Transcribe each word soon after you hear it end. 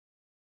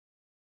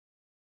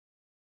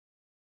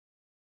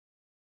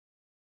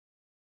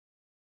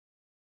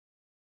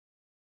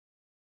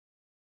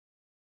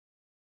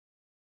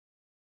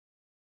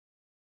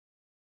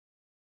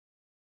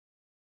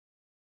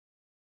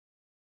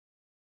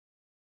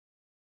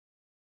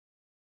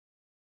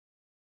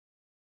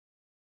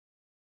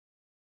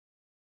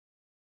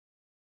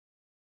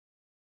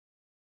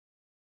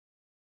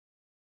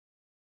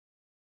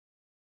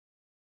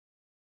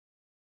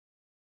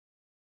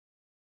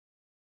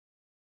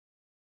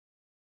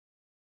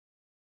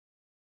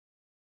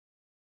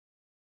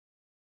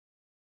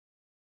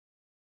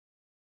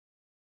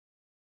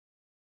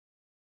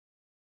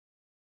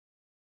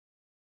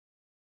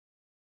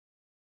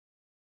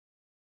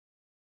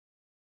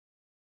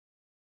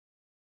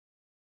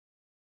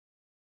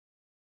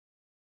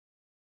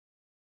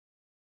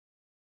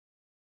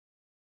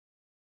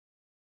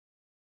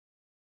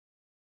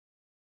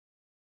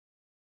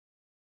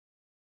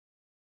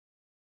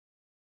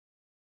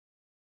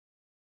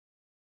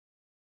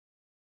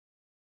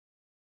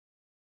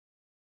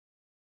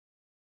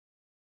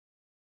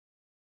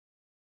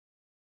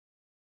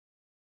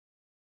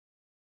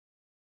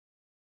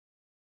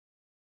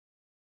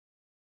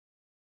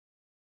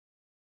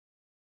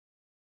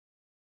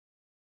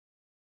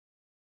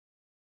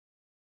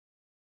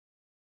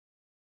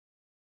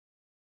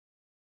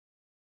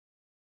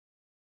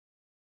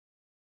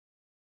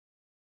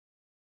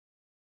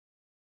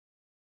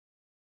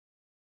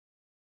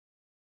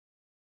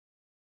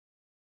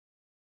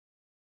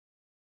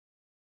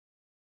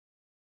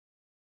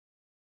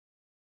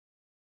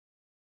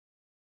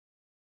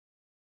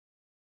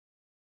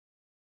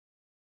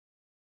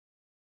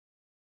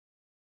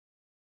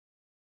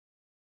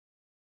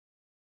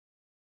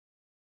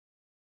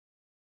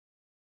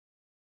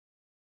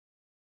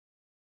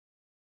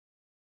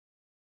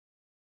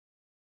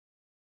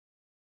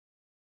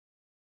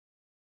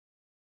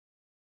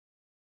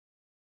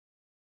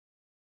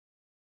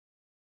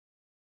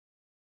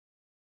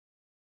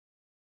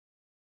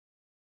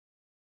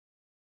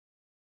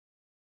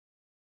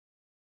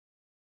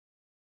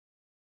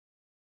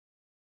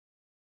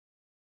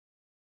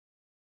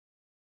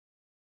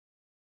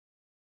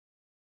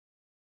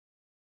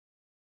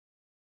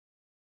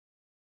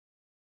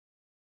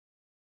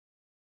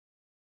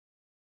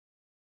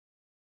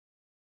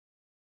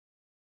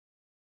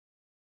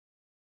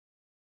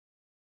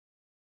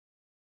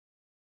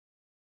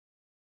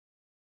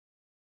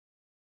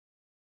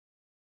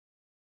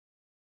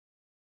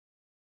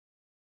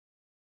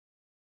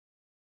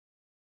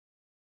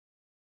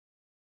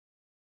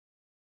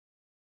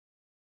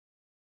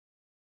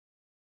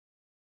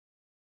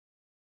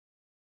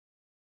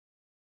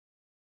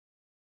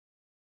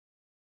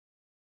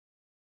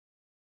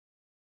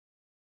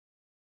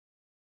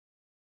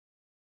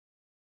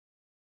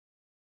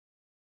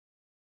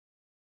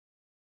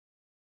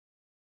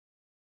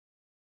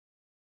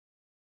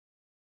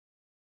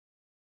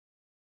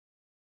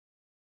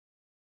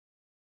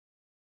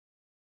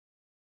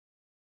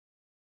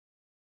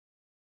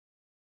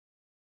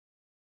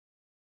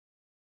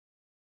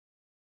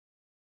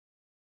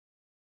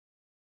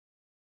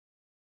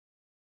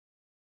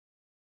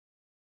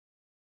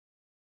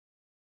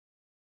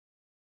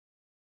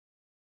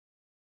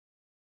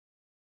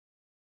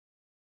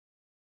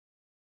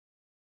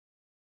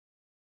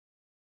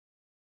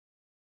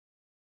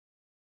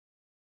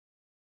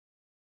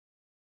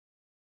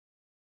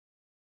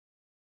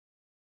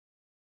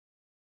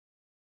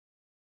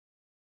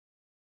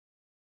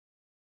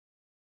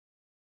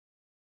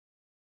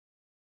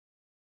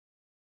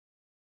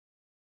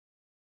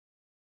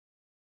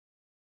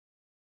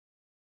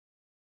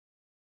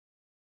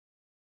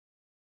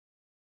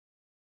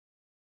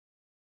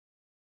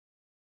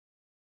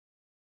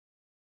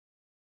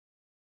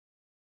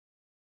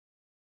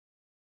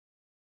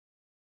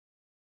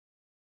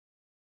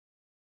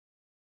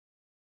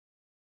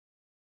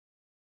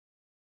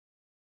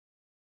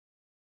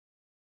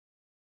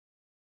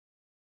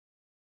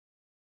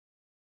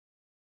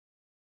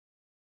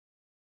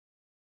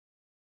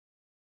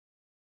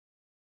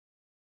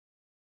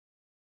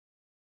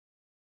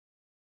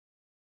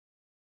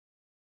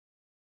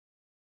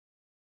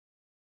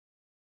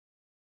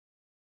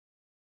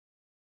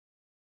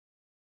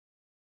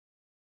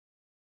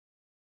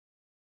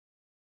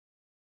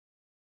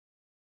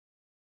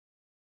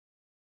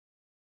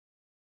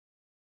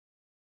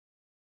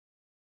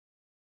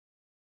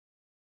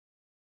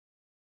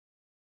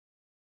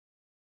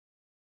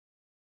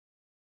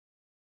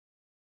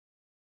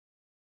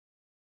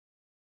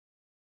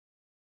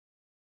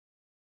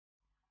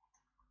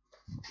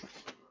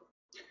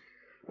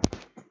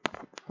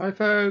Hi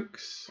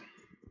folks,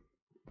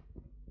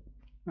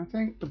 I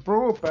think the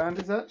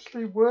broadband is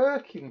actually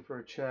working for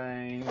a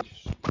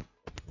change.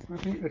 I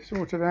think they've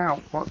sorted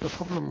out what the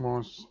problem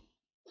was.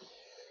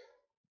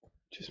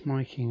 Just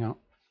miking up.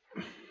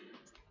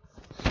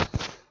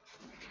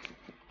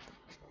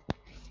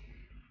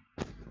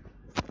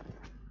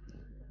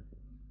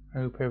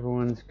 Hope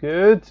everyone's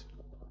good.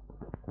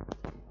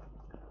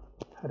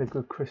 Had a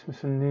good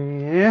Christmas and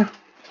New Year.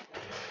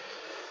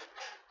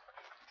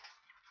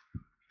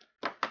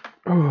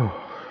 Oh,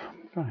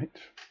 right.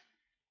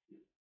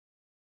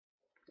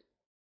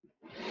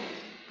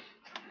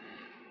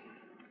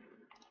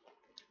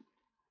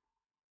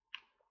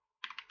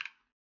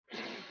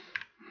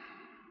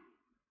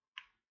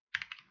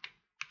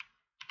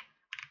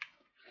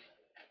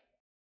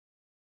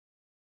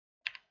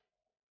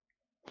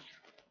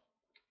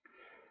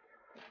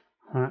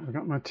 Right, I've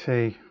got my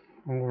tea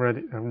all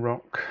ready to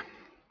rock.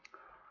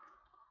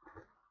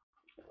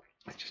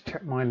 Let's just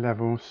check my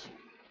levels.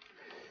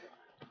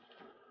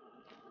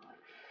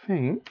 I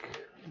think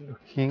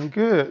looking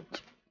good.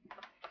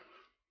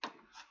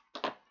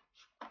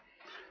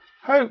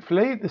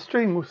 Hopefully the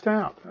stream will stay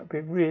up. That'd be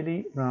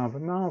really rather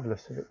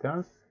marvellous if it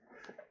does,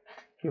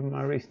 given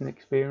my recent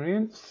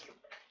experience.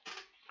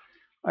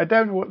 I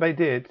don't know what they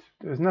did.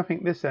 There was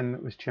nothing this end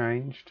that was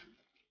changed.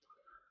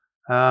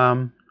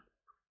 But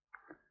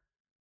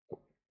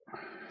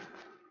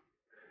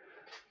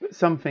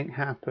something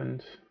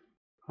happened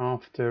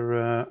after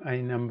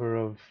a number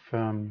of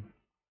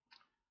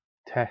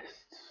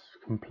tests,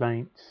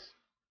 complaints,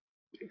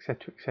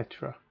 etc.,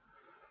 etc.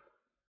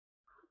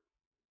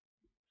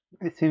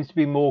 It seems to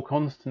be more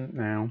constant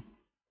now,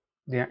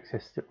 the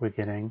access that we're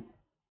getting.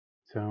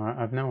 So I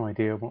have no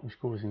idea what was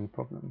causing the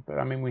problem. But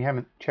I mean, we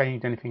haven't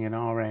changed anything at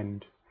our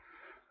end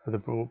of the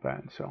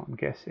broadband, so I'm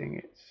guessing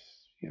it's,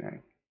 you know,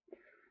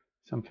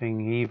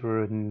 something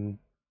either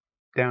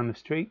down the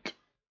street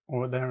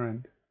or at their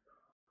end.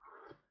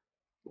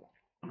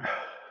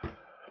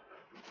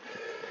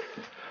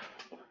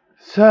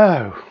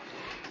 So,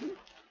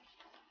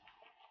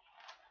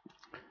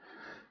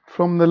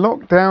 from the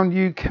lockdown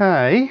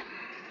UK,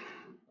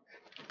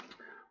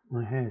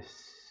 my hair's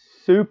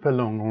super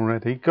long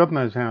already. God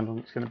knows how long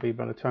it's going to be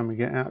by the time we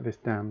get out of this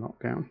damn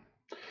lockdown.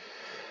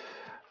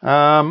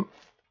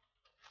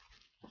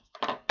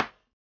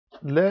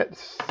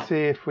 Let's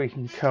see if we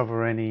can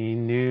cover any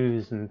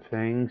news and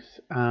things.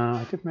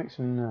 I did make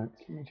some notes.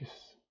 Let me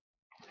just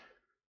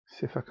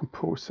see if I can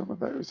pull some of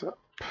those up.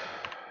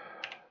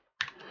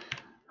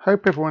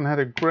 Hope everyone had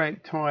a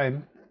great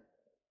time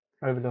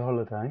over the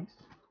holidays.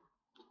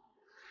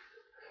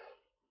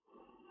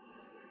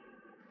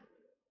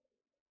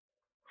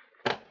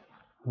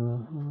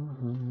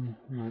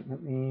 Right,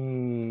 let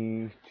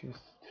me just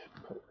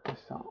put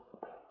this up.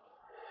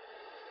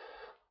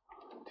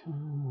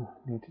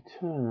 Need to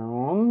turn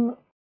on.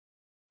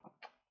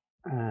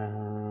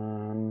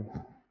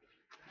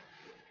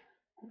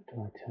 What do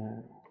I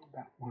turn?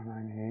 That one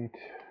I need.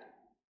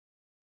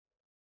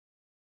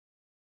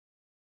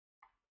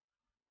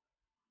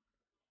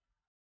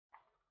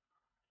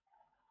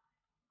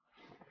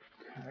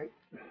 Okay.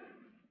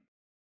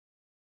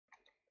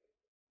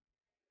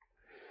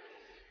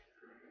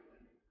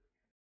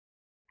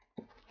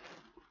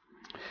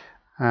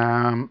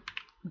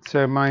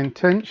 So my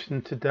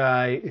intention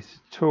today is to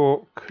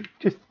talk,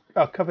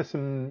 I'll cover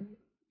some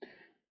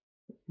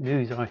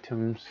news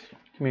items,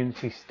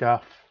 community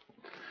stuff,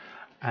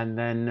 and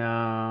then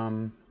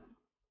I'm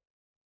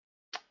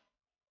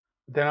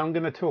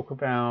going to talk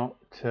about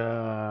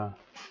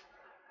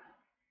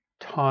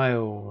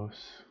tiles,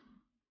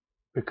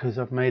 because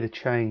I've made a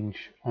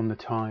change on the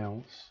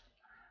tiles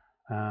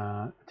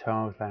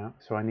layout,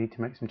 so I need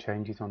to make some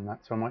changes on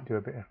that. So I might do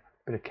a bit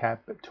of CAD,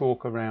 but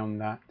talk around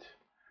that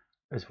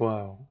as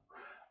well.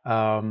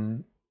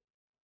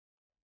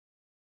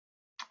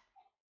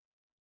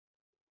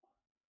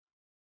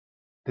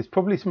 There's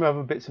probably some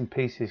other bits and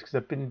pieces, because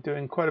I've been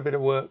doing quite a bit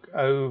of work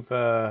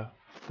over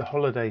the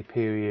holiday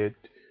period,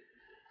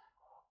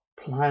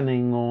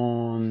 planning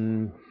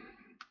on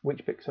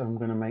which bits I'm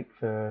going to make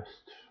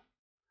first,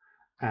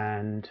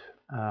 and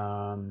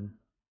how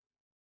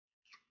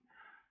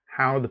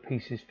the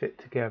pieces fit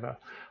together.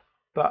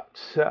 But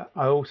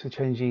I'm also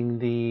changing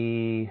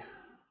the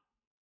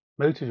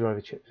motor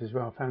driver chips as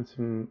well. I found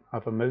some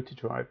other motor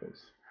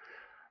drivers,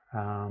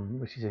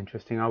 which is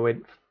interesting. I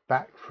went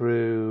back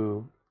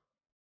through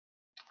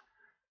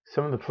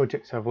some of the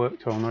projects I've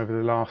worked on over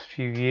the last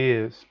few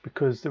years,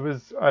 because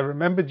I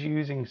remembered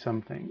using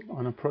something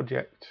on a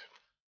project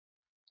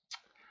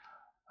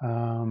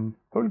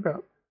probably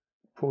about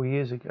 4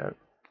 years ago,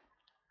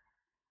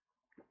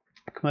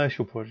 a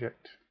commercial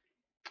project,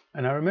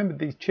 and I remembered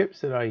these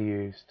chips that I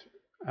used,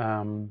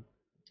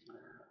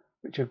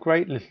 which are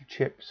great little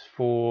chips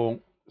for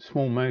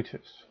small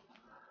motors.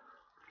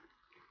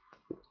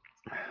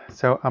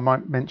 So I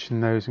might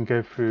mention those and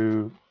go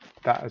through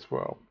that as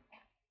well.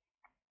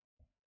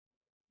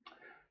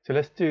 So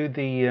let's do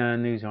the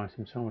news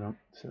items. Hold on.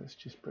 So let's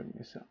just bring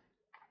this up.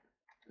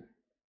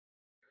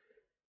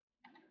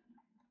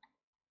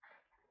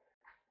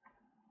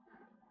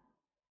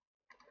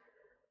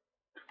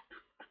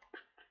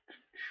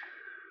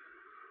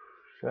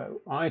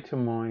 So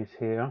item-wise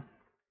here.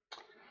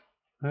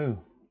 Oh,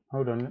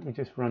 hold on, let me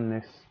just run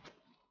this.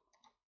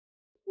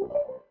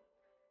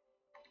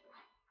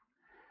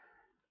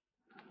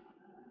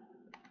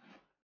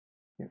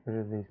 Get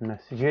rid of these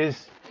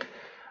messages.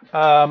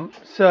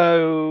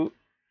 So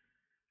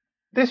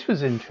this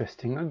was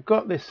interesting. I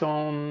got this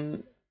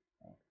on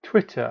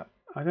Twitter.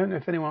 I don't know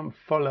if anyone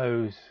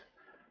follows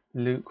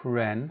Luke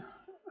Wren.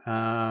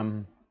 Let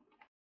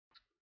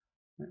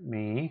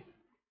me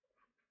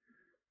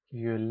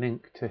give you a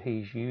link to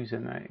his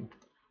username.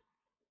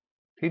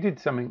 He did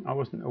something I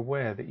wasn't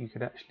aware that you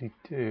could actually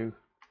do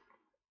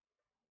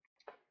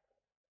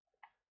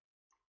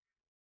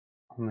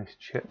on this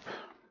chip.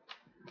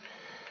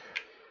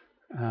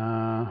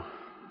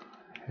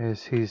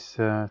 Here's his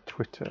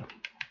Twitter.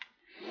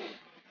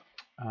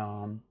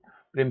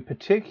 But in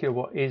particular,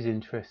 what is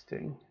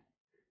interesting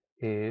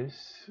is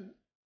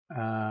you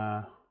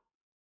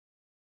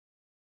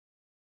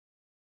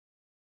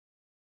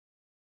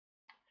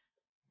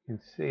can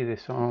see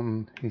this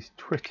on his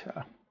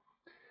Twitter.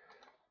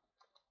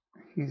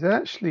 He's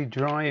actually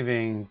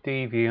driving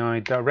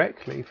DVI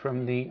directly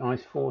from the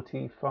ICE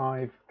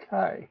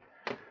 45K,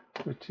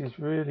 which is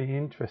really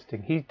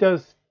interesting. He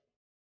does.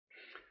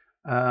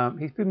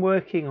 He's been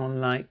working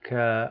on like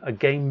a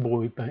Game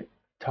Boy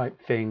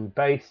type thing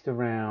based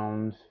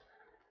around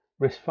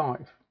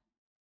RISC-V,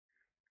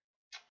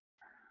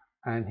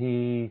 and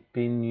he's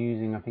been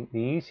using, I think,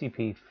 the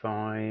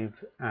ECP5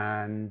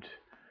 and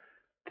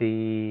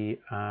the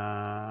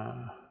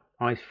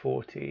ICE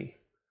 40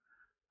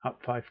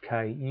 up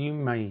 5K. You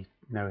may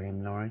know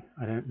him, Laurie.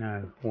 I don't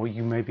know, or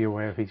you may be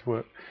aware of his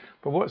work.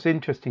 But what's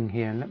interesting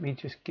here, and let me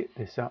just get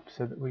this up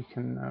so that we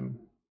can.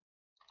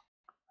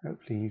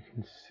 Hopefully you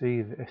can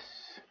see this.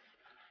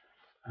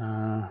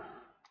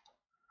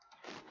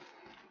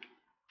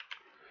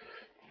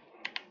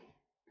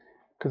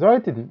 Because I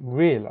didn't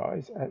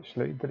realise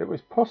actually that it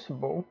was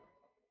possible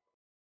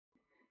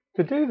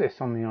to do this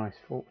on the ICE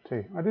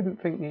 40. I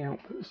didn't think the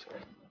outputs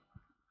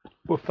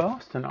were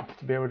fast enough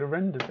to be able to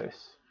render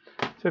this.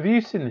 So have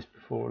you seen this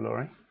before,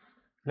 Laurie?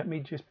 Let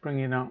me just bring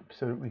it up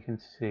so that we can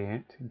see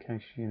it in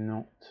case you're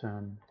not.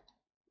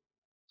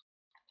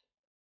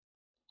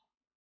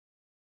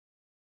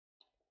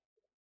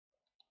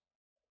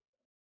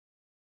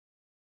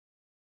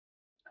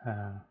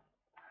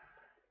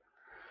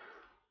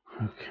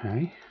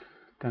 Okay,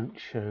 don't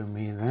show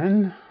me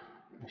then.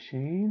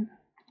 Machine.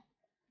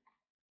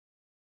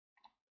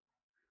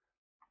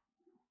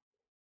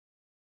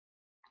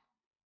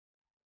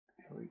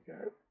 Here we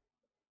go.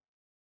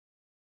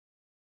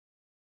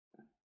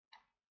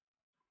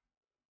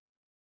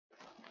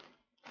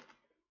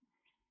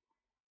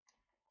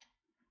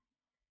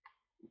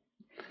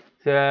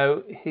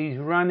 So he's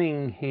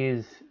running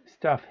his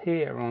stuff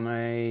here on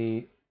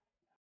a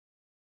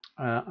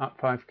up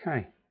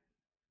 5K,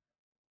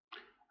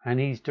 and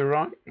he's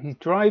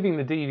driving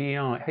the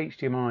DVI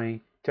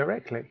HDMI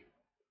directly,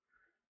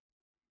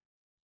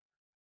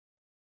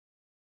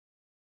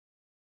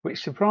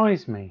 which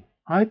surprised me.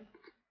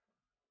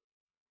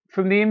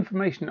 From the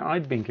information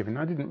I'd been given,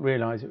 I didn't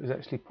realise it was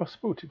actually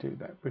possible to do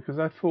that, because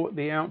I thought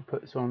the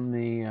outputs on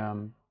the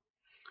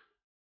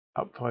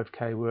up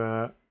 5K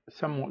were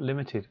somewhat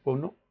limited. Well,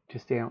 not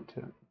just the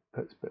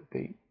outputs, but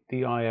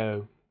the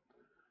I/O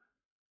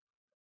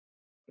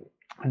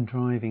and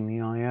driving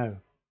the I/O.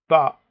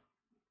 But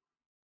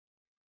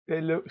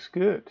it looks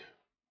good,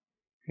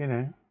 you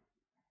know.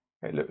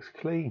 It looks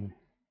clean.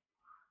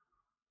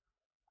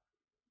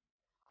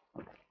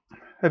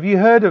 Have you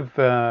heard of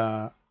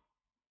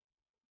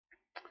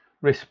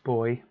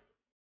RISC-Boy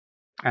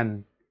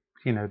and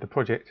the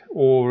project,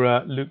 or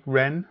Luke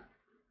Wren,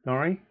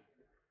 Laurie?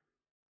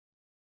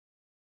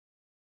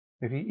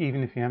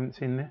 Even if you haven't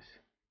seen this,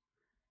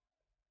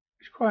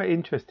 it's quite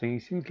interesting. He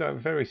seems like a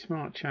very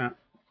smart chap.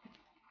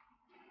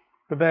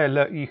 But there,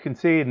 look, you can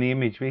see in the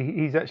image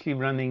he's actually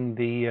running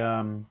the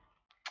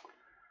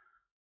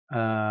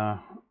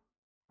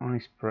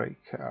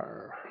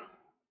icebreaker.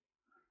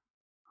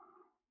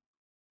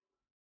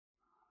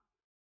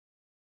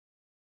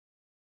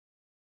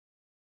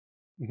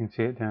 You can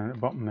see it down at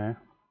the bottom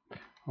there.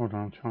 Hold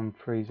on, I'll try and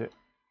freeze it.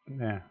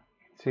 There,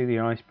 you can see the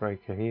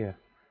icebreaker here,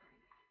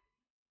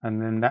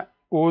 and then that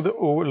all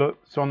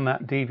that's on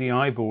that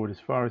DVI board, as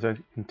far as I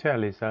can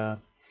tell, is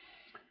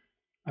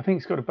I think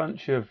it's got a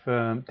bunch of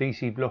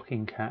DC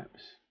blocking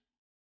caps,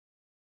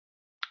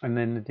 and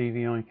then the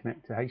DVI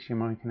connector,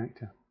 HDMI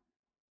connector,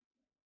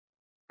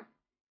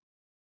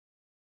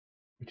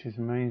 which is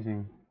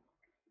amazing.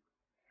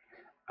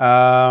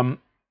 Let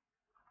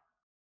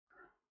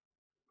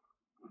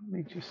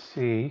me just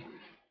see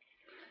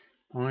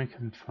if I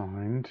can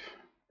find.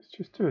 Let's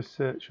just do a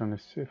search on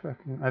this. See if I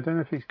can. I don't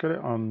know if he's got it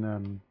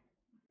on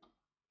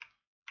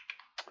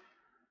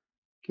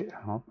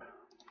GitHub.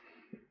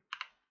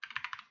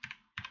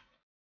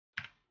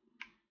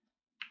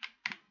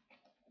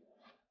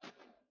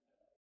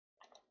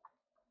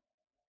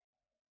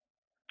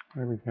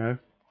 There we go.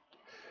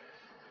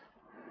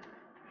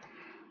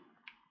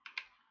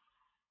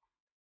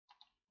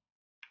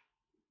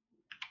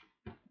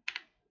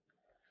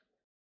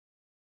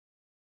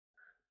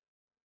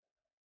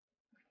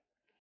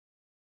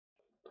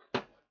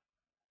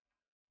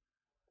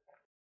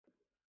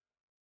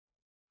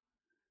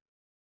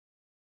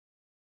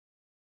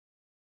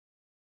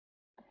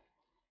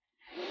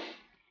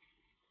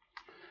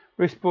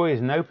 RISC-BOY is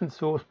an open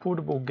source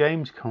portable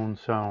games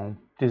console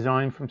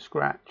designed from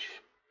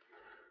scratch.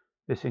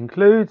 This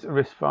includes a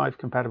RISC-V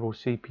compatible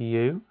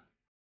CPU,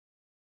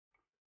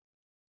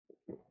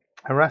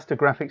 a raster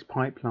graphics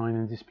pipeline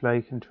and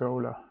display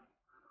controller,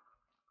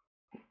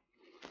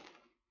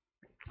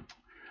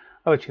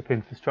 other chip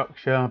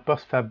infrastructure,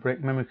 bus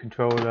fabric, memory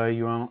controller,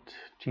 UART,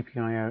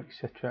 GPIO,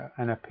 etc.,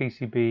 and a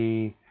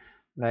PCB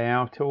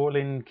layout, all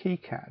in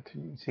KiCad.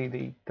 You can see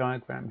the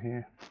diagram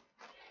here,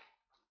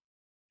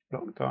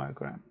 block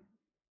diagram.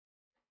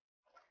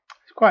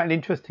 It's quite an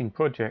interesting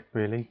project,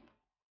 really.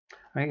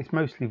 I think it's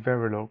mostly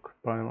Verilog,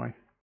 by the way.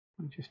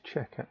 Let me just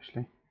check,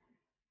 actually.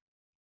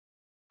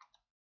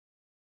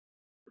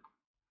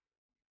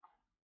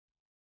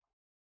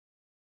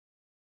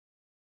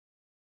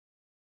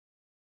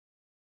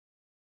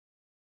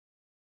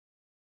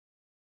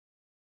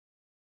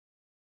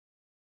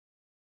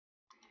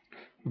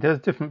 It does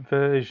different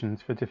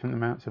versions for different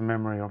amounts of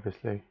memory,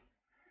 obviously.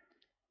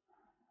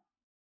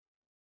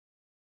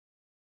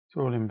 It's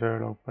all in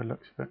Verilog by the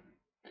looks of it.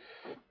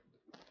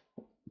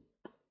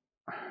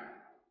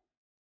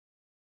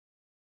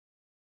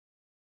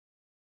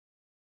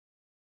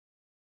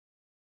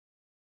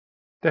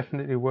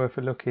 Definitely worth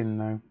a look in,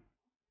 though.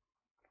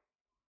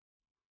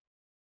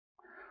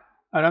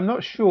 And I'm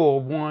not sure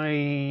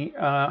why,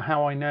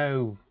 how I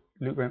know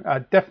Luke Graham. I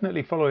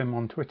definitely follow him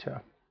on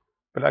Twitter,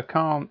 but I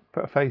can't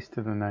put a face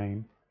to the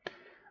name.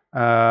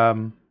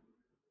 So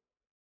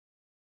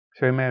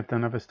he may have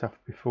done other stuff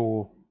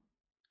before,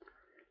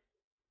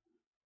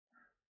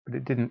 but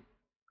it didn't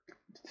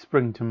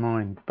spring to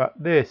mind. But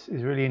this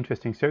is really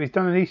interesting. So he's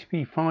done an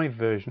ECP5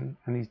 version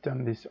and he's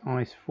done this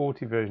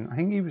ICE40 version. I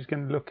think he was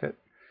going to look at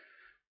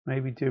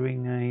maybe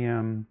doing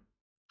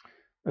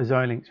a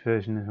Xilinx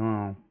version as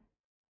well.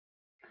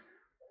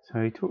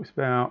 So he talks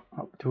about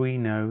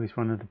Arduino is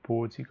one of the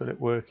boards he got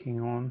it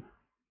working on.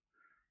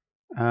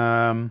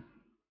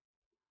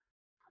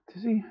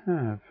 Does he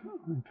have,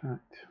 in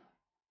fact,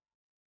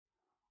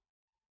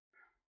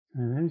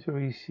 those are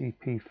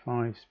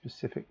ECP5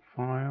 specific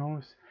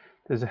files.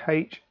 There's a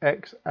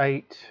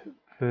HX8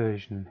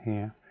 version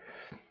here.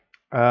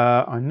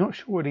 I'm not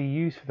sure what he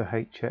used for the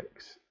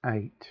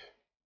HX8.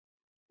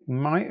 He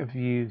might have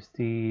used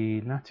the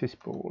lattice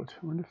board.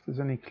 I wonder if there's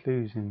any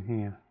clues in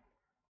here.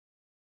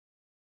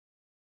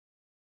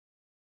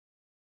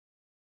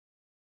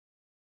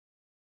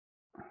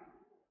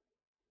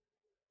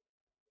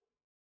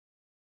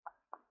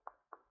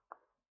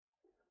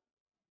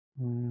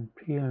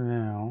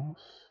 PLLs.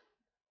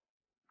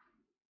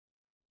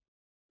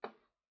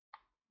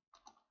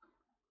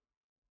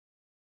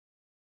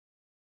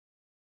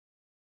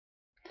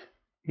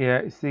 Yeah,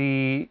 it's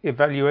the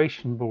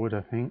evaluation board,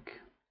 I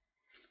think,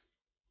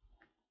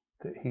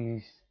 that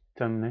he's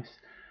done this.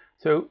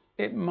 So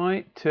it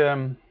might,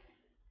 you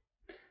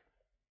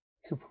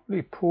could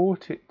probably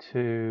port it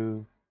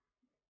to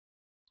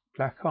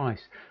Black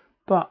Ice.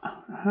 But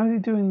how are you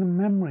doing the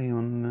memory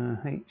on the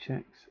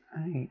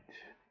HX8?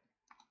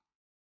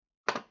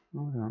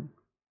 Hold on.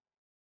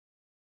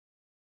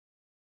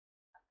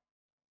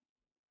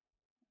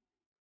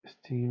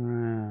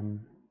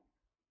 SDRAM.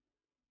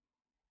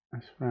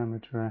 SRAM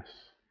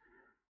address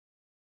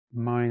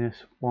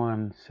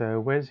 -1. So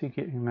where's he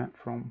getting that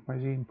from?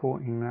 Where's he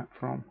importing that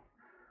from?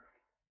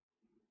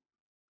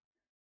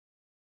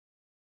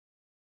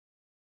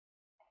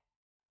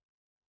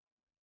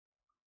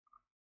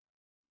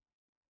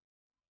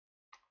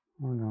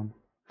 Hold on.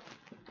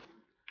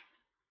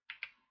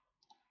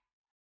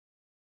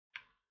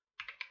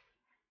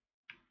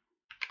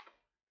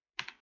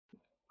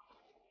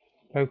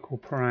 Local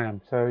param.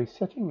 So he's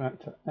setting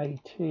that to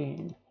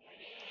 18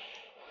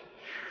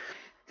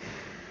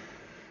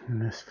 in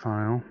this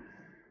file.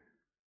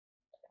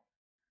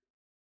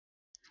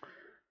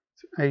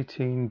 It's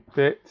 18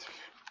 bit.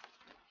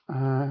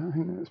 I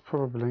think that's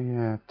probably,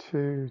 yeah,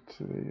 2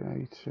 to the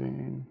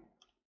 18.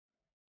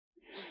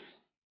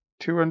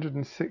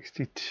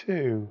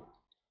 262.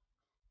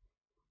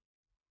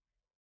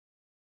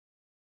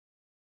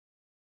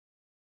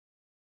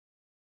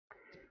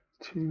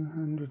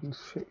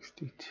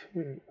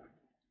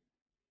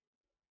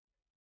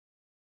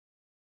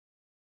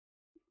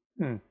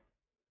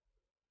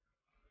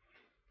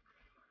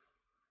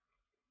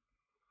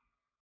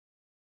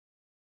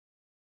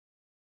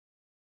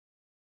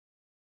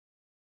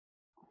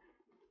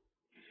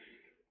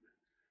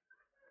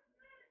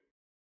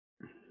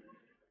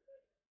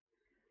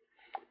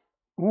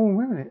 Oh,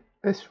 wait a minute.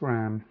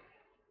 SRAM.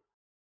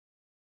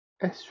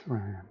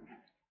 SRAM.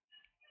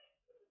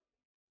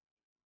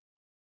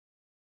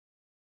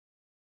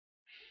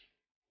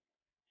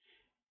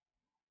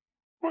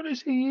 What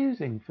is he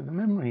using for the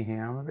memory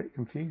here? I'm a bit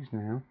confused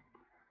now.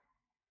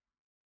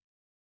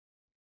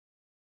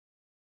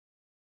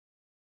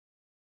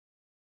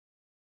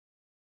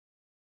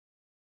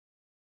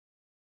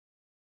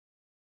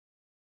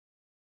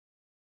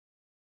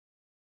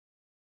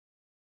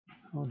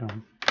 Hold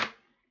on.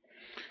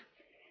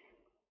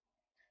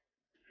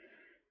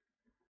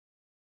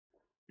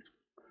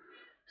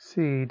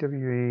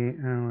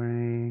 CWE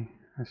array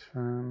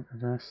SRAM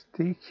address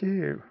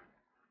DQ.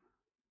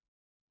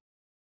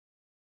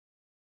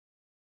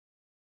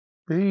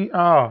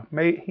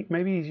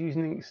 Maybe he's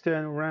using an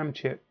external RAM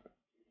chip.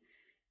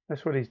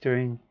 That's what he's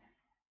doing.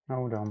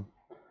 Hold on.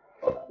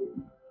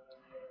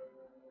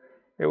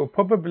 It will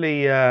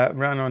probably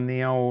run on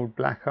the old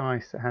Black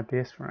Ice that had the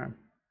SRAM,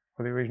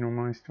 or the original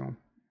Milestone.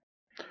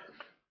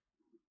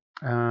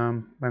 Wait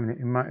a minute,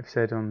 it might have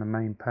said on the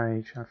main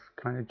page. I've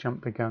kind of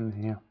jumped the gun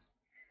here.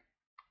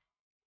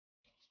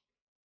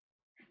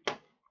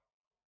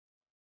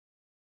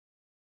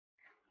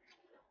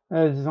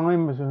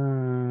 Design was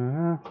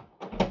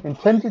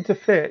intended to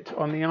fit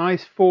on the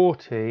ICE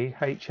 40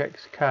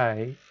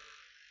 HXK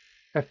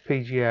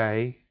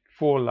FPGA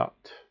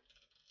 4-LUT,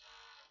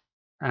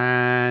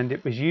 and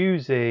it was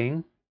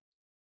using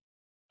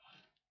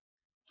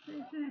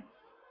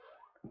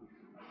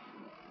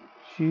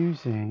he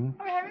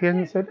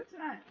hasn't said it.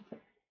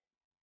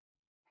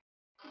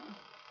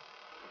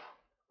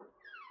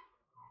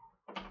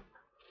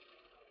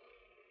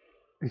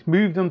 It's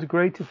moved on to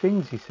greater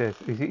things, he says.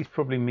 It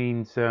probably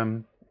means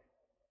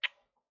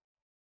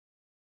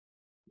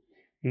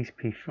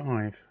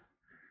ESP5.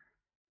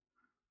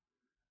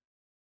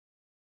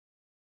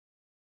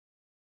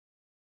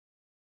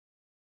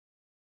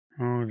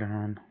 Hold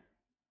on.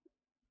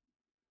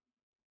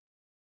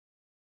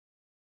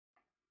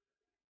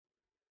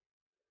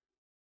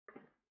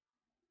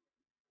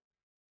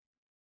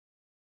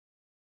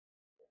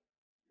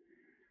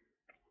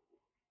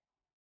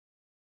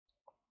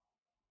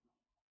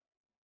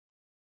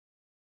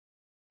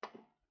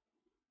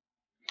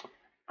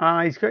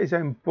 He's got his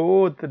own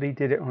board that he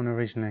did it on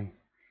originally.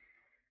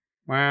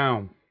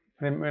 Wow,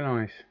 I didn't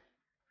realise.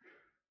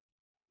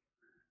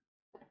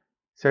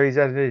 So he's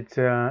added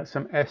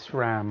some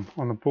SRAM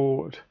on the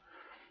board.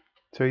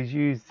 So he's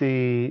used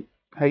the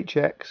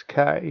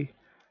HXK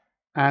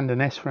and an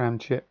SRAM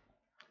chip.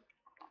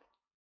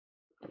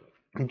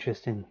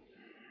 Interesting.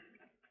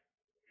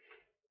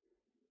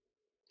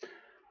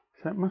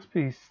 So it must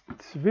be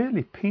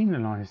severely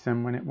penalised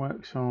then when it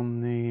works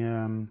on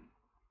the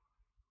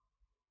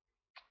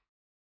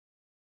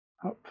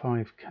up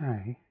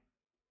 5K.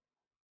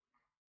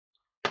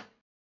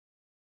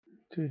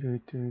 What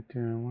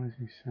does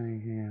he say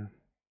here?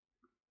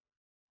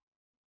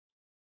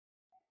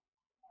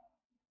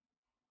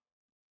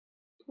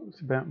 It's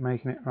about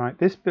making it right.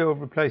 This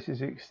build replaces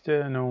the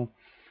external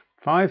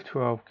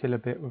 512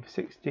 kilobit with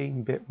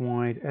 16-bit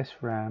wide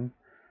SRAM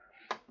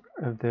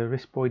of the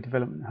RISC-V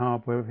development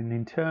hardware with an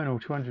internal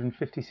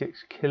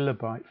 256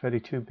 kilobyte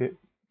 32-bit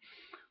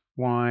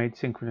wide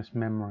synchronous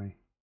memory.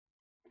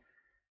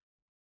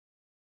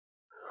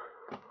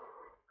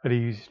 And he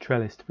uses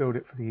Trellis to build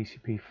it for the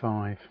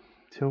ECP5.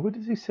 So what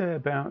does he say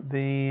about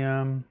the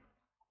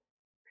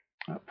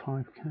up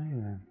 5K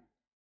then?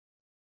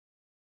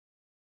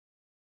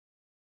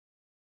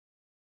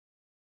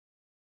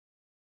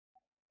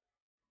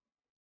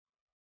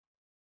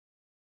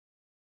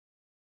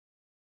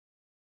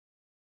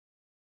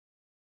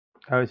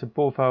 Oh, it's a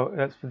ball file.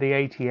 That's for the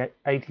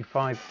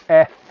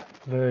 85F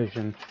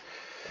version.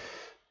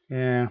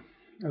 Yeah,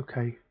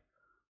 okay.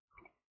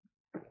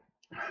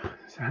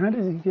 So how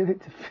does he get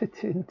it to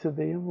fit into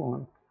the other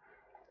one?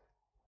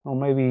 Or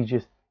maybe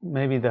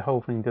maybe the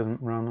whole thing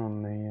doesn't run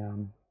on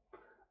the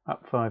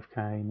up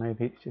 5K.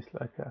 Maybe it's just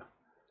like a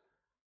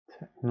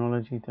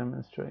technology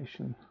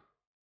demonstration.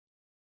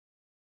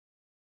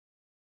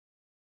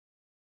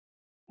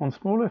 On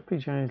smaller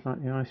FPGAs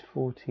like the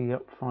ICE40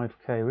 up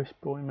 5K,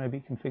 RISC-V may be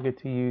configured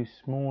to use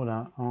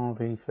smaller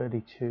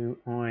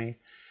RV32i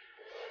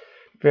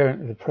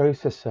variant of the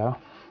processor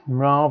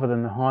rather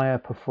than the higher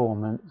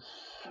performance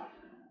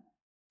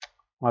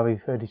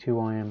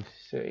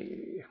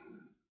RV32IMC.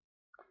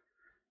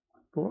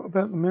 But what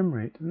about the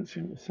memory? It doesn't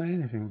seem to say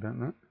anything about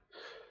that.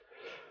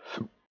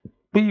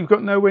 But you've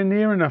got nowhere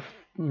near enough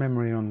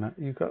memory on that.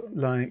 You've got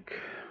like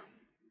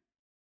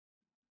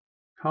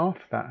half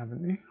that,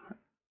 haven't you?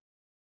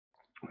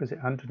 What is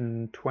it,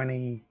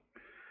 124K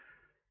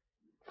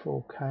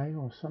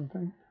or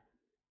something?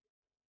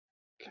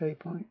 K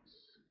bytes?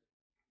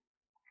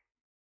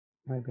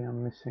 Maybe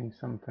I'm missing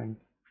something.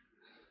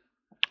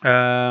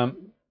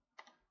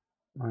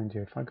 Mind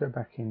you, if I go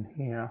back in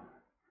here,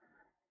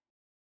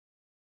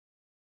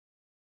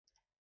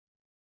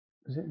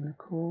 is it in the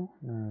core?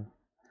 No.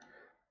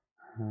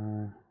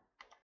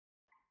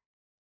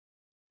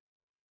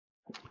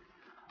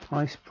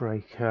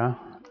 Icebreaker.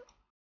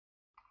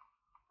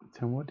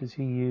 So what does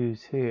he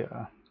use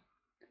here?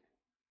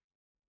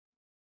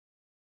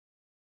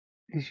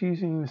 He's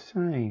using the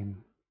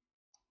same.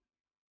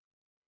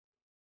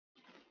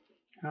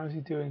 How is he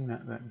doing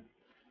that then?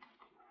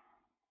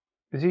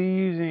 Is he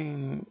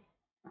using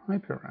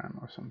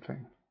HyperRAM or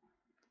something?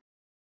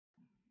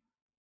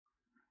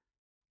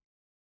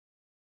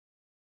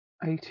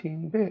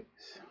 18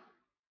 bits.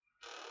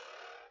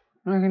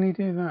 How can he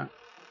do that?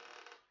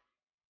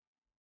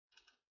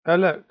 Oh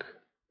look,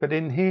 but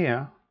in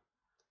here,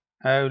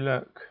 oh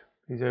look,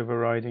 he's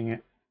overriding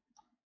it.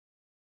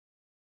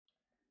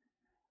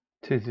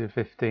 2 to the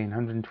 15,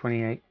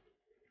 128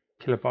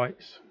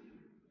 kilobytes.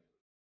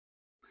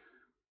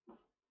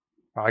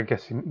 I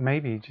guess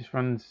maybe he just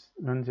runs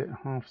it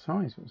half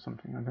size or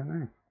something. I don't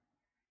know.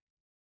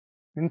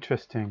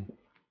 Interesting.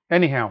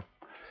 Anyhow,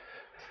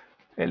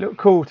 it looked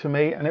cool to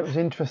me, and it was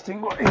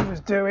interesting what he was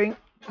doing.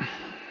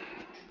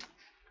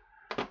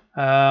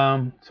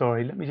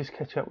 Sorry, let me just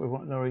catch up with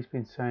what Laurie's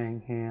been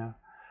saying here.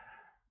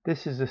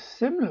 This is a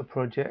similar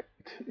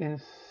project in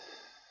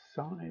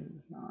Nice.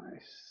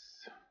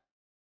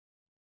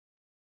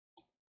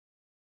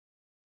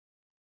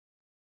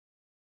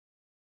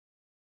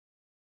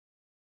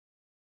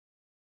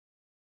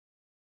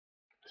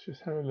 Let's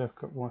just have a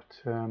look at what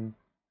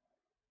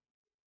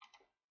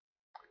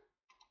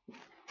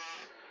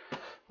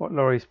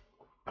Laurie's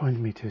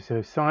pointed me to.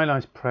 So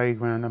Silice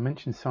Playground, I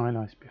mentioned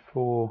Silice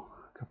before,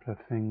 a couple of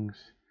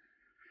things.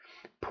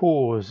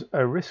 Pause, a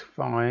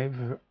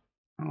RISC-V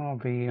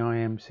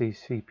RVIMC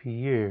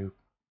CPU.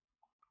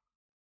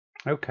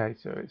 Okay,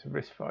 so it's a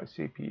RISC-V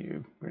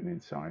CPU written in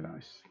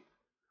Silice.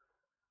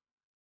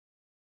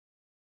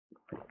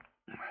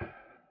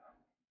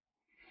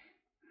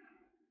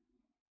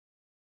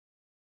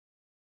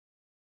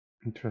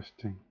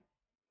 Interesting.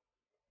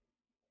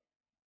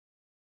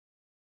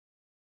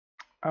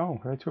 Oh,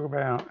 they talk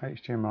about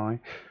HDMI,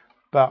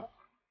 but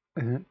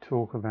they don't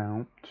talk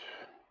about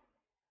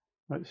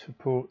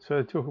support.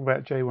 So they talk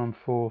about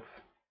J1/4.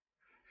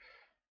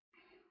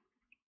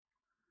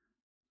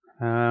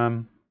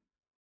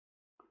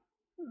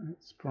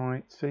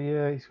 Sprite. So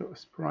yeah, he's got a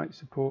Sprite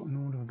support and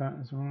all of that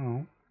as well,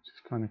 which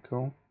is kind of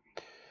cool.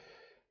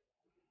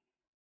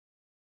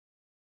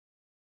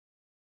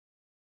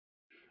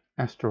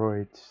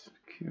 Asteroids.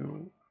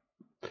 Cool.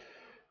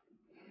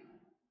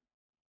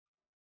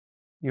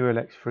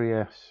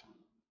 ULX3S.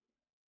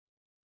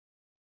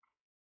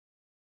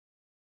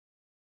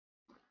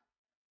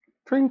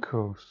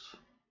 Twinkles.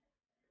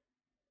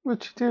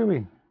 What you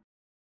doing?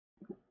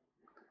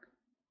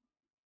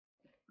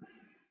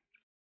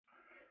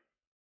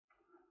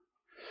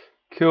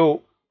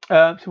 Cool.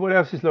 So what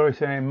else is Laurie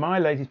saying? My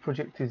latest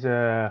project is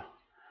a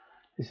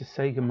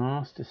Sega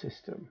Master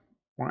System.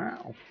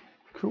 Wow.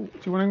 Cool. Do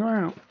you want to go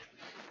out?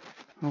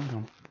 Hold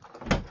on.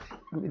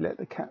 Let me let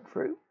the cat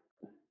through.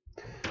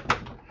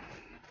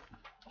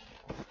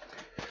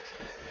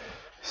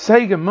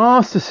 Sega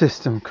Master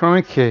System.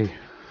 Crikey.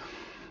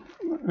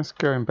 Let's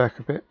going back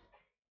a bit.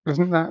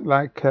 Isn't that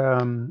like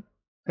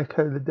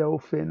Echo the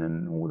Dolphin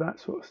and all that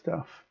sort of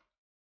stuff?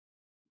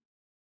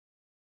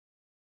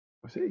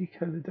 Was it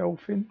Echo the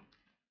Dolphin?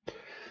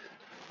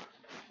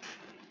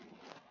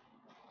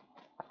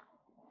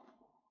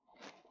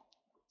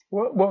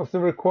 What's the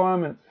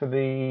requirement for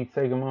the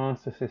Sega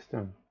Master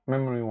System,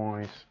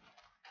 memory-wise?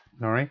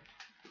 Laurie?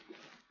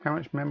 How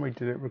much memory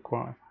did it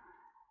require?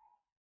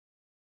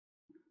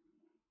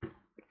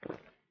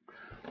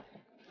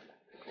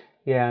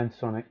 Yeah, and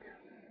Sonic.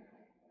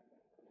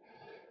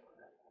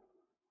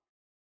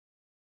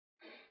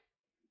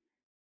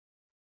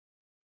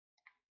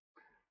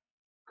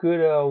 Good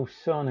old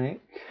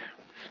Sonic.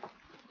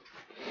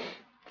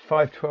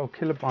 512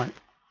 kilobyte.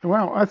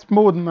 Wow, that's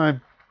more than I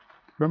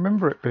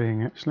remember it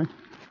being, actually.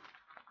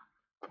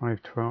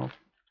 512.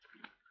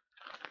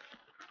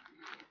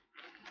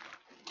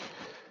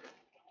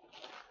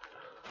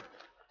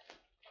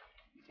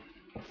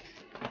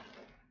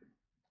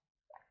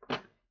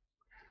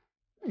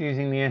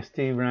 Using the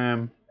SD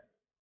RAM.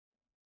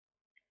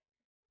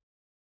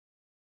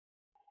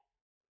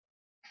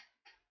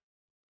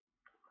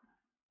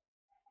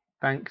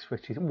 Bank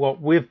switches. What,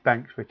 with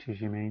bank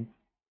switches, you mean?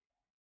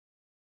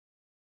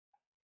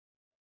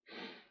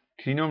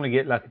 Because you normally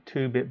get like a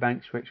 2-bit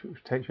bank switch,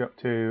 which takes you up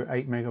to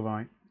 8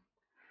 megabyte.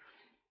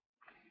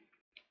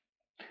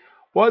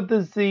 What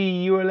does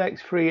the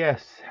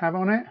ULX3S have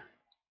on it?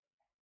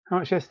 How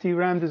much SD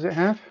RAM does it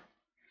have?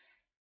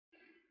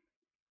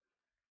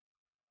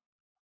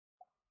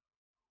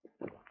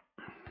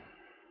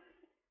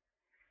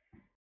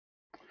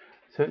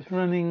 So it's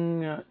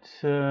running at,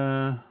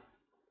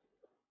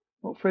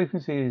 what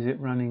frequency is it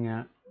running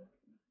at?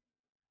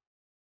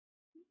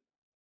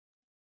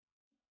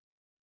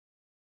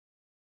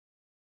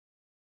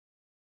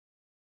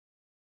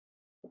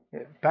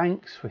 Yeah,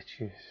 bank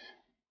switches.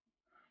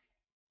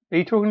 Are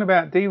you talking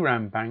about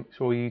DRAM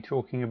banks, or are you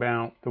talking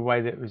about the way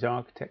that it was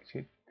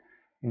architected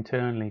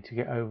internally to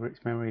get over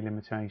its memory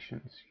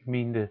limitations? You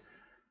mean it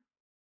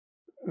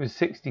was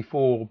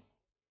 64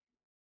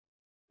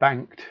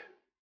 banked?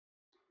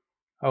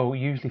 Oh,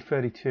 usually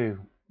 32.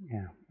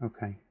 Yeah,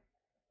 okay.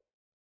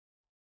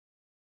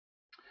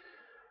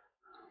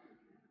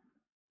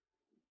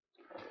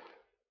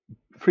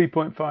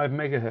 .5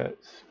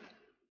 megahertz.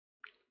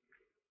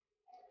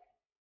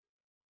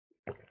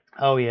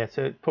 Oh yeah,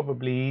 so it's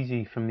probably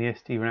easy from the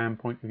SD-RAM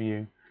point of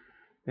view.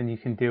 Then you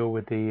can deal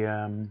with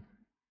the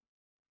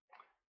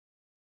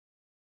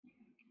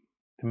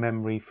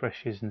memory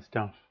refreshes and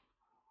stuff.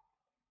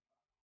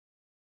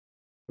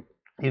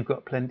 You've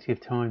got plenty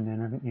of time then,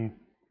 haven't you?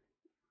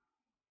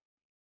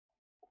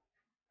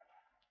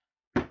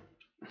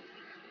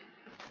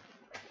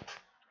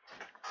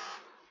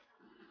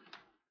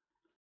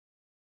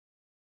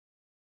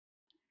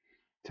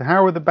 So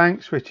how were the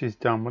bank switches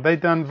done? Were they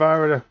done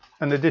via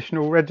an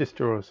additional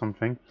register or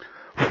something?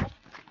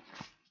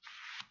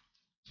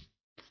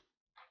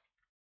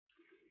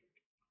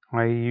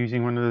 Are you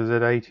using one of the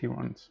Z80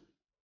 ones?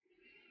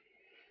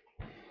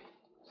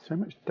 So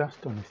much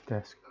dust on this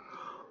desk.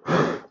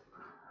 Gonna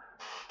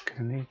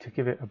need to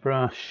give it a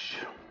brush.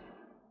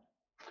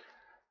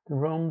 The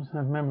ROMs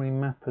have memory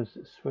mappers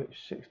that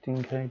switch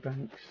 16K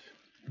banks.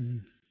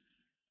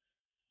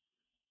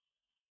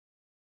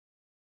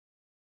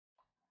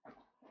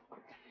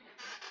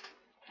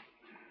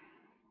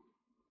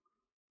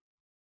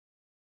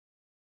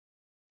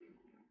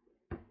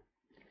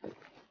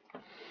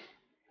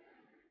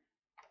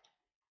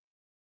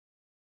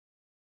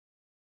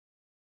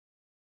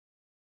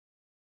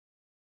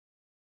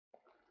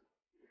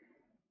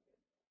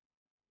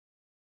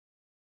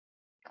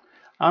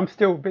 I'm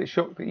still a bit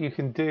shocked that you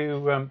can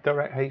do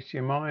direct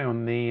HDMI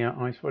on the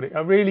Ice Body.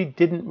 I really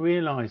didn't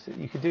realise that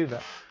you could do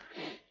that.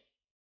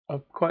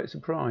 I'm quite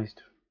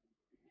surprised.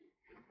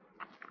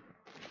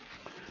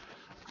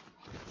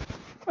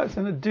 That's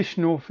an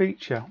additional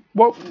feature.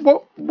 What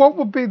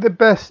would be the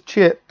best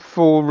chip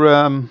for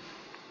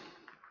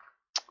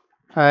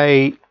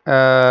a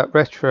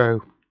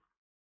retro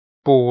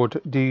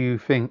board, do you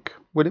think?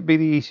 Would it be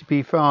the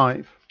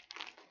ECP5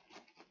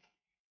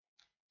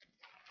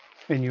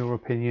 in your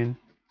opinion?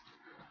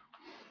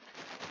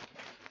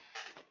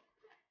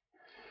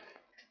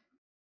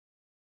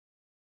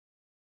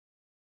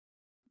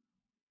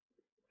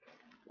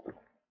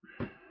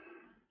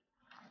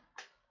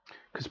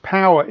 Because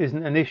power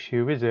isn't an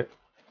issue, is it,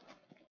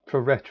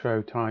 for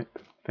retro type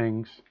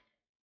things?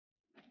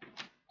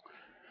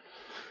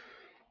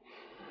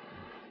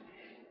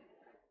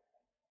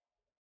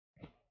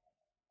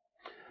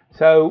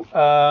 So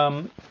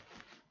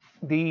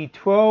the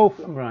 12,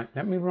 right,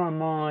 let me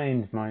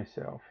remind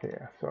myself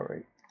here,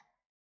 sorry.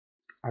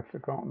 I've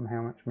forgotten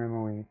how much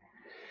memory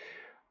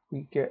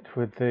we get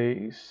with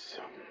these.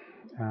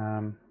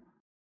 Let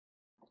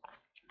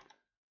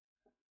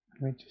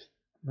me just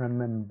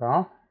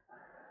remember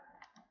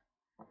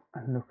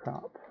and look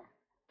up.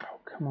 Oh,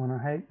 come on,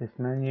 I hate this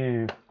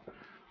menu.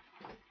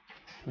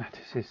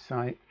 Lattice's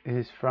site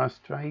is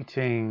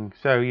frustrating.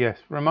 So yes,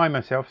 remind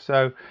myself.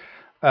 So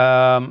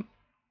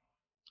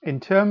in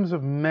terms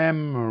of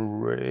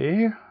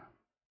memory,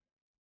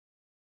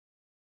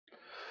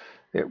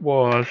 it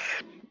was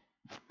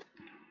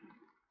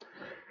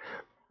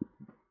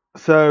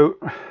so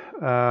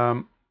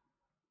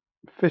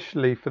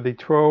officially for the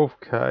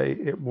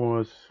 12K it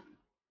was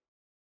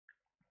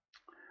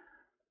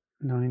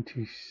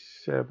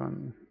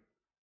 97.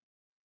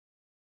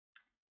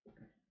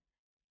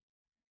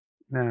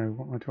 No,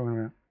 what am I talking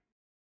about?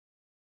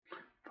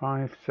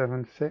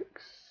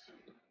 576.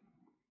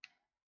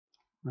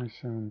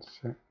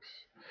 576.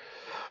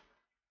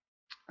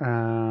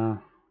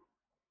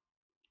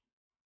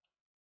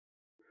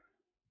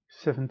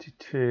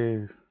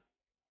 72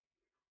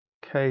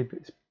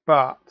 kbits,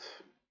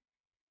 but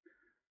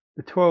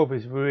the 12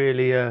 is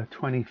really a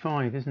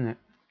 25, isn't it?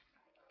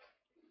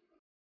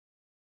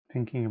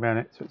 Thinking about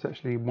it, so it's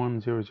actually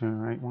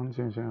 1008,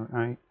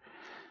 1008,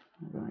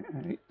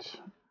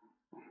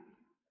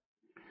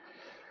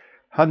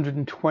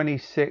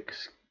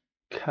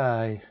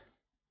 126k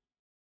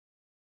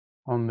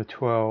on the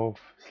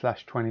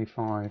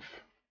 12/25.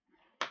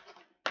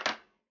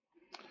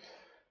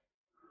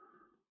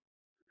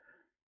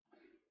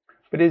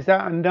 But is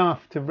that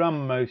enough to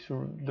run most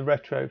of the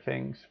retro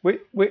things?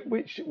 Which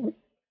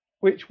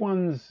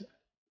ones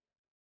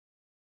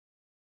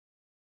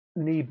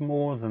need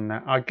more than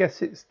that? I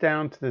guess it's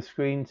down to the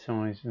screen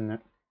size, isn't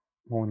it?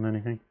 More than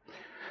anything.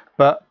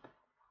 But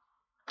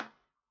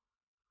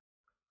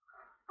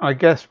I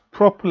guess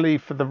properly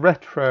for the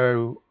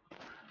retro,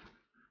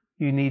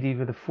 you need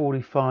either the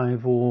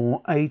 45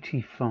 or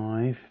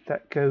 85.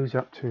 That goes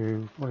up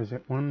to, what is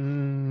it?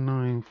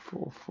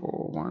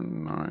 1944,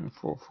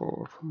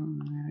 1944,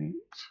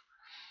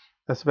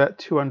 that's about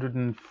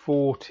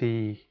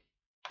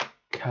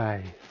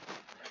 240k.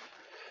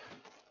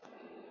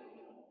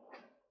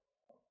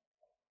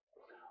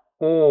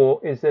 Or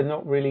is there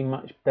not really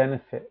much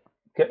benefit?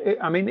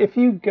 I mean, if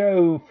you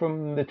go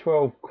from the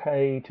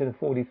 12k to the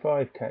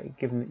 45k,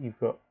 given that you've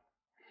got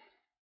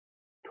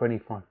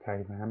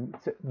 25k RAM,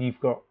 you've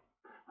got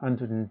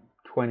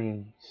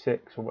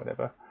 126 or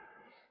whatever,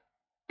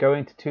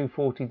 going to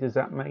 240, does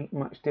that make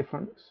much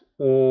difference?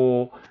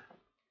 Or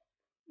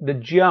the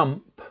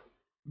jump,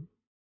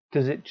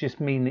 does it just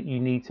mean that you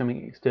need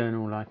something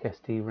external like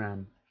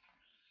SD-RAM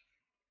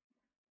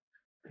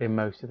in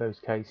most of those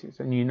cases,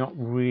 and you're not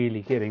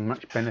really getting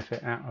much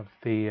benefit out of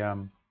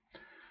the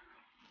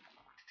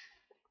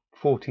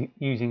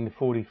using the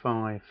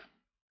 45F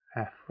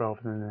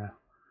rather than the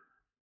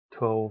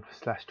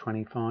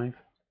 12/25?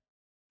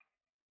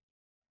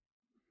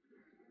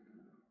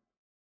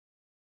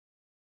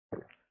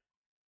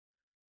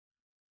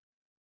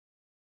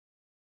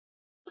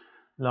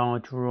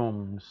 Large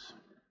ROMs.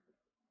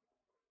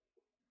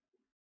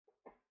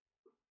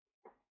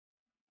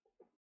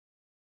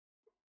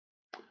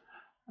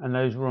 and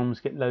those ROMs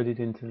get loaded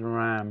into the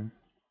RAM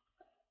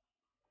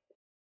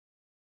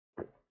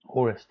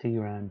or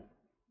SDRAM.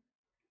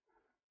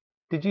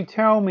 Did you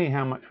tell me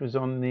how much was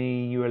on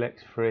the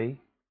ULX3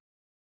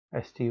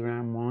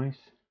 SDRAM wise?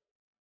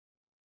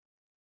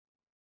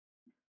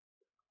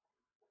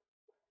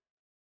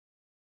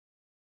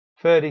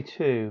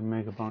 $32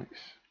 megabytes.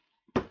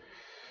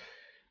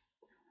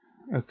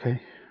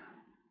 Okay.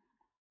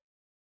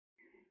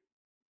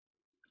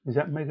 Is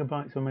that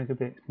megabytes or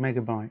megabits?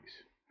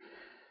 Megabytes.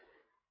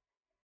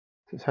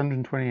 So it's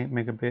 128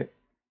 megabit.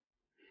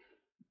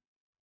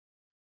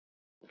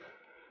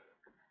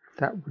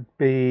 That would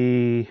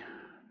be.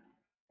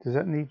 Does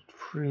that need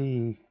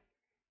 3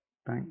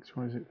 banks?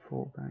 Or is it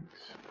 4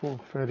 banks? 4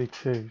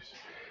 32s.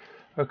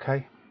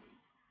 Okay.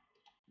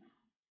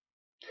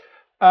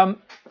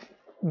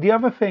 The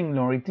other thing,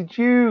 Laurie, did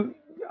you?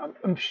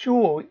 I'm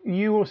sure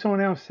you or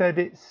someone else said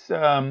it's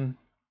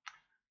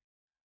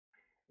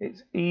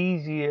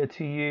easier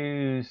to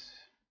use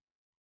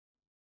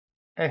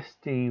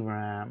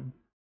SDRAM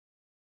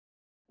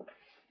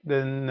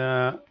than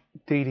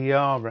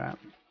DDR-RAM,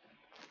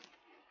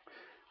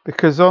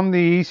 because on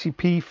the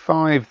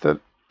ECP5 that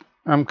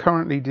I'm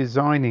currently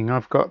designing,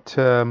 I've got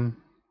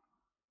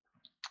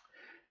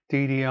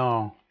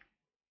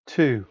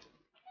DDR2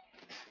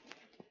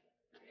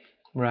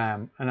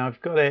 RAM, and I've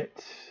got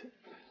it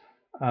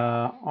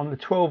on the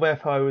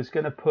 12F. I was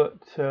going to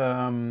put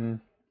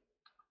 32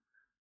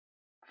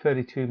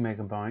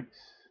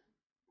 megabytes,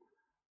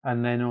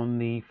 and then on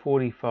the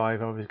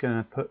 45 I was going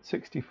to put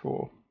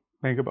 64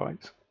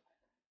 megabytes.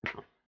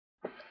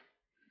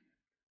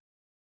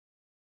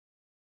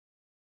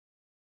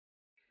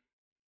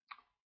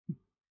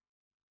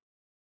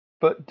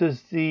 But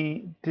does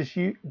the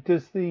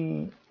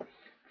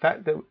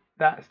fact that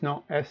that's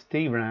not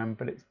SDRAM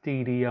but it's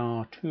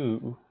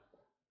DDR2,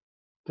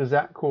 does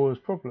that cause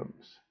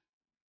problems?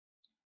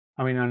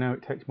 I mean, I know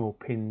it takes more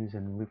pins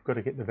and we've got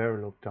to get the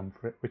Verilog done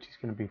for it, which is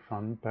going to be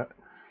fun, but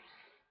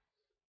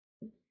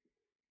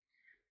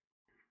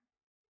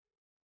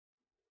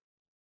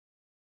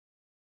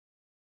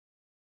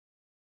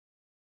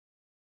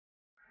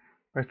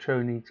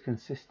Retro needs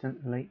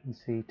consistent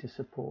latency to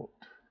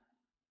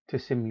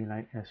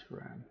simulate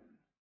SRAM.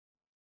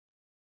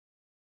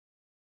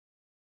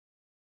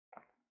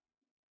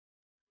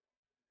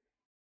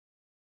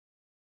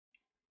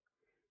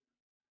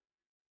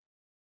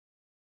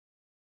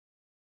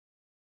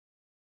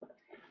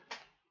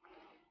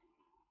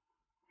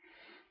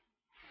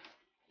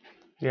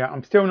 Yeah,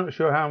 I'm still not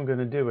sure how I'm going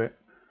to do it.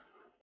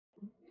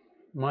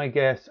 My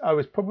guess, I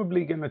was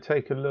probably going to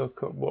take a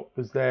look at what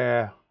was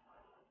there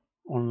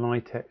on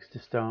Litex to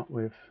start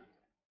with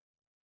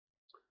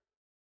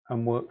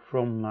and work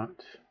from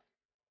that.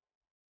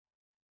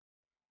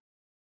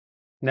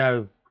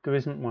 No, there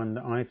isn't one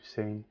that I've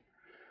seen,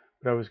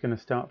 but I was going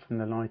to start from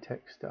the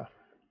Litex stuff.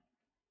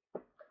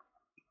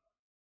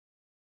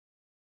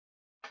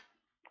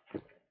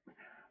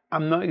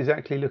 I'm not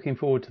exactly looking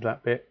forward to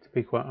that bit, to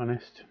be quite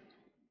honest.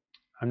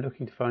 I'm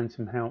looking to find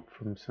some help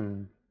from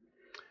some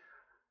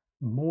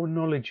more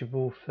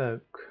knowledgeable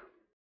folk.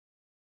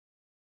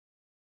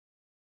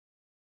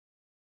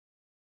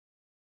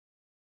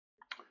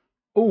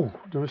 Oh,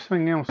 there was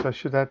something else I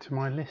should add to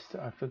my list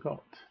that I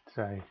forgot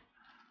today.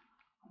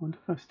 I wonder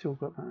if I've still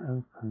got that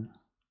open.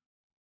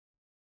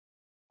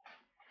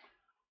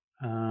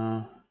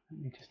 Let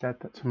me just add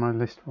that to my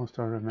list whilst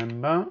I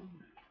remember.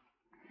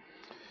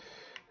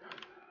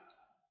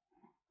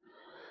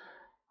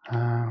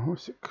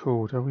 What's it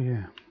called? Oh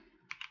yeah.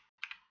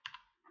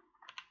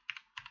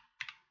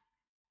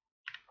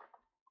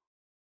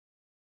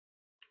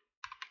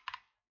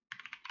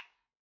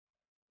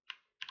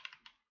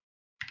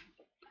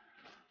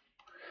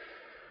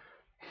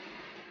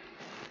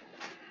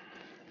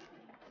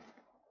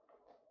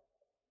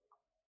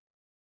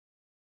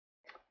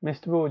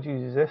 Mr. Board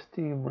uses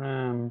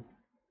SDRAM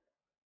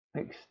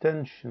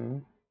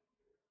extension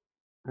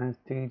as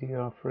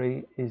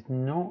DDR3 is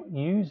not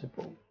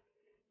usable.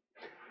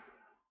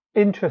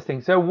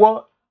 Interesting. So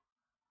what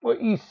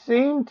you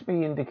seem to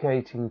be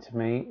indicating to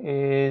me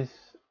is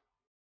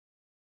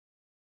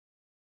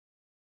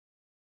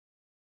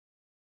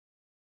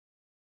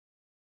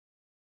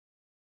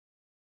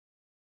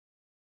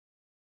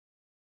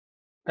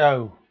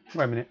oh,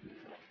 wait a minute.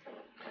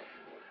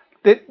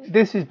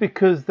 This is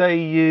because they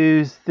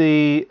use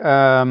the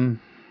I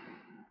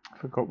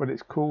forgot what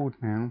it's called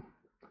now.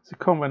 It's a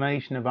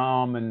combination of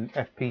ARM and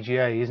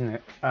FPGA, isn't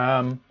it?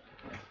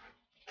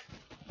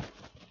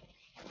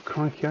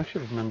 Crikey, I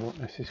should remember what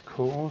this is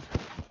called.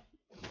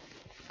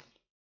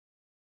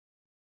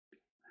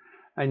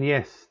 And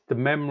yes, the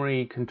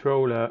memory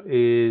controller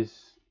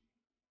is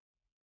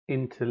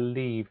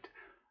interleaved,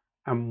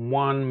 and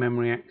one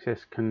memory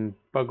access can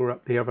bugger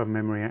up the other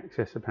memory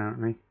access,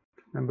 apparently.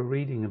 I remember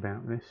reading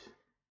about this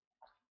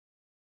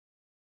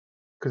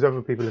because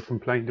other people have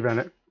complained about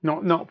it,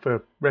 not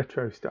for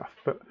retro stuff,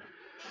 but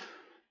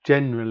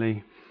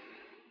generally.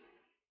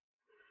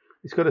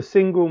 It's got a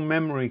single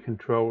memory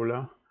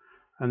controller,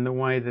 and the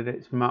way that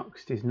it's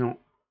muxed is not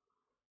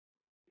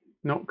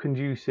not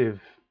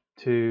conducive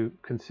to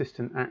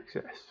consistent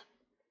access.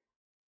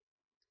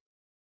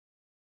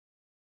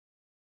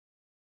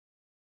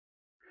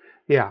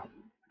 Yeah,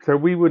 so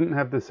we wouldn't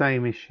have the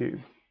same issue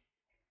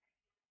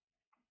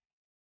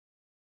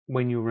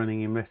when you're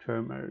running in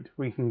retro mode.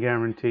 We can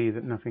guarantee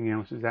that nothing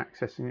else is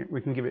accessing it.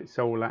 We can give it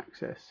sole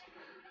access.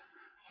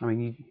 I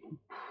mean,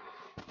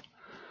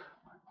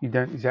 you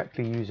don't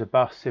exactly use a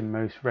bus in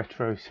most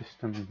retro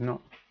systems.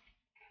 Not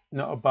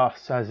a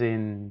bus as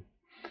in,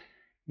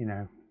 you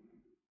know,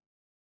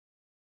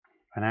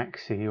 an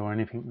AXI or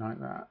anything like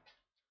that.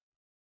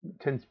 It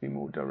tends to be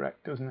more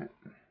direct, doesn't it?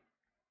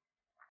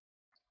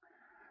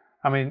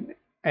 I mean,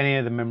 any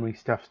of the memory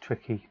stuff's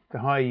tricky. The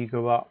higher you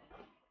go up,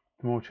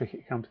 the more tricky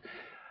it comes.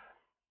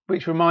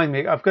 Which reminds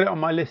me, I've got it on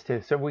my list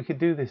here, so we could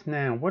do this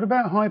now. What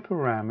about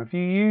HyperRAM? Have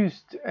you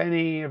used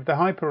any of the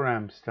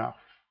HyperRAM stuff?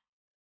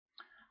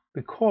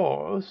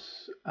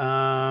 Because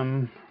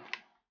I'm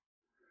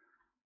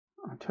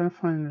trying to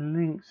find the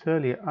links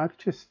earlier.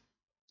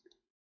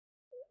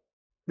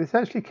 This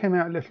actually came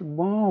out a little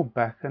while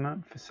back,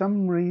 and for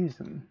some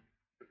reason,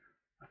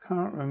 I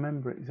can't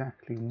remember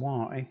exactly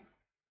why.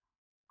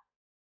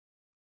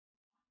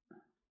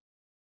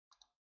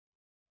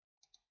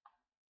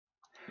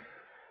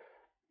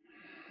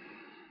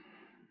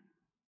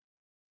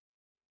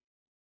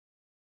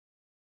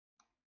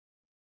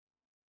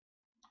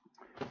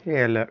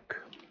 Here, look.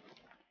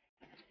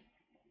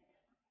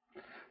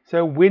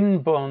 So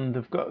WinBond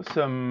have got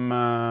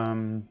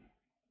some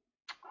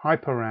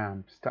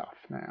HyperRAM stuff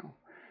now.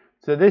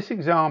 So this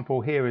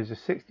example here is a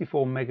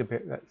 64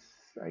 megabit. That's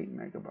 8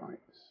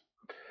 megabytes.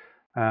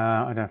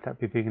 I don't know if that'd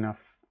be big enough.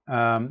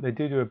 They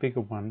do a bigger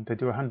one. They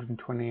do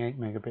 128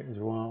 megabit as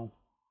well.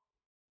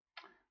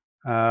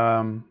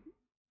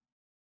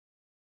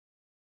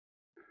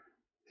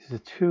 This is a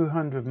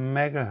 200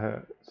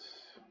 megahertz.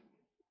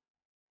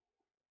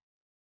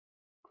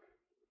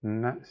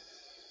 And that's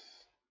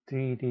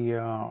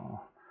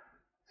DDR.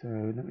 So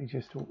let me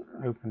just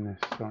open this,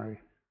 sorry.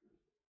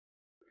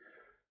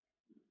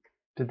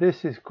 So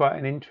this is quite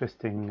an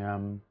interesting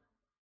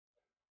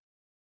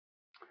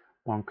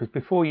one, because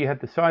before you had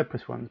the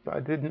Cypress ones, but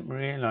I didn't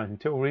realize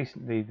until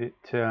recently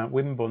that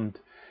WinBond,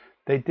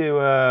 they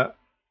do I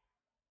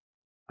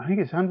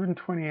think it's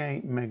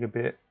 128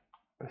 megabit,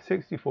 a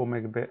 64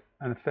 megabit,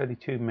 and a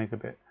 32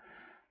 megabit.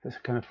 That's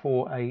kind of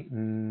 4, 8,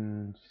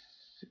 and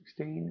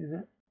 16, is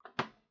it?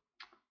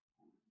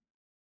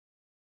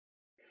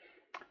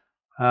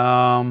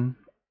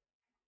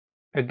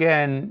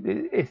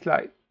 Again, it's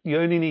like you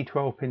only need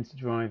 12 pins to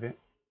drive it,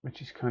 which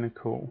is kind of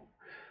cool.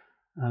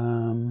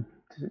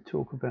 Does it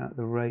talk about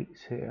the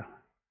rates here?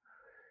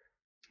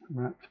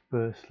 Wrapped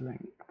burst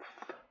length.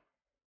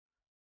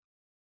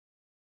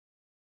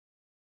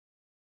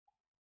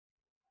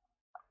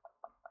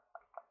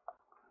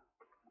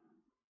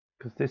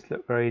 Because this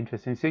looked very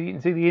interesting. So you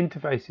can see the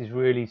interface is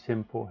really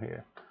simple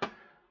here.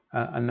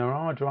 And there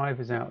are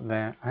drivers out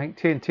there. I think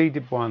TNT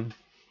did one.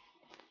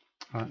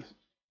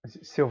 Is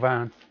it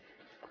Sylvan?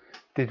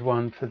 Did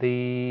one for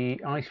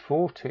the ICE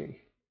 40.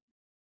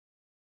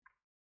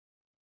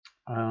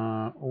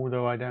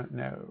 Although I don't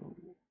know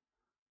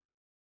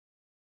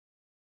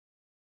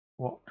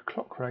what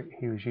clock rate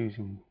he was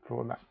using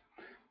for that.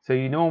 So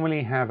you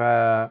normally have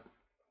a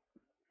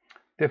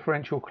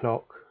differential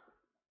clock,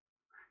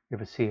 you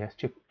have a CS,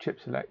 chip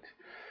select,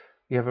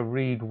 you have a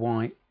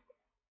read-write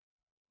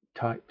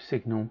type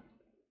signal,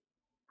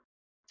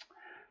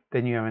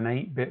 then you have an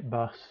 8-bit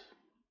bus,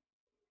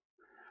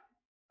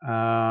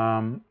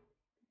 and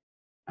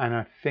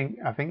I think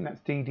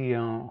that's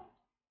DDR,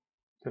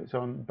 so it's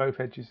on both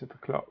edges of the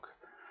clock,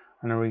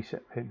 and a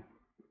reset pin.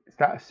 It's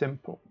that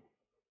simple,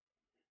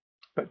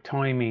 but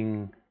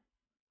timing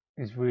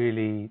is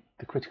really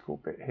the critical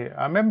bit here.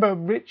 I remember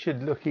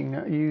Richard looking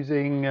at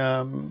using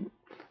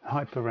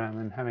HyperRAM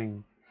and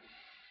having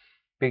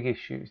big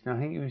issues. Now I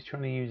think he was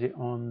trying to use it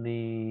on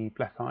the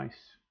Black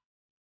Ice,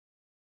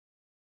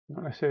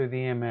 not necessarily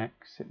the MX.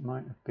 It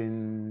might have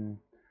been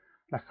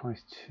Black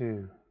Ice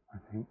 2, I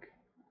think.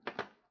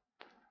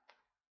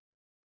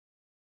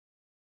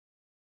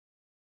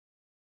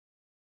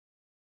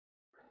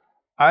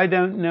 I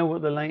don't know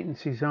what the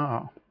latencies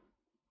are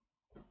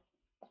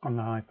on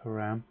the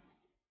HyperRAM.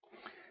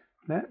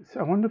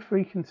 I wonder if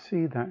we can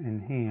see that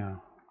in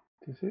here.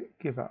 Does it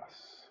give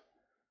us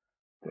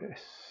this?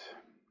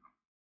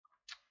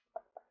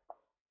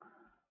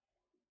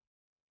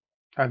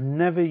 I've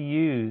never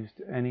used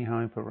any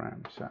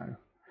HyperRAM, so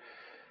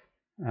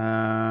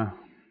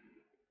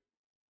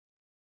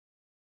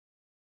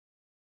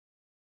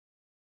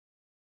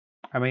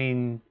I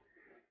mean,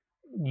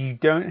 you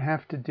don't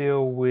have to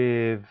deal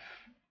with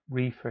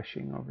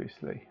refreshing,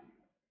 obviously.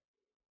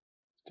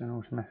 It's done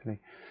automatically.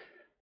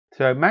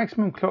 So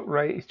maximum clock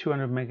rate is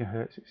 200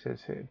 megahertz, it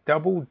says here.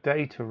 Double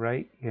data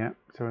rate, yeah.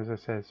 So as I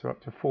said, so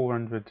up to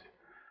 400.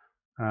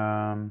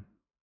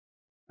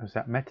 Is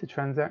that meta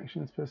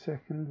transactions per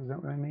second? Is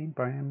that what I mean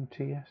by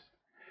MTS?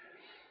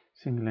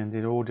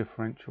 Single-ended or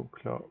differential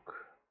clock.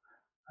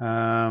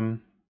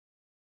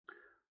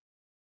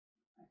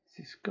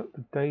 it's got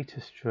the data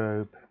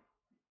strobe,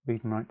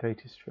 read and write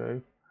data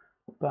strobe,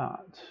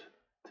 but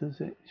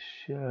does it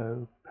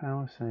show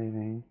power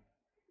saving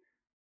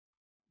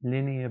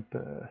linear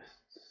bursts?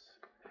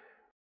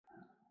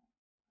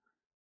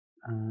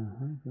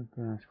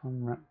 Burst,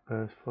 one wrap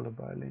burst followed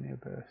by a linear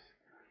burst.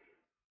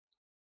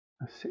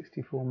 A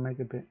 64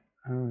 megabit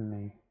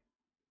only.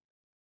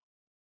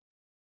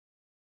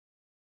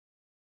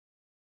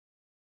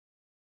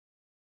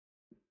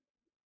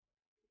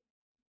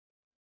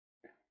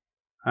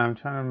 I'm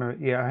trying to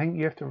remember. Yeah, I think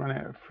you have to run it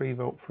at 3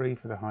 volt free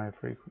for the higher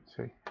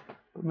frequency,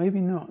 but maybe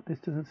not. This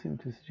doesn't seem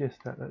to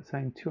suggest that. That's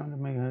saying 200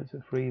 megahertz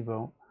at 3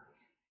 volt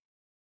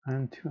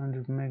and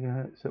 200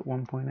 megahertz at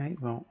 1.8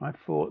 volt. I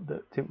thought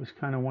that it was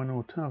kind of one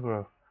or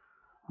t'other,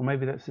 or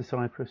maybe that's the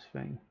Cypress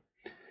thing.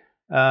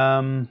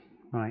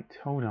 Right,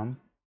 hold on.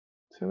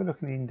 So we're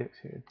looking at the index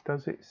here.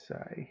 Does it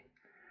say?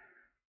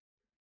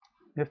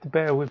 You have to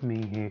bear with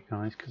me here,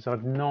 guys, because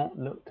I've not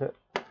looked at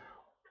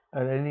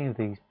any of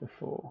these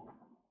before.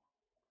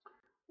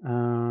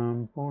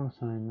 Ball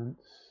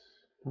assignments,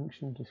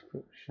 functional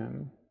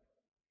description,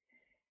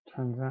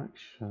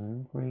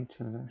 transaction, read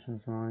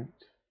transactions, right.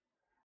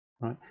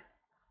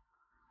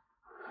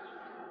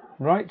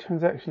 Write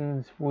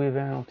transactions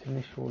without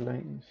initial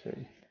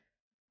latency.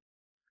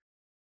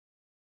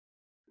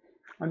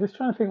 I'm just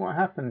trying to think what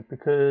happened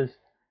because,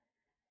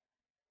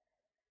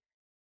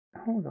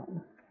 hold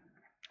on,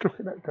 look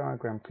at that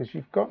diagram, because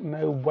you've got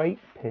no wait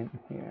pin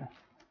here.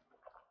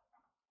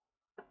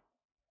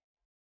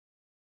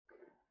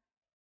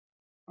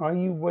 Are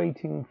you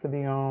waiting for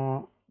the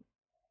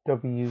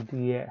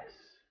RWDS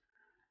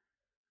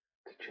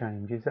to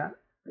change? Is that,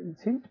 it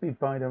seems to be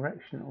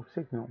bidirectional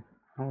signal.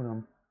 Hold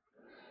on,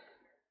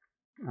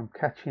 I'm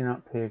catching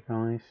up here,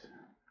 guys.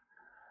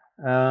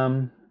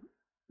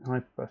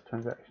 Hyperbus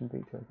transaction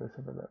details, let's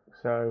have a look.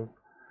 So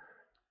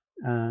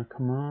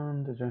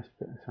command address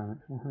bit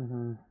assignment.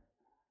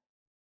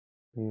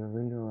 Be a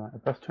read or write. A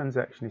bus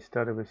transaction is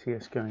started with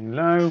CS going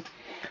low.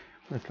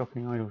 We're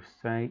clocking idle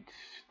state.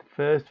 The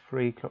first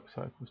 3 clock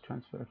cycles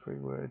transfer 3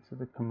 words of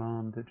the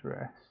command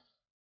address.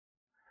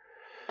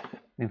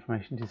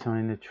 Information to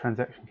assign the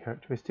transaction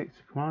characteristics.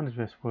 The command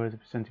address words are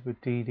presented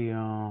with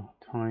DDR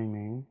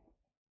timing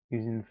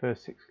using the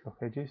first 6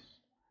 clock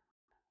edges.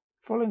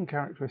 Following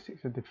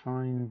characteristics are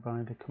defined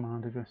by the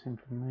command address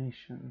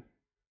information.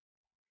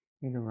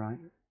 Read or write.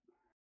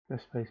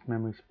 Address space,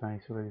 memory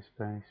space, or ready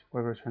space.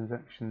 Whether a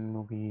transaction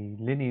will be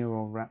linear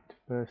or wrapped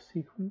burst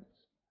sequence.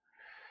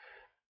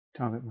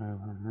 Target mode.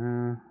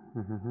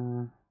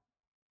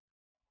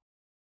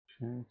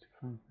 Change to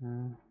front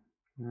now.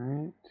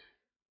 Right.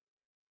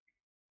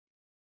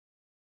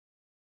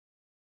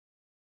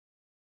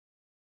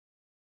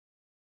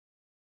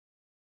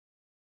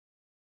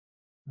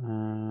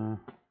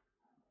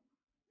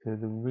 So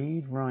the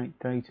read write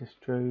data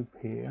strobe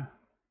here.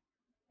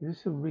 Is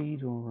this a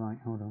read or write?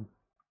 Hold on.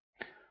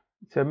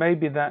 So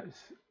maybe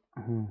that's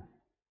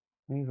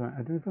read write.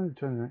 Identify the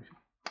transaction.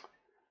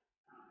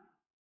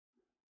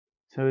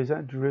 So is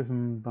that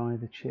driven by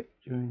the chip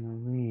during the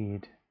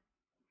read?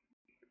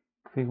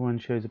 Figure 1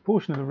 shows a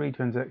portion of the read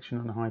transaction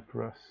on the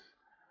Hyperbus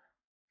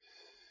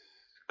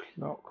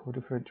clock or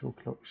differential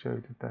clock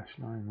showed a dashed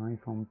line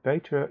waveform.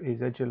 Data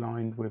is edge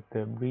aligned with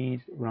the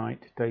read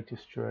write data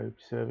strobe,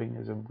 serving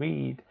as a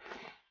read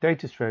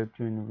data strobe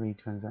during the read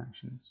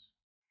transactions.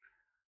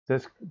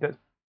 That's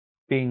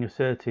being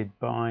asserted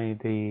by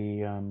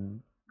the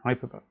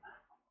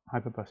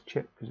Hyperbus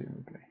chip,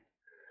 presumably.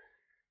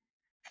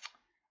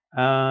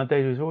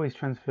 Data is always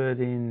transferred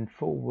in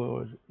full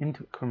word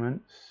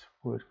increments,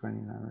 word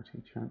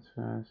granularity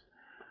transfers.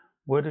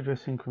 Word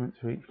address increments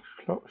for each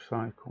clock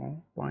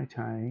cycle. Byte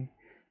A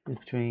is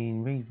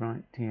between read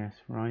write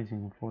TS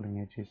rising and falling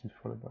edges and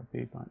followed by B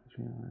byte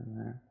between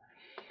there.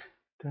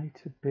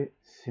 Data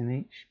bits in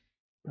each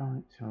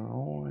bytes are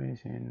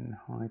always in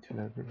high to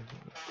low.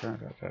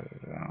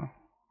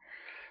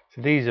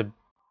 So these are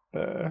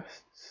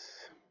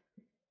bursts.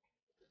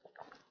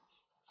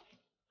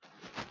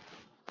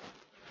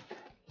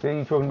 So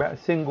you're talking about a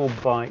single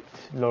byte,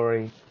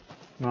 Laurie,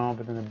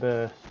 rather than a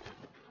burst.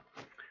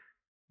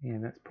 Yeah,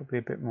 that's probably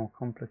a bit more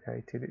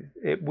complicated.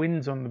 It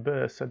wins on the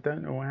burst. I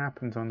don't know what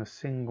happens on a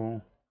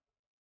single.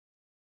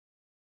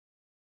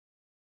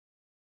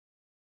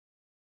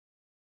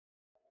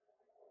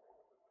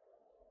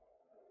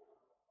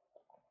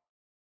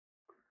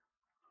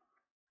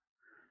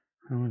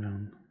 Hold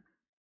on.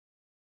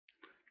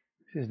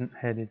 This isn't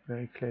headed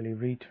very clearly.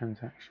 Read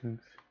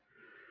transactions.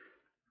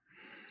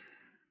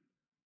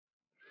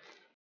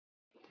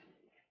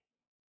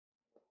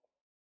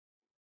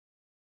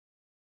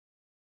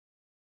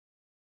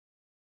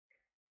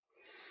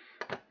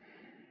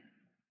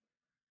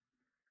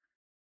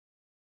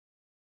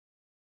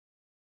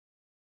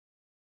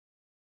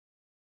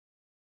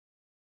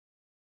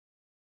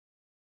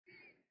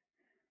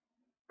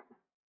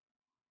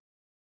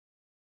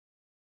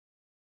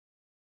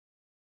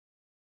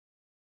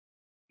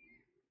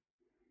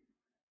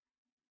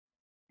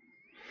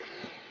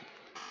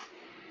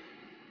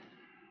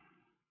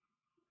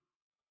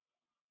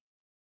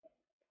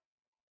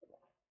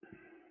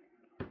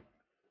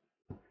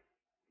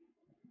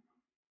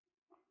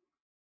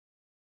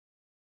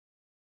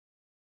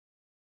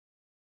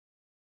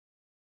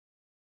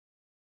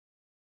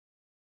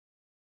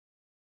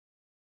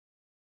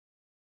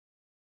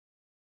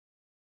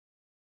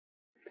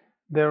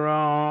 there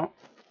are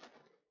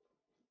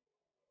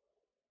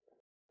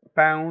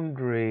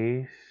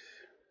boundaries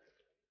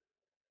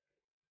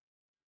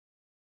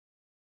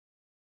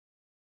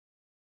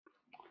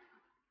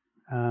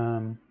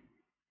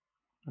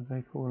what do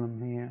they call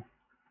them here?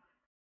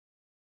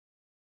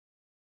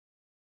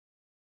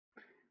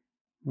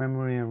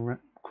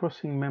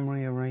 Crossing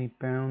memory array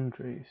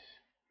boundaries.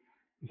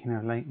 You can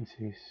have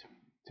latencies.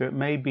 So it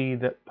may be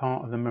that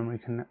part of the memory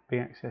can be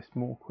accessed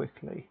more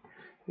quickly.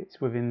 It's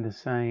within the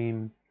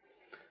same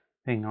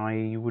thing,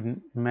 i.e. you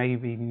wouldn't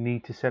maybe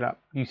need to set up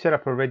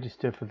a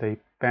register for the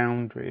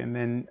boundary, and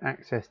then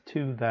access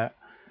to that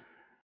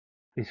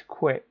is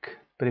quick.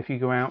 But if you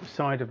go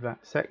outside of that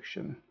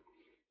section,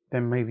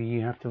 then maybe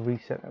you have to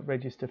reset that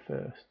register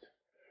first,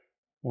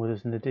 or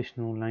there's an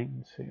additional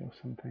latency or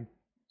something.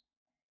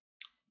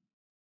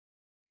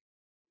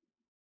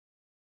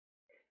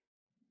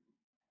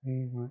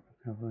 Rewrite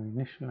recovery,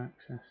 initial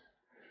access,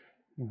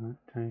 rewrite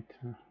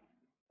data.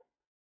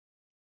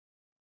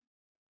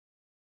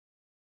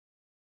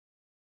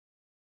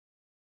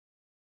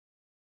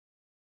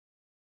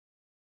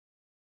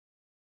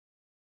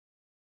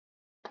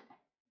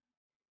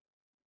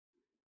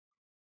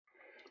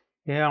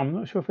 Yeah, I'm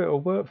not sure if it'll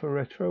work for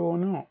retro or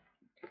not.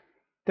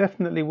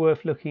 Definitely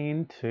worth looking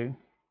into.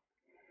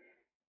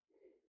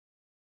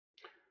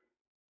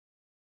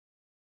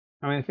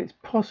 I mean, if it's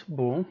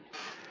possible,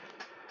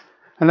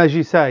 and as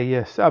you say,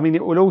 yes, I mean,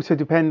 it will also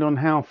depend on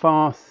how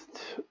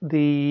fast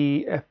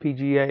the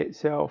FPGA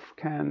itself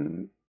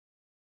can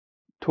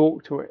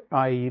talk to it,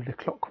 i.e. the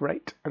clock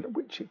rate at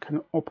which it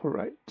can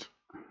operate.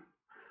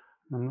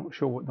 I'm not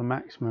sure what the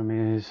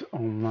maximum is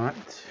on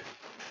that.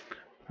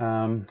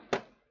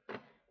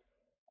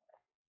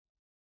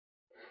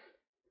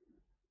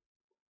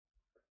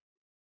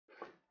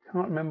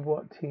 Can't remember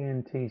what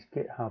TNT's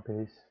GitHub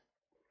is.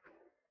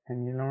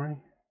 Can you, Laurie?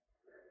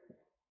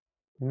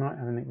 You might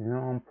have an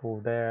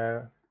example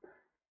there,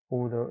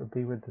 although it would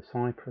be with the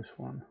Cypress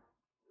one.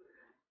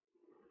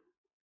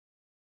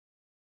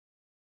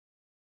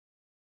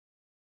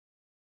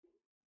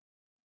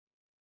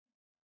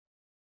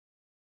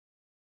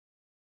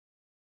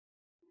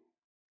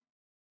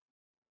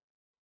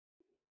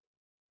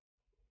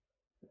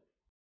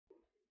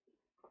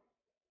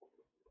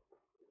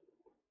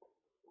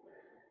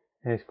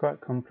 Yeah, it's quite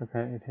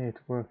complicated here to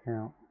work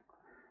out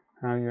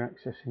how you're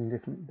accessing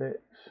different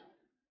bits.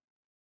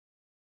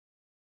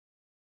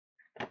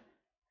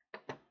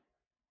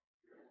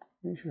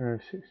 Each row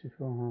has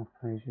 64 half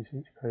pages,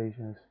 each page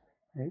has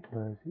 8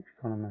 words, each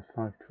column has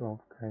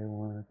 512k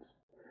words,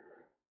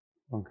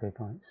 1k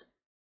bytes.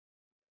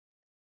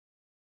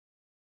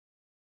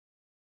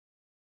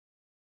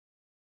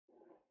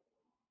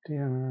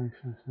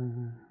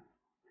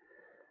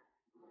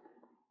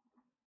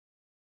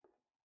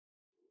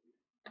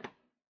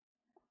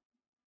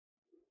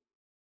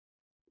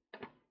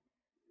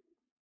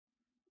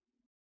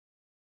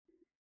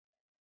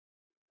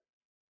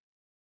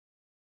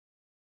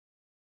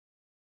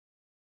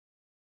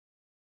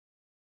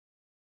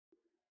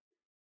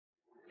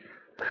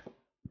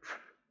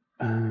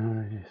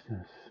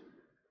 Registers.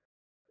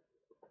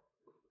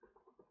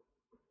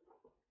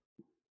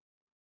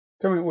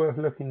 Something worth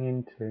looking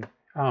into.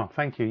 Oh,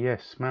 thank you.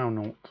 Yes,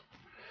 Smalnaut.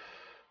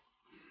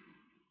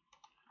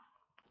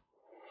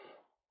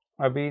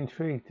 I'd be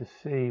intrigued to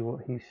see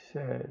what he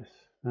says.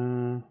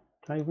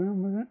 Play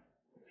around with it.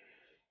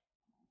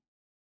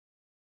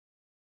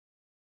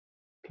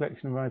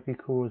 Collection of IP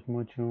cores,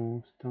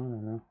 modules. I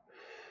don't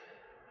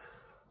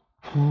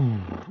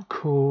know.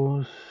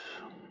 Cores.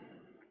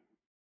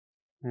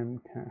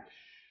 Memcache.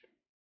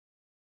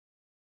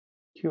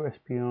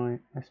 QSPI,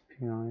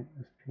 SPI,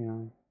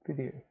 SPI.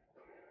 Video.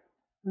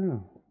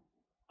 Oh.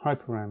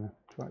 Hyperram.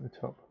 It's right at the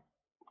top.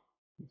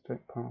 Let's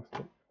take past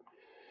it.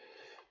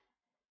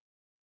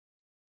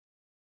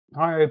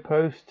 Hi,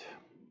 Post.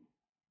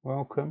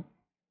 Welcome.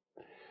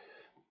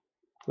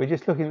 We're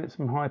just looking at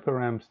some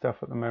HyperRAM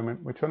stuff at the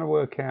moment. We're trying to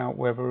work out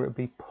whether it would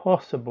be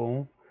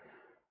possible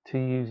to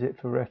use it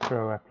for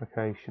retro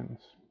applications.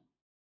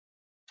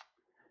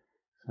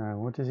 So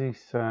what does he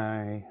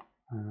say?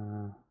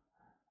 No.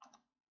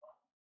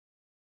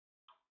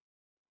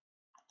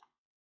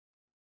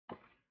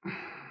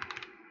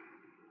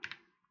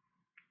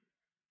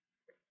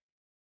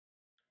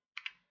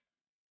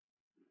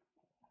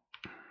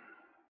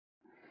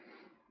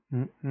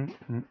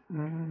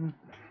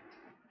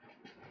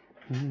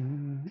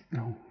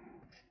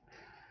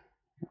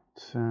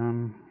 It's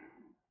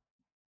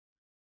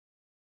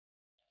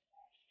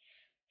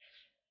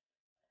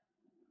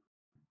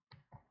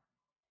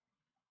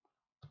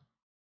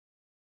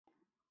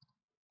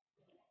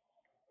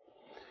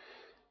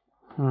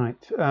right.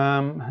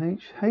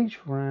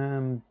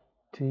 HRAM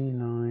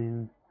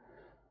D-line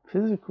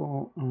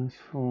physical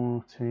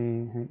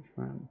ICE40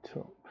 HRAM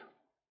top.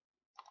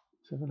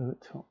 Let's have a look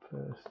at top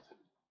first.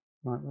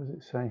 Right, what does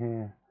it say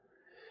here?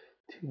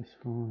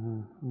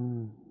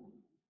 TS4.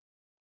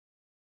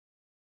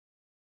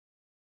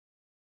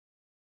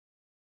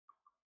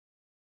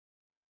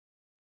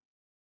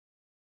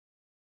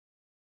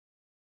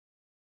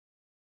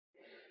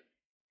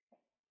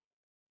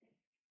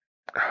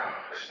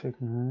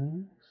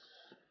 Signals.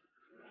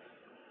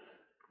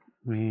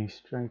 Me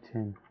straight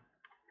in.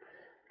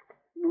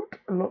 Not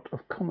a lot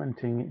of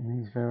commenting in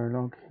these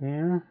Verilog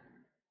here.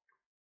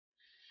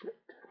 Shit.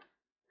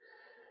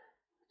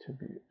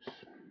 Attributes.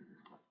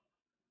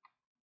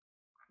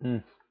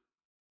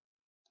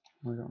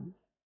 Hold on.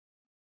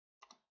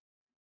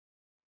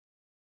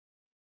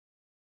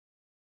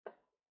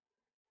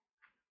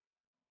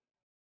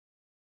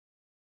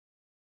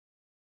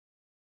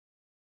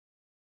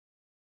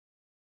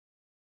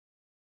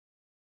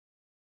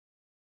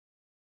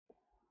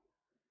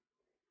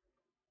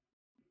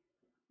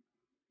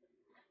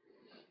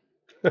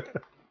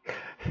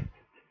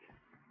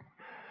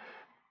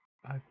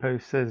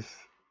 iPost says,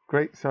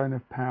 great sign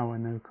of power,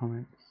 no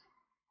comments.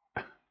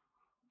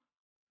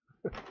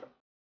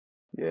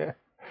 Yeah.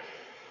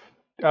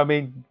 I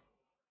mean,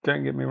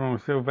 don't get me wrong,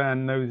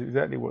 Sylvan knows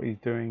exactly what he's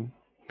doing.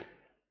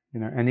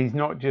 You know, and he's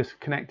not just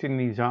connecting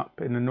these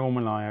up in a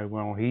normal I/O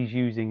well, he's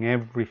using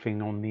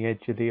everything on the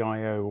edge of the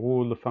I/O,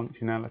 all the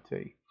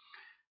functionality.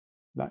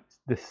 Like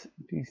this,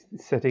 he's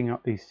setting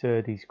up these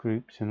SerDes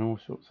groups and all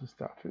sorts of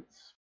stuff.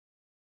 It's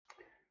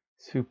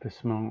super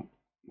smart.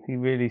 He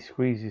really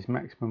squeezes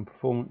maximum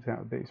performance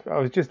out of these. But I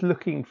was just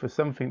looking for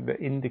something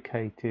that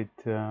indicated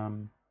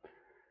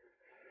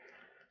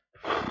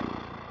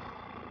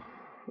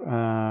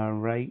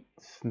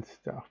rates and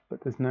stuff,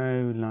 but there's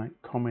no like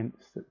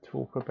comments that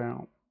talk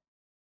about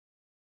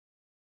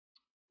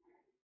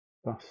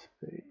bus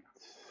speeds.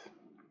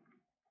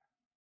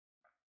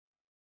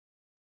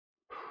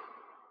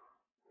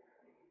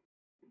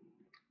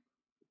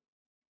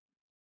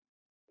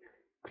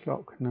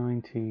 Clock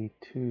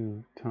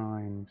 92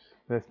 times.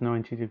 That's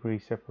 90-degree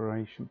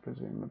separation,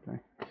 presumably.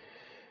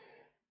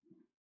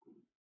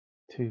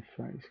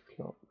 Two-phase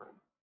clock.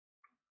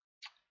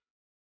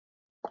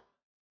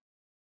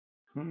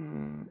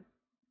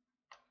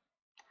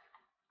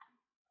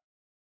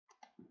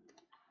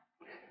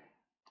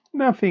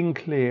 Nothing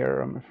clear,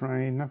 I'm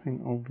afraid.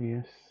 Nothing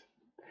obvious.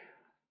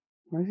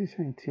 Why is he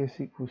saying TS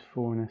equals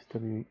 4 and SW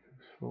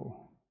equals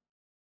 4?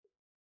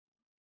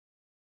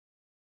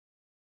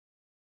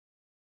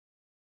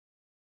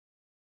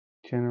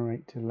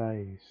 Generate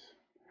delays.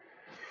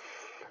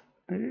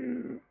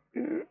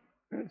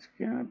 It's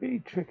going to be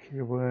tricky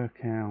to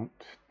work out.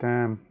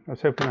 Damn. I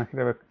was hoping I could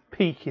have a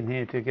peek in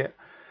here to get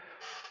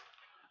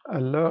a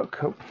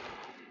look at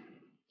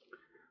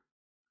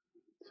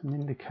some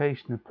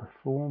indication of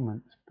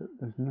performance, but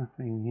there's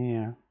nothing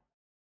here.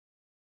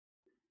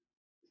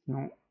 It's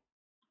not,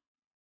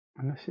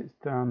 unless it's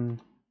done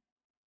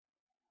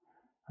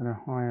at a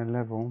higher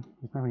level.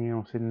 There's nothing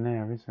else in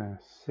there, is there?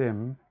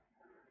 Sim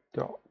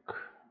doc.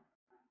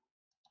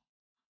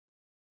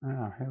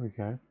 Ah, here we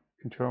go.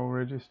 Control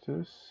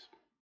registers.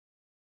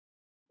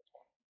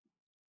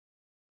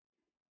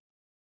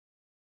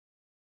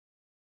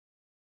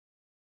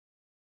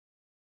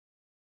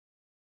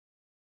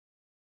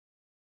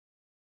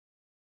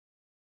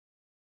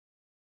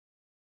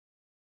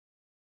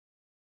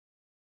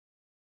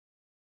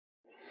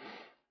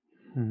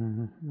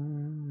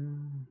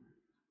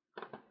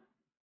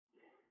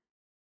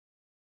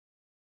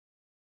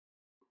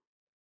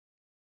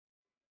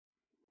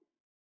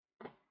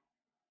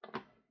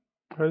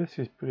 Oh, this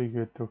is pretty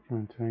good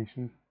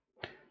documentation.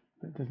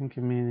 But it doesn't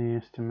give me any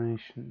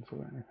estimations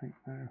or anything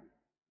there.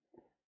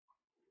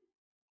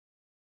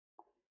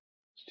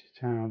 It's just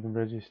how the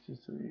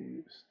registers are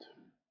used.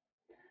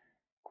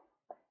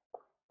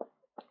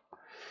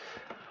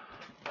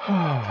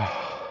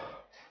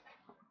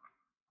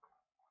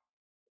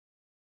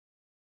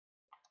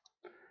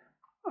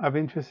 I'm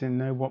interested to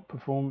know what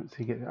performance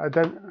he gets. I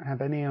don't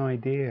have any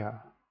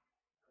idea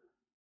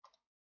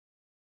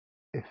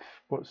if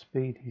what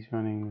speed he's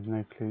running. There's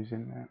no clues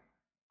in there.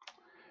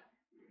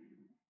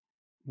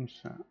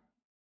 What's that?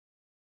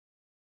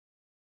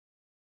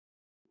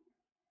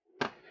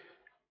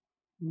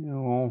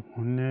 No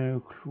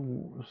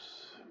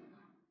clues.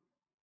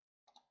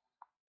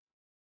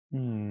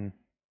 I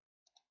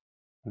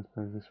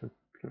suppose this would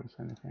give us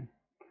anything.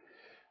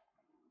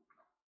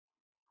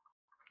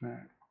 No.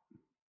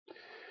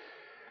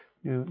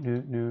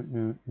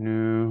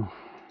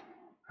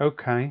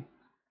 Okay.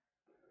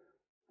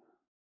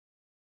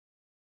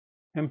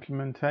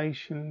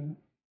 Implementation,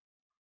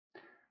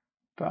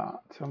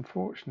 but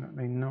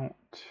unfortunately not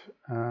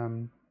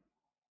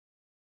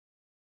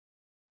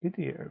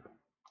video.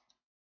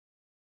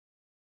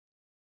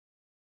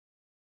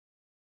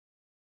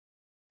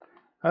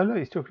 Oh look,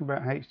 he's talking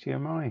about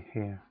HDMI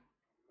here.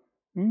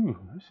 Ooh,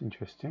 that's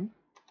interesting.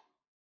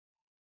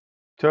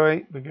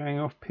 Sorry, we're going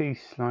off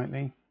piece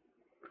slightly.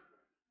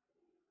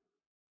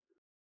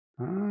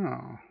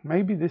 Ah,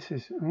 maybe this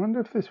is, I wonder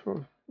if this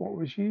was what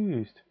was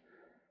used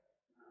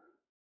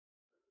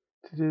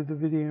to do the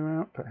video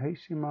output,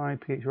 HDMI,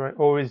 PHY,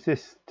 or is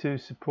this to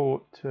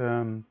support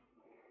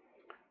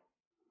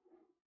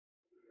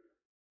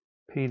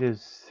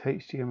Peter's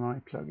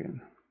HDMI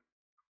plugin?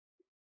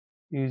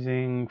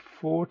 Using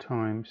 4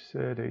 times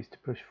SerDes to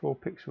push 4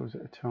 pixels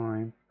at a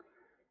time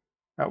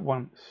at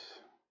once.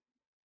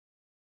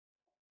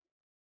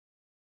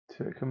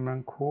 so it can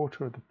run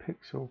quarter of the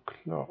pixel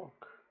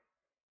clock.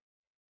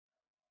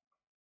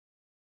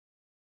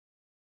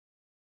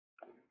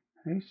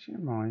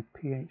 HDMI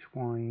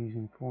PHY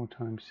using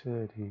 4x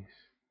SerDes.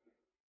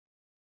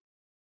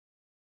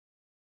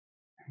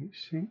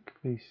 HSync,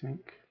 VSync,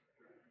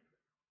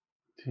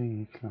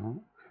 D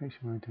clock,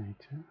 HDMI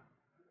data,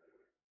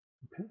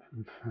 pit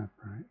from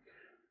fabric.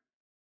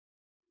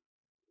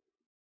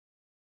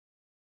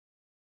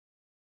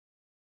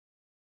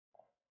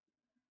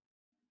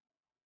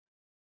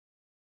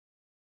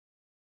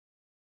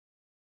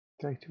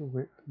 Data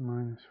width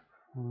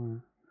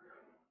 -5.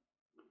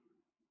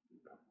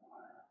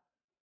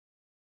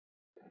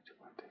 Data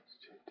 1, data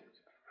 2,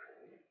 data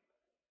 3.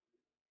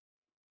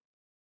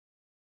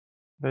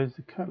 Those are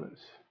the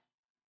colours.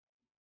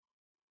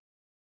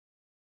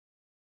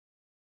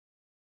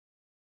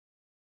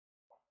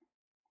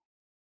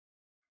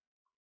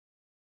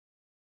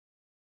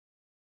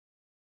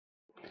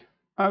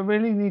 I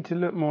really need to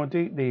look more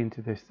deeply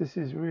into this. This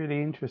is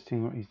really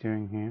interesting what he's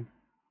doing here.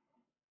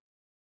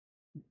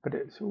 But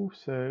it's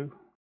also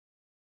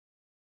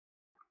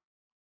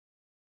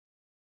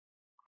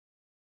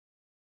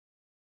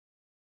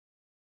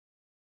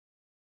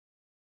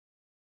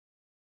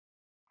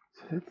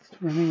so it's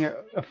running at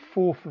a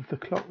fourth of the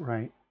clock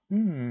rate.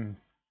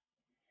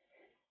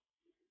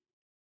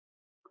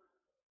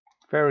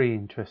 Very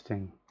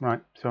interesting.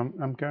 Right, so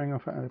I'm going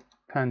off at a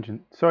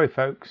tangent. Sorry,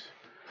 folks.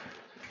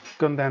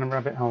 Gone down a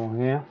rabbit hole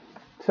here.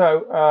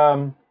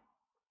 So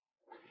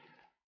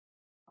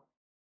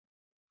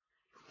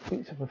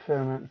it's up a fair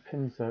amount of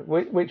pins though.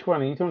 Which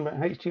one are you talking about?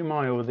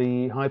 HDMI or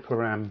the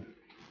HyperRAM?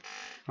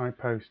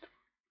 iPost.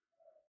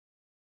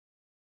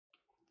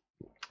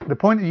 The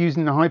point of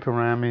using the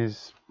HyperRAM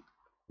is,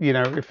 you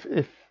know,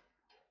 if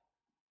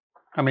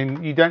I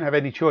mean, you don't have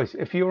any choice.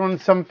 If you're on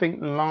something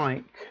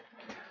like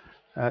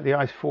the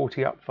ICE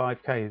 40 up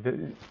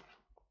 5K,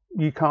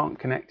 you can't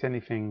connect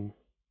anything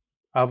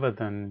other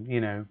than,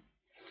 you know,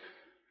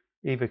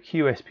 either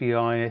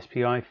QSPI,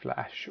 SPI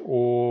flash,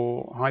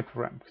 or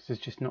HyperRAM, because there's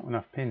just not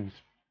enough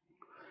pins.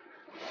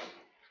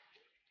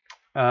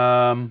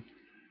 But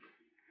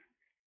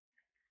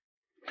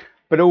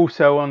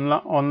also on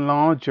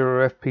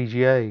larger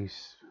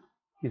FPGAs,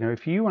 you know,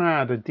 if you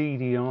add a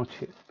DDR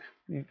chip,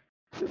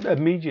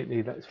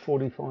 immediately that's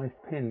 45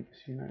 pins.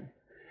 You know,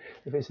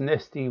 if it's an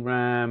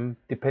SDRAM,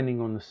 depending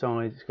on the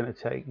size, it's going to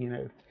take, you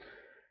know,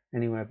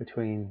 anywhere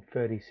between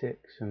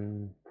 36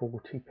 and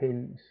 40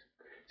 pins.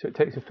 So it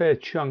takes a fair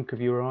chunk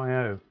of your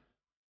I/O.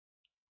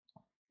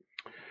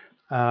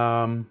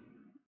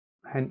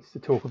 Hence the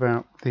talk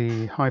about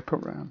the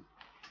HyperRAM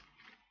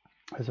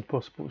as a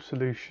possible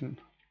solution.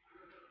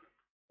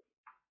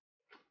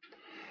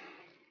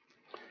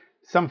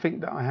 Something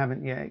that I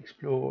haven't yet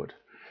explored.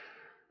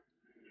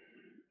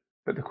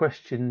 But the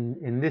question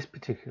in this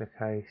particular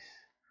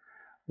case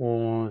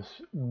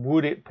was,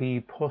 would it be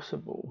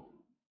possible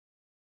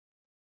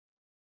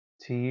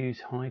to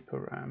use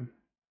HyperRAM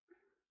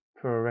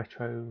for a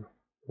retro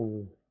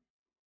or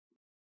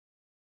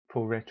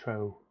for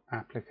retro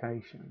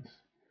applications,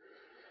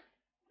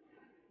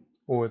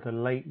 or the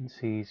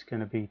latency is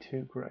going to be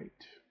too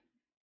great?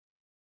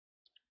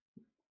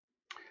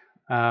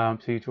 So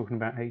you're talking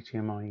about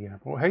HDMI, yeah.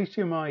 Well,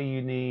 HDMI,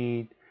 you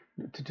need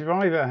to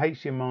drive a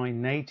HDMI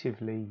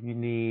natively. You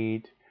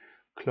need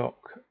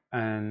clock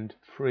and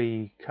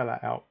 3 color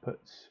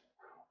outputs,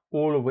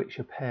 all of which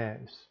are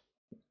pairs,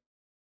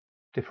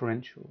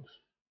 differentials.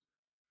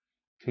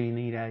 So you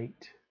need 8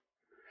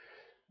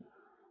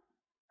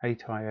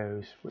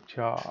 IOs, which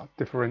are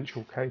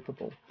differential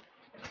capable.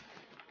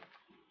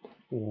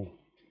 Or,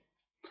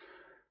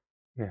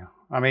 yeah,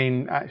 I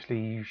mean, actually,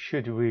 you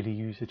should really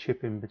use a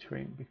chip in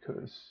between,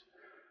 because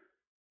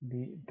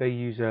they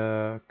use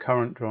a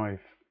current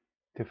drive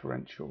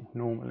differential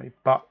normally,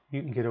 but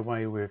you can get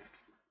away with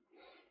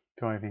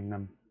driving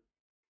them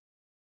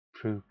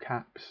through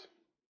caps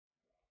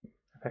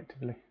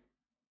effectively.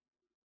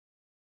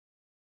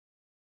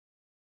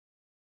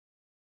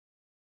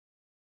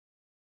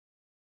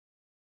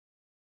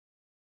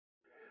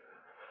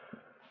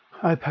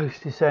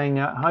 iPost is saying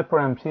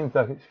HyperRAM seems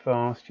like it's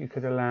fast. You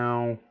could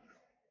allow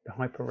the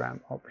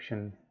HyperRAM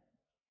option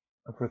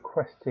of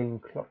requesting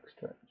clock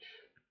stretch.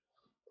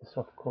 The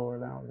softcore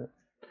allows it.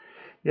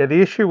 Yeah,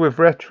 the issue with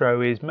retro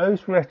is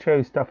most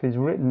retro stuff is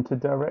written to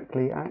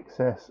directly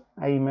access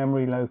a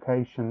memory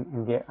location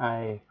and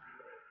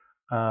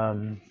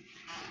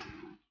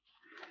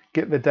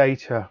get the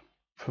data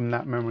from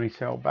that memory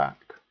cell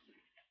back.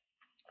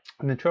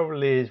 And the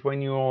trouble is,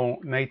 when you're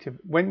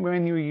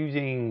when you're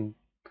using,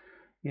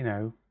 you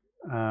know,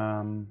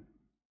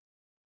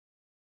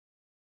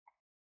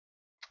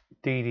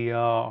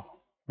 DDR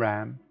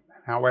RAM,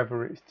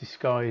 however it's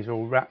disguised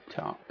or wrapped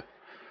up,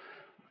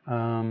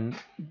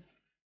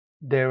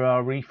 there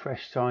are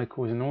refresh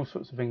cycles and all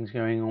sorts of things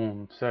going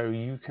on. So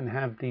you can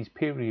have these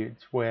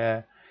periods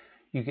where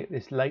you get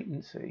this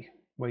latency,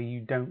 where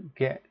you don't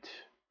get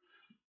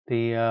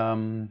the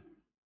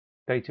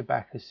data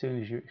back as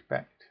soon as you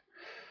expect.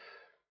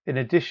 In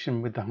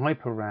addition, with the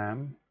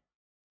HyperRAM,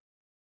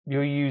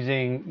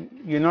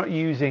 you're not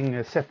using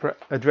a separate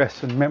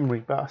address and memory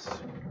bus.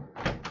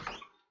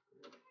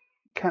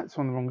 Cat's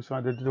on the wrong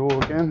side of the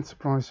door again,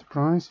 surprise,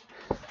 surprise.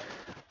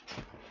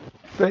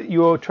 But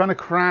you're trying to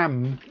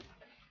cram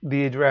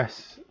the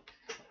address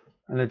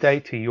and the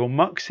data, you're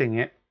muxing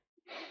it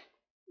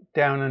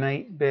down an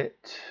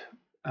 8-bit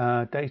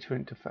data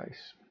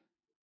interface.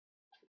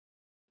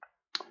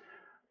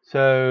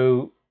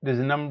 So there's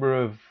a number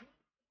of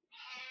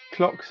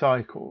clock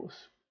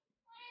cycles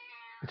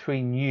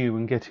between you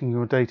and getting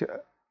your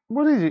data.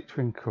 What is it,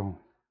 Twinkle?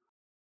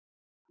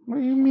 What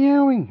are you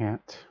meowing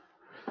at?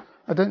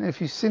 I don't know if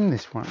you've seen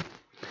this one.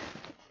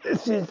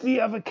 This is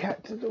the other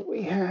cat that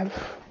we have.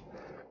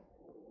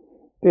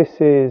 This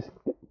is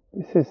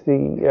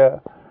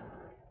the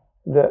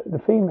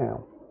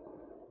female.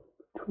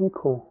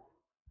 Twinkle.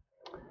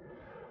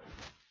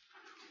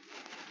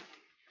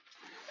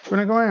 Do you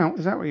want to go out?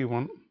 Is that what you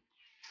want?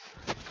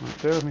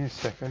 Right, bear with me a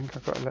second. I think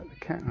I've got to let the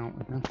cat out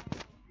again.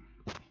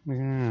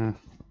 Yeah.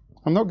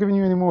 I'm not giving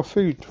you any more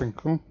food,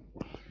 Twinkle.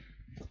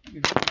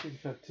 You've got big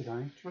fed today. Do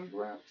you want to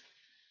go out?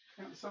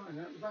 Outside,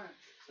 out the back.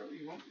 Is that what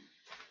you want?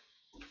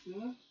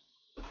 Yeah?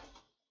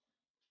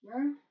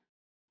 No?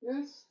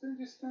 Yes? Don't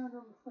just stand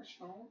on the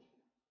threshold.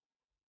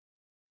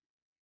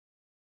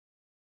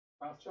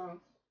 Last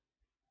chance.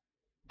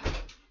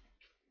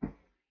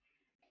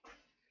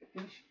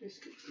 Finish your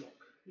biscuits, look.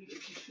 You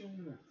get your shoe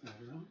left there,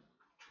 right?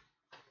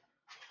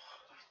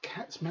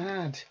 Cat's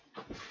mad.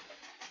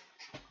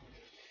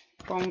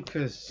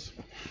 Bonkers.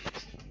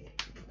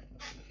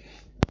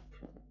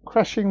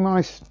 Crashing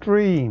my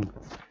stream.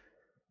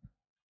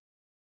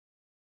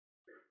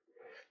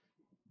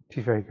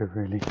 She's very good,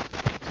 really.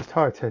 Just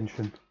high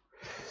attention.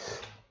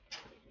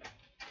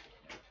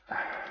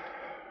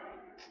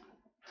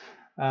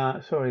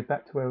 Sorry,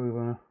 back to where we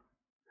were.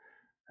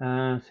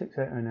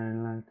 6809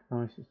 allows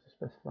devices to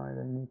specify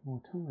they need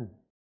more time.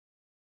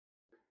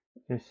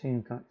 It just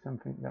seems like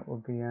something that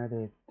would be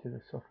added to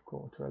the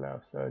softcore to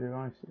allow slow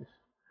devices.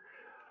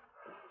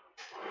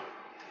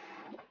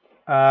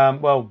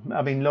 Well,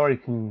 I mean, Laurie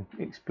can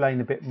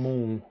explain a bit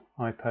more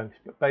iPost,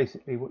 but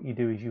basically what you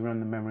do is you run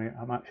the memory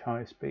at a much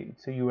higher speed.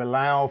 So you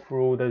allow for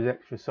all those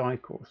extra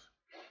cycles,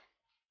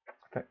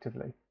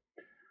 effectively,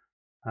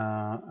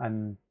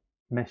 and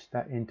mesh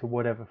that into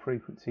whatever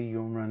frequency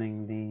you're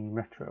running the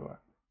retro at.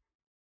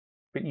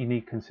 But you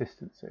need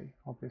consistency,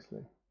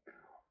 obviously,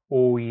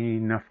 or you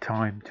need enough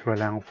time to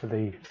allow for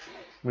the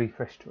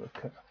refresh to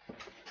occur.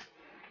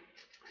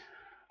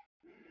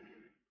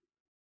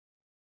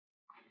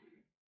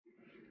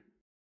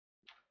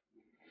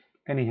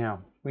 Anyhow,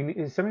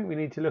 it's something we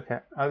need to look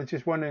at. I was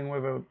just wondering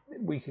whether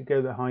we could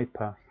go the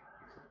hyper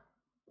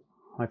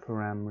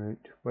RAM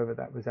route, whether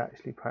that was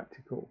actually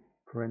practical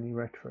for any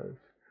retros.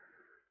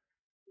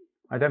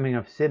 I don't think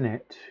I've seen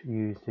it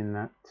used in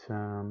that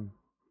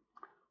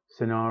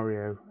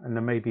scenario, and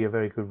there may be a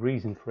very good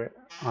reason for it,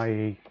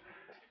 i.e.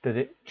 that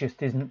it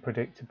just isn't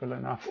predictable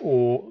enough,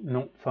 or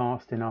not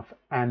fast enough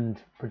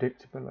and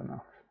predictable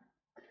enough.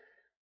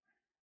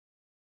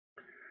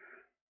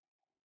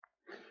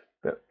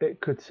 But it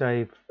could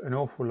save an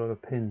awful lot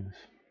of pins.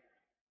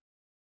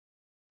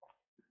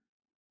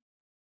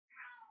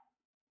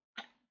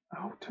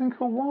 Oh,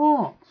 Twinkle,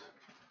 what?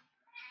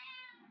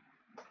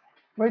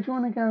 Where do you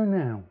want to go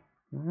now?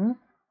 Hmm?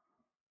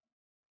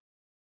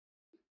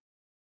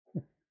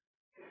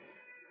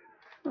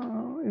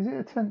 Oh, is it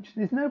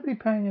attention? Is nobody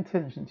paying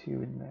attention to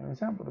you in there? Is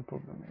that what the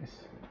problem is?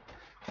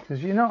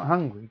 Because you're not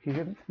hungry because you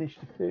haven't finished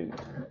the food.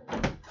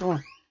 Go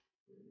on.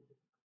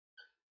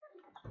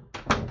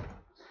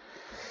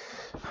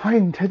 High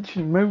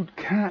intention mode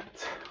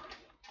cat.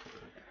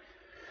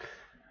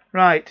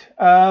 Right.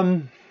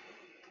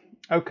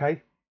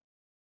 Okay.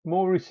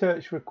 More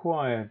research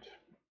required.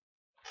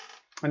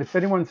 And if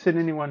anyone's seen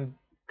anyone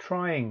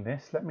trying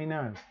this, let me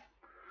know.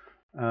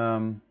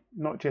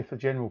 Not just for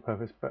general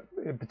purpose, but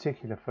in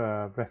particular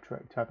for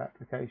retro type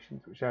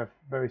applications, which have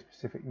very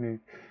specific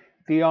needs.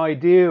 The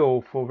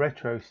ideal for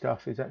retro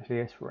stuff is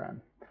actually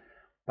SRAM,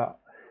 but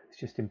it's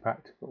just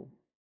impractical.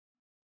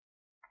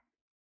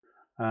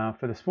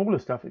 For the smaller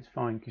stuff, it's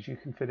fine because you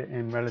can fit it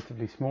in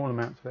relatively small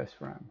amounts of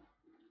SRAM.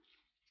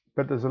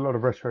 But there's a lot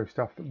of retro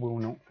stuff that will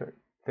not fit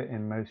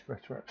in most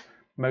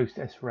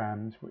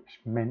SRAMs, which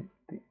meant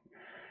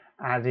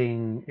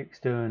adding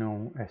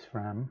external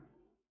SRAM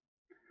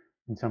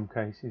in some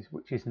cases,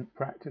 which isn't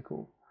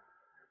practical.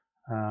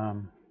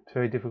 It's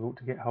very difficult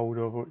to get hold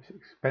of, or it's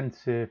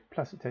expensive,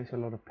 plus it takes a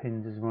lot of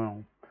pins as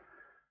well.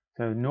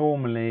 So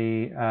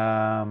normally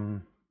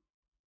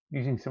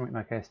using something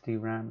like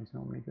SD-RAM is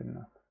normally good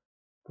enough,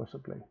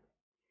 possibly.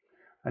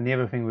 And the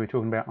other thing we were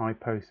talking about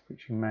iPost,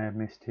 which you may have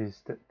missed,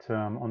 is that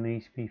on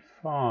the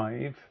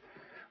ECP5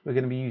 we're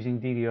going to be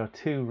using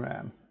DDR2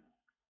 RAM,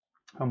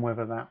 and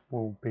whether that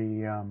will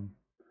be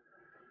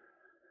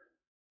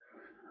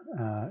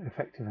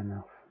effective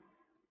enough.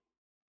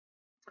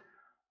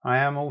 I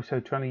am also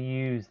trying to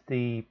use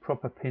the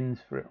proper pins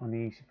for it on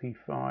the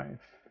ECP5,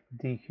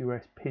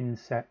 DQS pin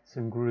sets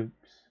and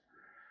groups.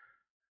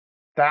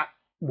 That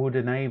would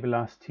enable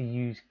us to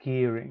use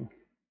gearing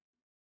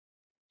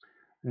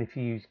And if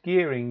you use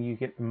gearing, you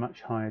get the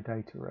much higher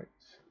data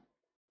rates.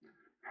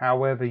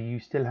 However, you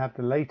still have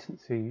the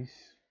latencies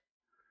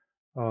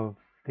of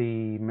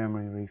the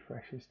memory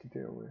refreshes to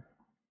deal with,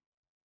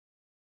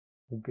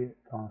 albeit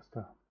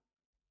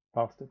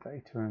faster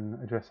data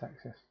and address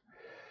access.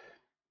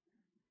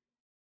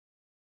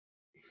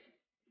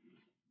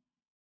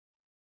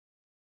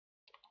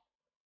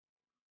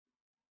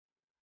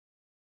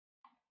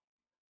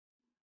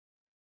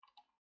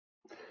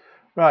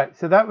 Right,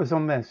 so that was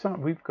on there. So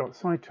we've got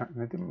sidetracked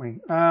there, didn't we?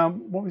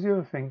 What was the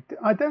other thing?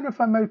 I don't know if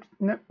I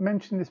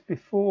mentioned this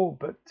before,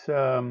 but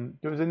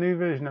there was a new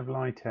version of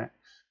Litex.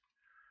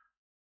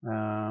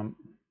 Let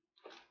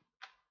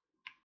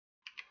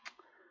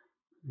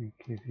me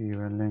give you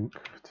a link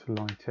to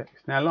Litex.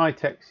 Now,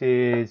 Litex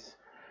is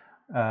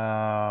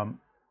I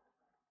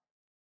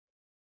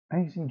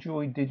use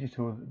Enjoy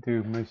Digital that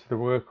do most of the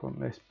work on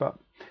this, but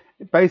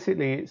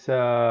basically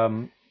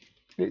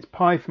it's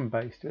Python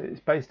based.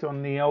 It's based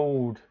on the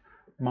old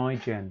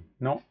MyGen,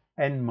 not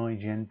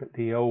NMyGen, but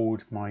the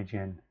old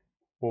MyGen,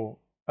 or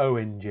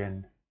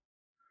ONGen,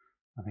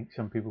 I think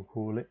some people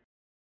call it,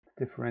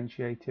 to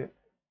differentiate it.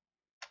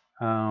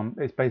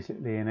 It's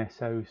basically an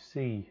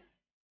SOC,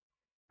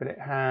 but it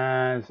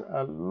has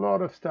a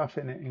lot of stuff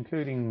in it,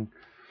 including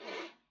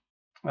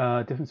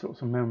different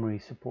sorts of memory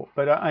support.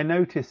 But I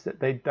noticed that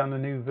they'd done a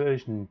new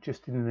version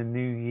just in the new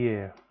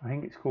year. I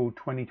think it's called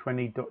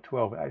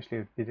 2020.12. It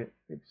actually did it.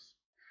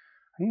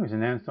 I think it was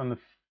announced on the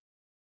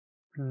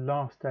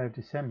last day of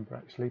December,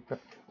 actually, but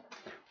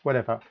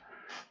whatever.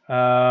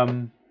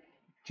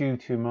 Due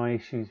to my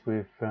issues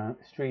with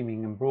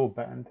streaming and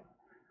broadband,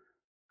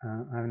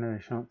 I haven't had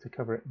a chance to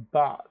cover it.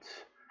 But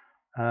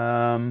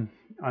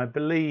I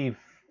believe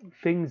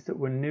things that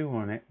were new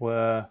on it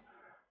were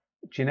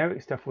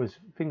generic stuff, was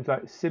things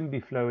like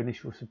SymbiFlow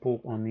initial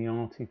support on the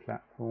Arty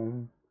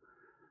platform,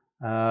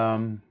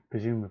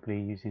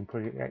 presumably using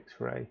Project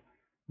X-Ray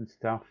and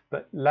stuff,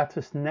 but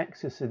Lattice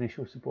Nexus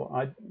initial support,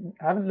 I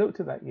haven't looked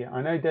at that yet.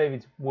 I know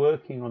David's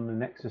working on the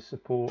Nexus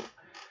support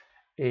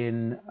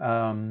in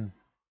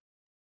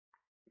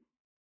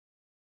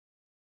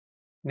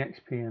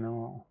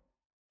NextPNR.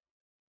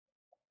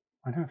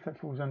 I don't know if that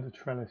falls under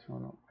Trellis or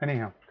not.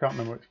 Anyhow, can't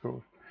remember what it's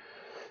called.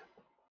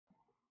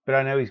 But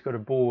I know he's got a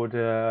board,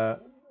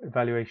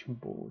 evaluation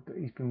board that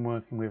he's been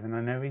working with, and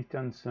I know he's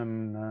done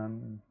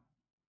some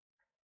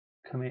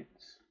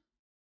commits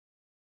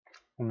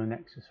on the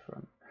Nexus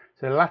front.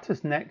 So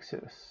Lattice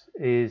Nexus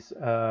is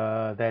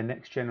their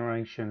next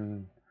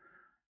generation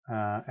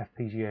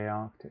FPGA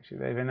architecture.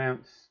 They've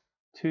announced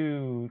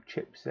two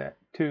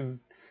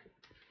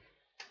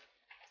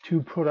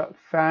product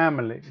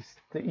families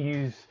that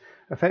use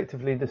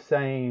effectively the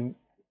same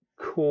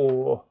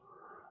core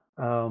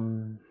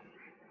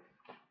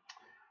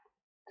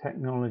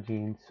technology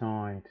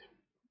inside.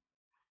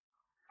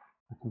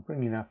 I can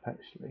bring it up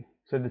actually.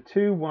 So the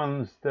two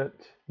ones that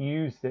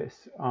use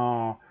this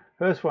are,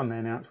 first one they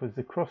announced was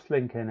the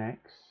Crosslink NX,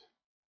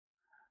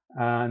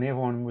 and the other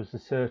one was the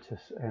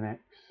Certus NX.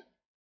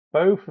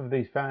 Both of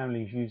these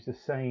families use the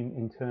same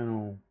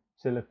internal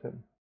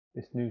silicon,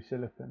 this new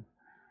silicon.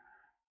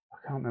 I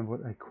can't remember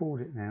what they called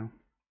it now.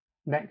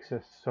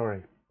 Nexus,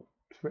 sorry.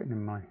 It's written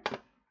in my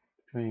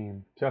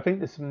dream. So I think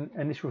there's some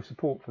initial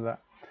support for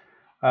that.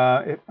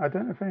 I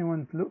don't know if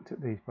anyone's looked at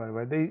these, by the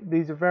way.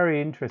 These are very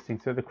interesting.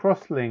 So the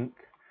Crosslink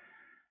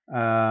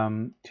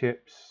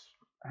chips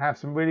have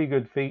some really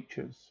good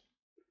features.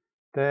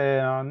 They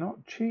are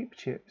not cheap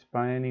chips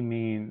by any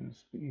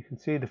means, but you can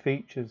see the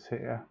features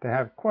here. They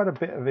have quite a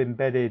bit of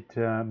embedded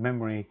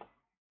memory.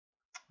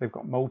 They've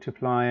got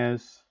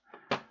multipliers.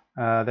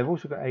 They've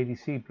also got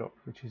ADC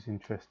blocks, which is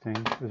interesting,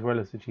 as well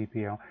as the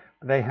GPL.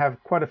 But they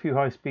have quite a few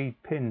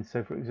high-speed pins.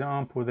 So, for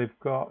example, they've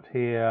got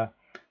here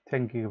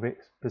 10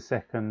 gigabits per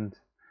second.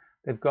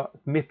 They've got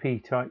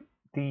MIPI type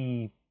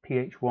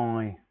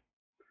DPHY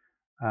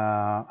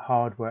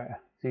hardware,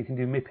 so you can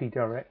do MIPI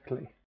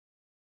directly,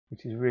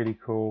 which is really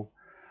cool.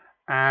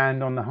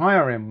 And on the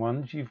higher end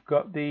ones, you've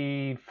got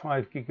the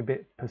 5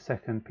 gigabit per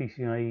second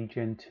PCIe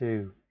Gen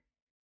 2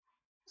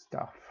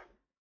 stuff.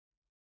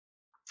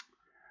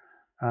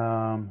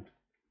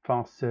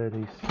 Fast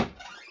SerDes,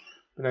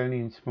 but only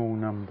in small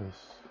numbers.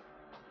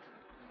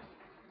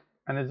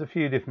 And there's a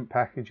few different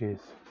packages.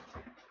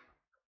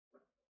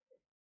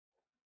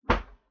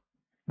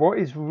 What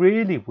is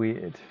really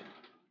weird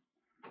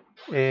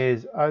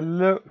is I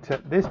looked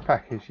at this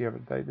package the other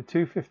day, the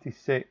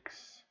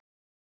 256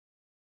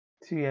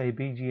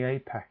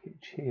 CA-BGA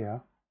package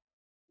here,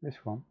 this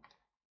one,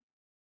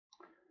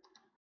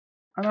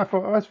 and I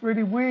thought, oh, that's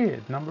really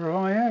weird, number of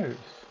IOs.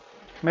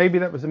 Maybe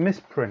that was a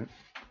misprint.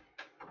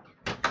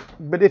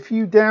 But if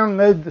you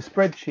download the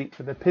spreadsheet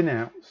for the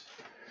pinouts,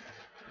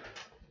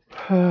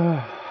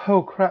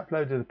 whole crap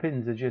load of the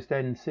pins are just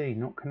NC,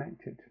 not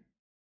connected,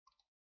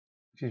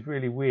 which is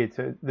really weird.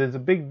 So there's a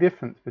big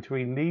difference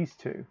between these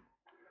two.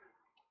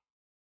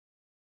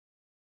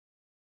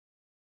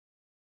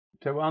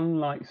 So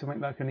unlike something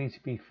like an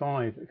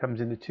ECP5 that comes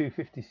in the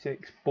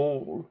 256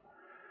 ball,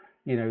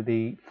 you know,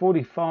 the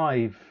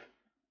 45F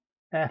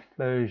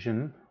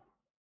version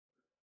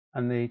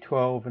and the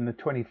 12 and the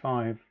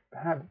 25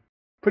 have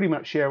pretty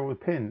much share all the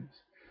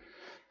pins,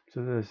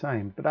 so they're the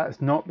same, but that's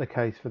not the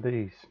case for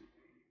these.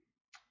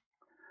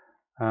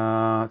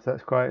 So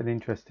that's quite an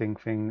interesting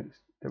thing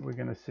that we're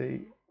going to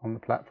see on the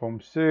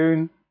platform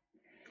soon.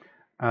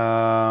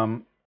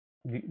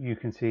 You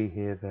can see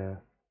here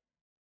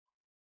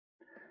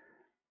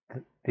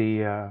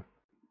the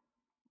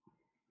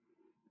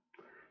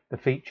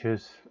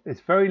features.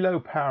 It's very low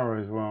power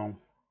as well,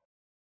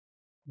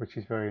 which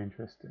is very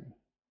interesting.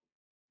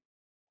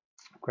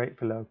 Great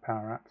for low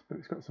power apps, but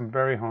it's got some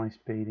very high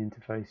speed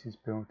interfaces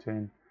built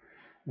in,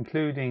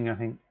 including I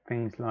think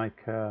things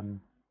like if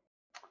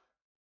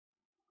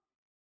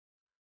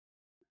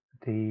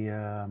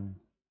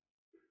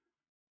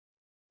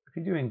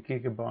you're doing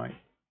gigabyte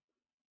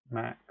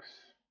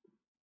max,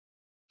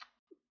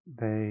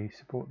 they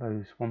support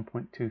those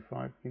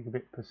 1.25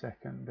 gigabit per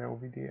second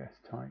LVDS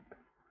type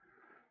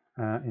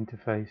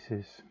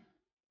interfaces.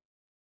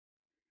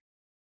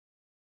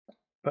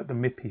 But the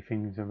MIPI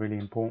thing is a really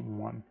important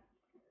one.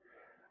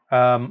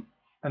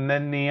 And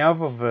then the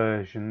other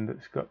version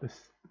that's got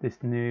this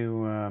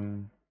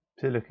new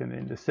silicon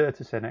in, the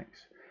Certus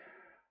NX,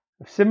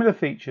 have similar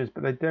features,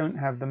 but they don't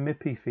have the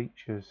MIPI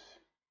features.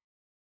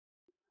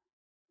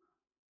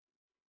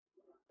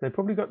 They've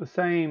probably got the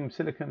same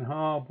silicon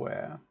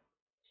hardware,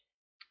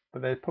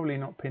 but they're probably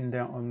not pinned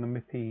out on the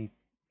MIPI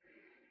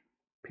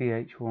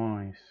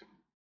PHYs.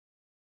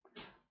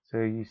 So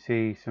you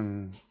see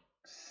some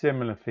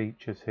similar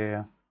features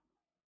here.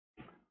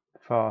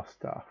 Fast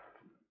stuff.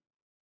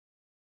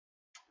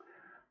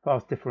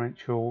 Fast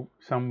differential,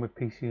 some with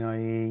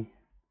PCIe,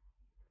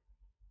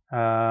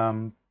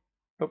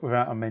 but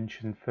without a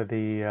mention for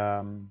the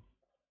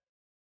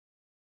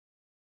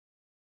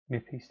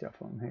MIPI stuff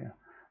on here.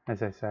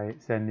 As I say,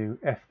 it's their new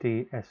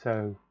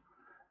FD-SO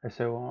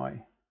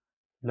SOI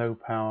low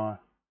power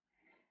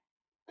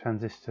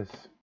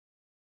transistors,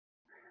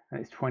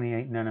 and it's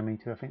 28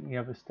 nanometer. I think the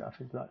other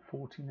stuff is like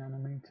 40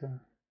 nanometer.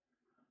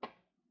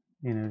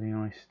 You know, the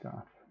nice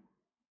stuff.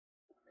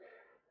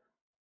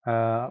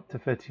 Up to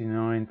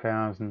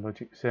 39,000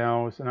 logic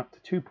cells and up to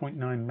 2.9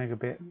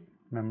 megabit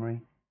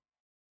memory,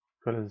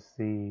 as well as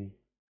the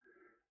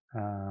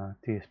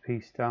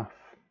DSP stuff.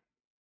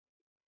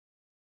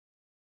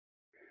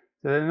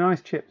 So they're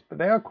nice chips, but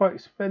they are quite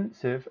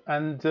expensive,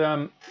 and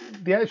the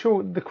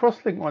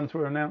Crosslink ones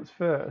were announced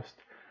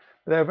first.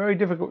 They're very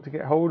difficult to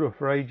get hold of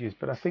for ages,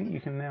 but I think you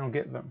can now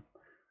get them.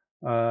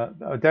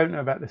 I don't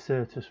know about the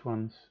Certus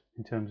ones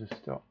in terms of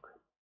stock,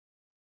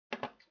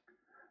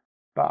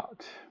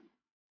 but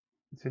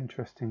it's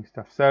interesting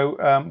stuff. So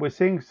we're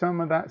seeing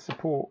some of that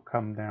support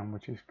come down,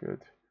 which is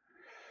good.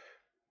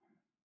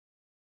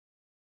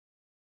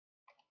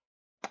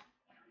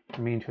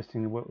 It'll be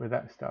interesting to work with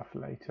that stuff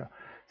later.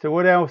 So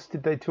what else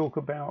did they talk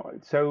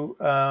about? So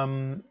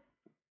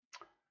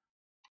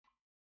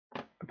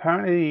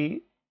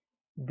apparently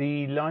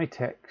the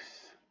Litex,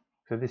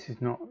 so this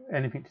is not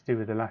anything to do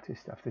with the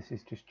Lattice stuff, this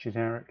is just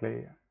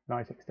generically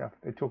Litex stuff.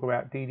 They talk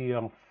about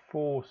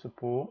DDR4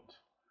 support,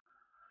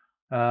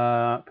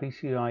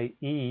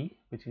 PCIe,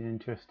 which is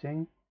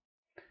interesting,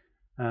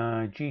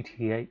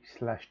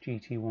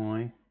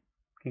 GTH/GTY,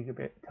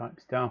 gigabit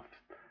type stuff,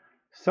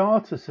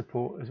 SATA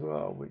support as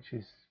well, which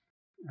is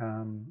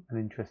an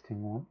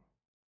interesting one.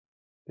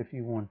 If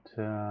you want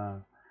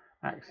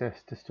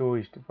access to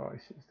storage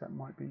devices, that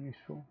might be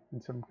useful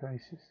in some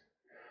cases.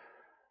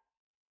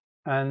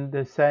 And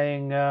they're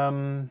saying,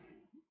 I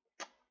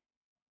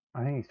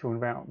think he's talking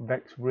about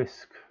VEX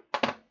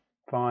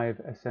RISC-V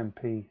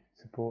SMP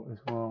support as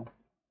well.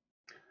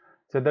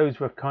 So those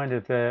were kind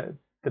of the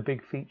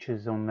big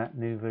features on that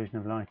new version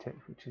of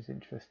Litex, which is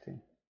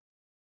interesting.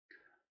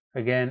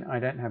 Again, I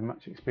don't have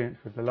much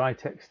experience with the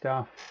Litex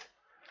stuff.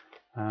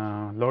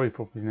 Laurie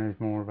probably knows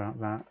more about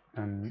that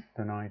than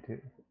I do.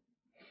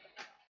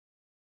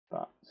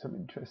 But some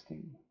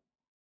interesting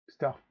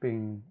stuff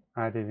being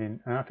added in.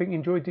 And I think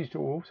Enjoy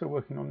Digital are also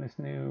working on this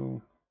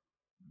new,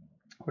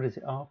 what is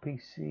it,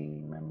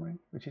 RPC memory,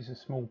 which is a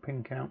small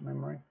pin count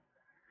memory.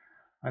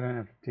 I don't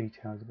have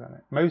details about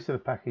it. Most of the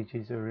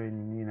packages are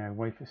in, you know,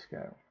 wafer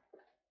scale,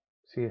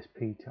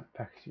 CSP type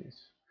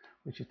packages,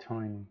 which are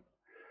tiny.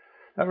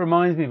 That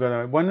reminds me, by the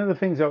way, one of the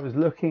things I was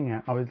looking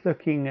at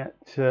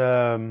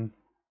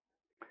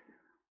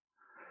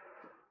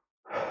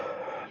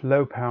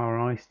low power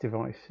ICE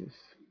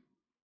devices,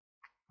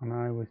 and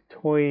I was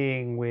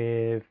toying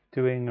with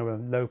doing a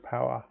low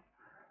power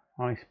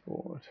ICE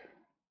board.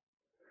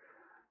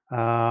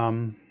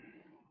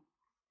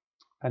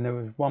 And there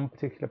was one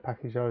particular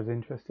package I was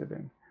interested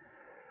in,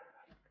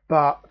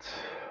 but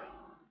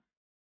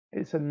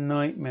it's a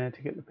nightmare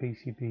to get the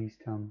PCBs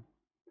done,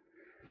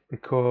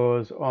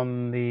 because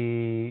on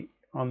the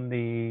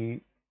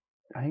I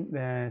think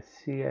they're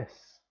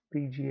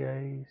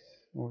CS-BGAs,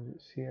 or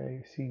is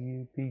it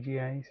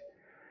CU-BGAs?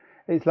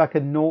 It's like a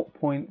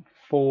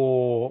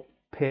 0.4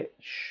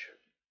 pitch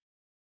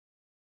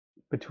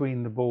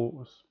between the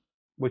balls,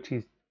 which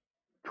is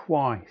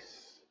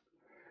twice,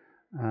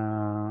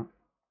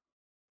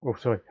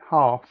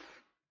 half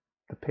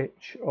the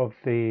pitch of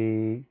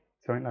the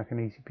something like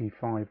an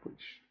ECP5,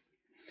 which,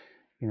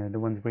 you know, the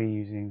ones we're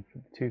using for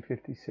the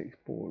 256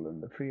 ball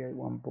and the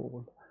 381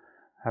 ball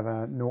have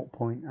a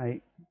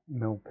 0.8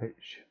 mil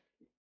pitch.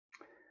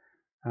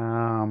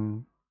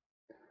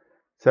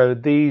 So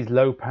these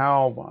low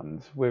power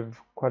ones with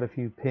quite a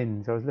few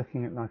pins, I was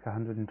looking at like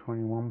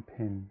 121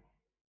 pin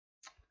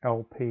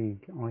LP,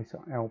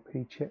 ISO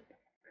LP chip,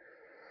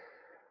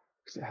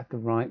 because it had the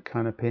right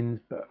kind of pins,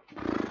 but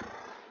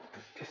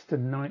just a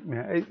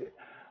nightmare.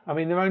 I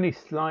mean, they're only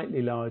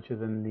slightly larger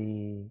than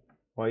the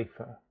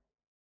wafer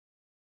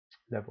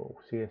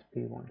level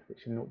CSP ones,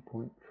 which are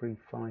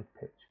 0.35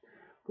 pitch.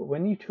 But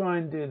when you try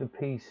and do the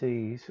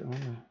PCs, I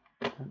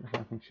don't know if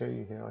I can show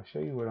you here. I'll show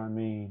you what I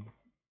mean.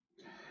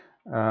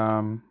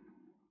 So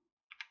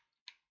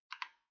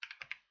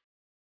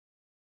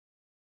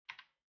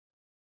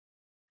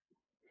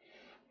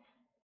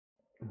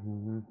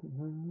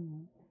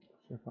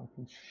if I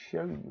can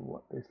show you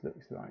what this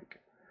looks like.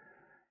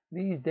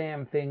 These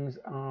damn things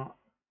are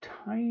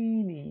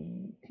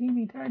tiny,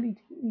 teeny tiny,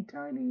 teeny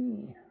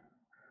tiny.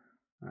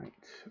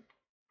 Right.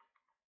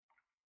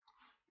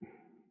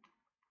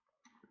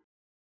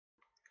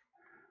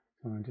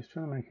 So I'm just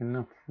trying to make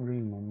enough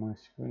room on my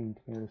screen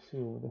to be able to see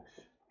all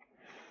this.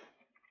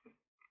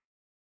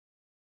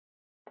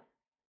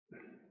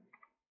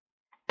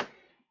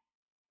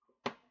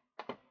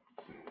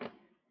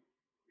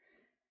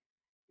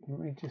 Let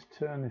me just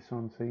turn this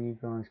on so you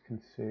guys can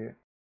see it.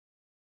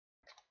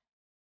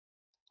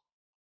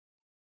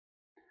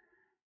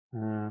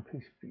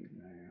 PCB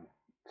layout.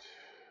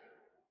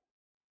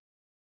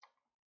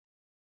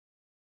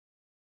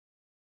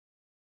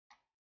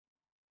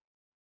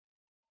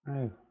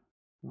 Oh,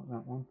 not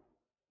that one.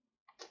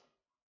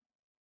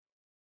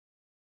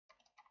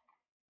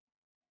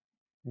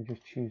 You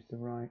just choose the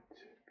right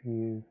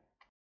view.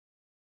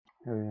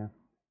 There we are.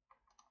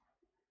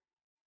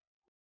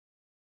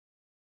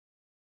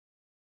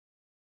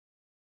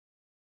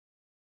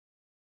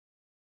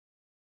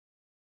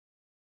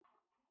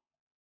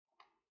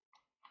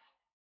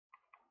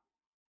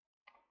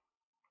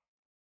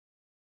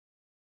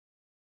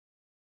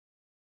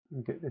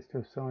 I'll get this to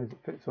a size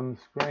that fits on the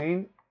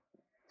screen.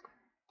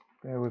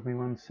 Bear with me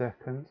 1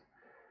 second.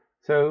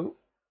 So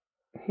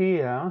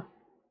here,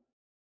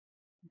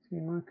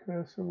 see my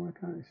cursor? Why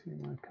can't you see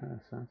my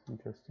cursor? That's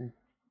interesting.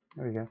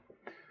 There we go.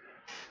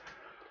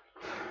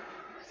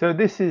 So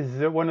this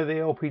is one of the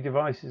LP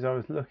devices I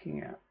was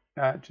looking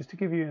at. Just to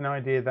give you an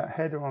idea, that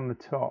header on the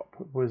top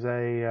was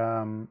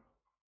a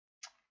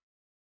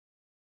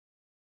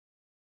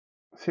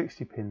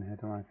 60 pin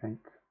header, I think,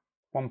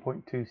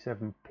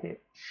 1.27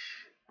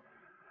 pitch.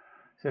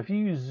 So if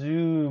you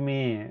zoom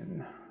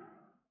in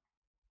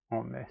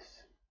on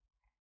this,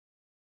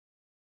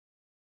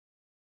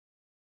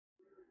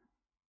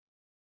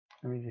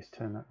 let me just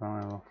turn that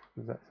dial off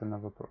because that's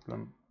another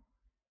problem.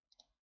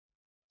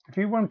 If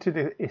you wanted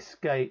to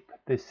escape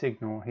this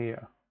signal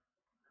here,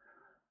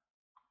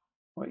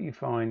 what you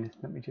find,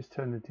 let me just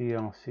turn the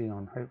DRC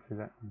on, hopefully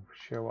that will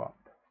show up.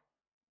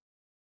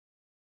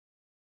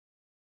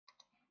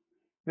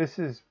 This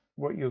is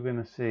what you're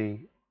going to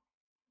see.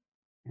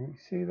 Can you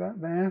see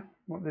that there?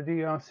 What the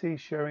DRC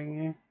is showing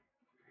you?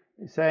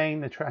 It's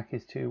saying the track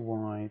is too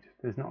wide.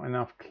 There's not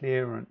enough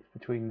clearance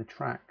between the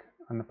track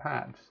and the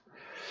pads.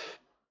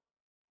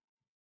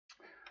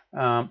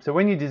 So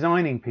when you're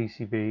designing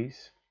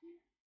PCBs,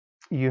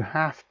 you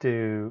have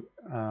to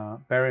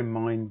bear in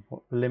mind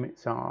what the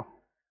limits are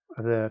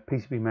of the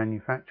PCB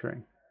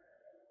manufacturing.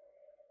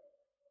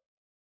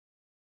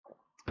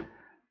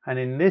 And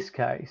in this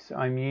case,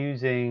 I'm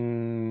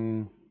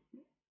using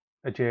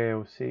a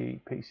JLC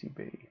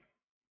PCB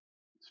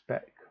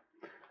spec.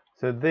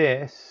 So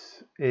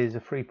this is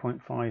a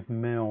 3.5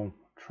 mil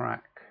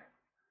track.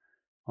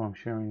 I'm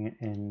showing it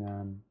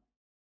in,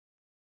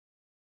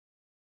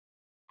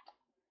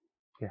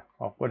 yeah,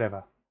 well,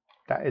 whatever.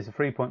 That is a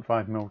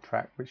 3.5 mil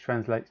track, which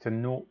translates to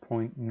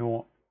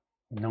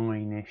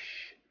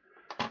 0.09-ish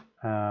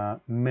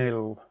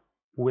mil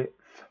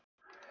width.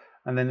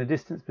 And then the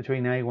distance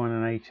between A1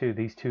 and A2,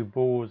 these two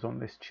bores on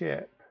this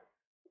chip,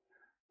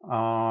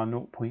 are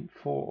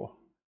 0.4.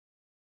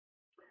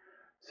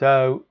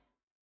 So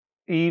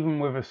even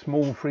with a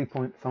small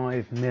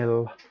 3.5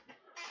 mil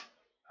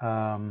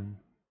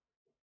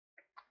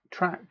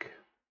track,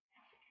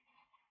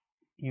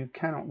 you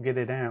cannot get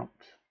it out.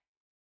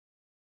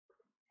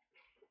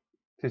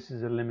 This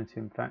is a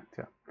limiting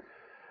factor.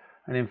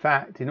 And in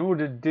fact, in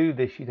order to do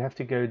this, you'd have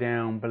to go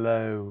down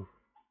below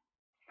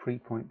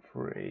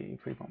 3.3,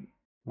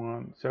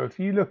 3.1. So if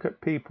you look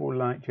at people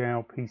like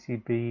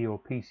JLPCB or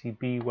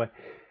PCBWay,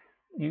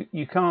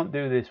 you can't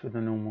do this with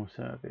a normal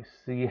service.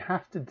 So you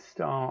have to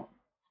start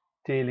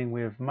dealing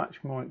with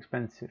much more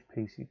expensive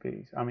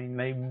PCBs. I mean,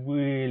 they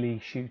really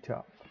shoot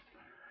up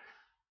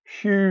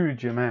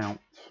huge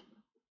amounts.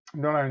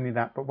 Not only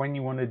that, but when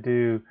you want to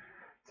do,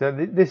 so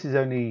this is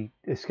only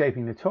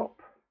escaping the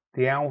top,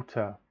 the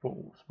outer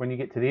balls. When you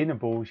get to the inner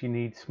balls, you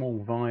need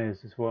small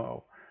vias as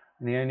well.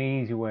 And the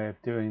only easy way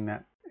of doing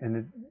that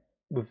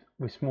with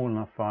small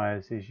enough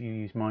vias is you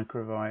use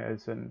micro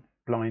vias and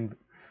blind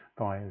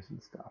fires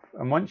and stuff.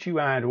 And once you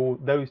add all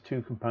those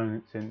two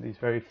components in, these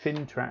very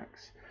thin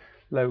tracks,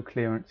 low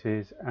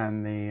clearances,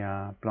 and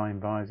the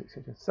blind bars,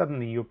 etc.,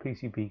 suddenly your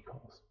PCB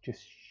cost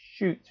just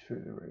shoots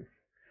through the roof.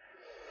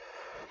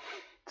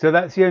 So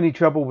that's the only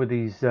trouble with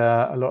these,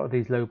 a lot of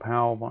these low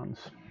power ones.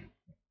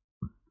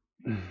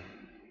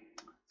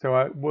 So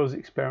I was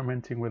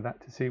experimenting with that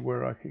to see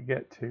where I could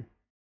get to.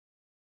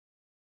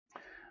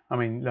 I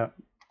mean, look,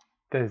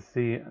 that's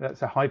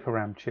a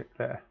HyperRAM chip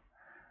there.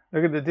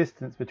 Look at the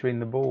distance between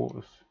the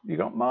boards. You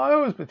got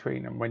miles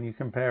between them when you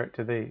compare it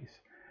to these.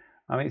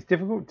 I mean, it's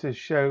difficult to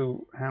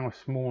show how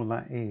small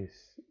that is.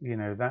 You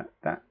know,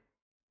 that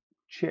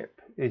chip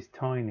is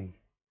tiny.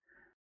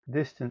 The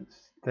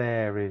distance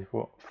there is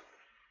what,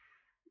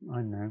 I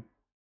don't know,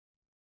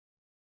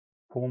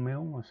 4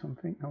 mil or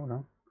something. Hold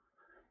on.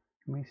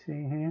 Can we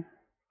see here?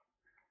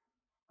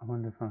 I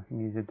wonder if I can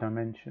use a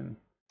dimension.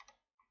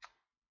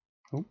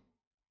 Oh,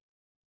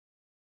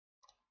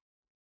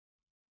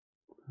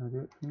 can I do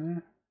it from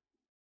there?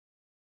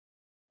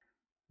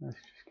 Let's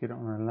just get it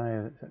on a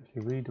layer that's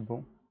actually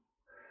readable.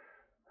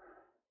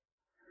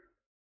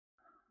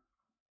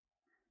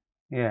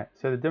 Yeah,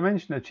 so the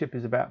dimension of the chip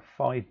is about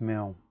 5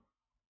 mil.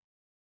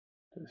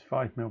 So it's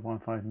 5 mil by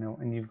 5 mil,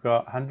 and you've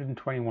got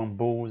 121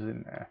 balls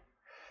in there.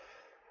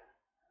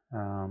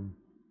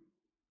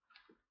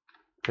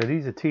 So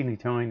these are teeny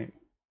tiny.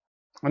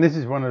 And this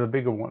is one of the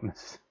bigger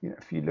ones. You know,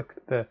 if you look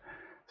at the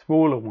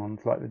smaller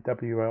ones, like the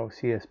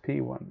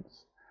WLCSP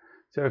ones.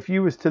 So if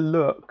you was to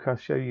look, I'll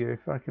show you,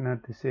 if I can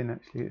add this in,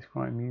 actually, it's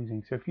quite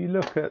amusing. So if you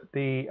look at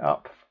the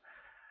up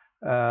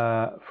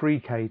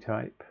 3K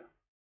type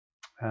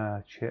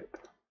chip,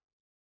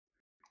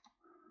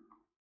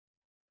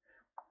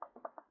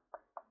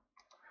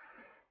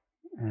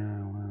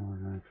 where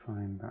would I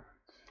find that?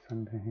 It's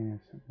under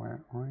here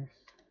somewhere, ice.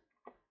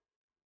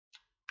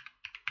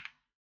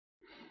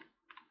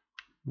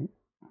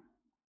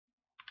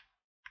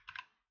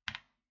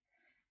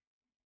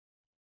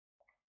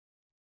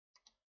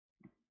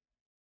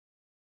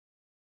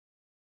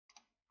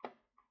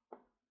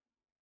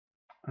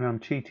 And I'm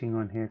cheating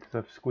on here because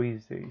I've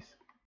squeezed these,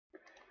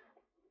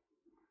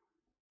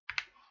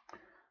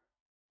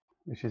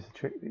 which is a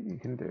trick that you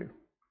can do.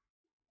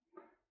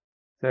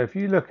 So if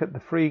you look at the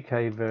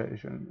 3K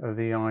version of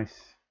the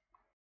ice,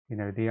 you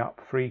know, the up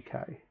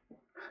 3K,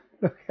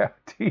 look how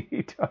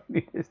teeny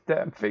tiny this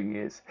damn thing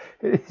is.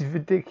 It is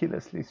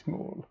ridiculously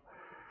small.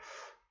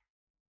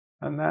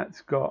 And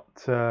that's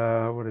got,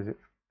 what is it,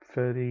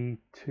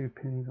 32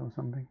 pins or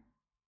something.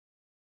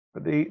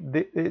 But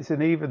it's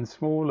an even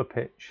smaller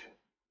pitch.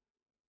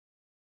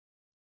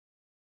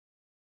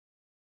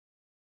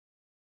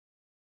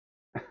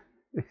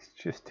 It's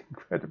just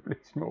incredibly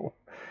small.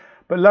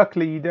 But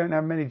luckily you don't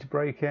have many to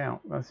break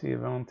out. That's the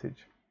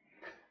advantage.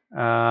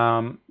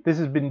 This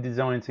has been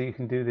designed so you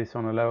can do this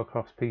on a lower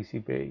cost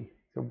PCB.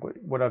 So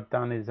what I've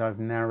done is I've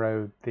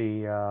narrowed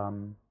the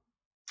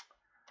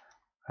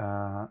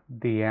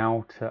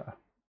outer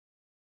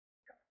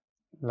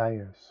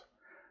layers.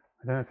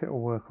 I don't know if it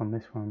will work on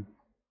this one.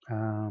 I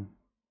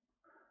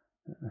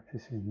don't know if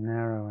this is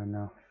narrow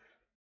enough.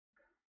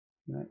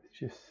 Let's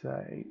just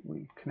say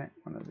we connect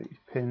one of these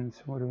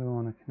pins. What do we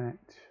want to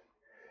connect?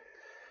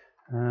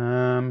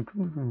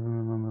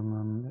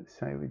 Let's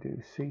say we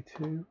do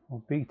C2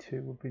 or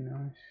B2 would be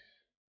nice.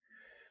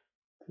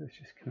 So let's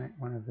just connect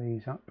one of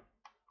these up.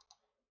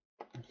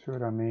 That's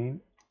what I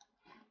mean.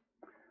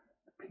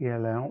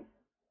 PLL.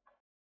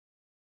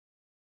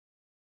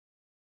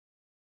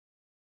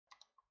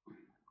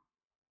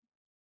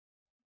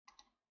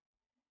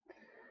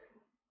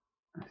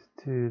 Let's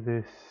do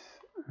this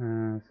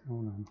as,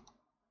 hold on,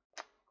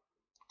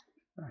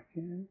 back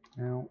in,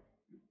 out.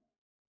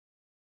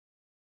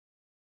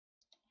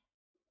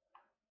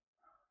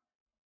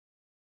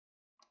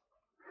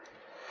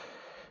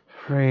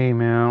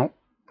 Frame out.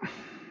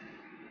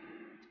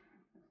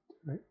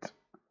 Right.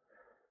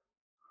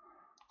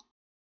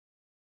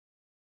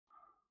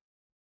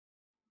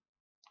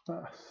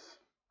 Plus.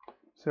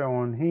 So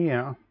on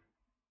here,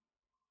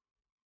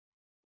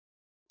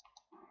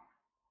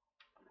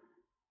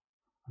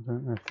 I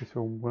don't know if this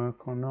will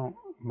work or not.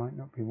 It might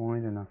not be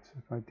wide enough. So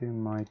if I do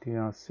my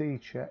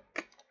DRC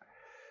check,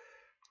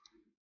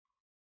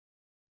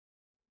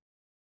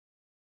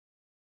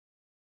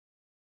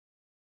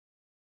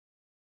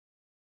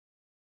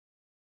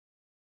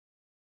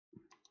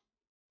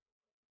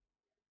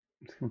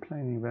 it's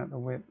complaining about the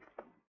width.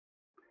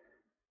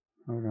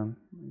 Hold on,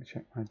 let me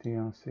check my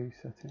DRC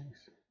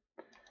settings.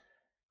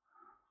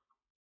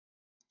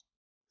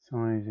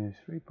 Size is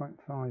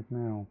 3.5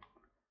 mil.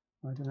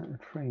 Why didn't it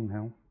 3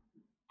 mil?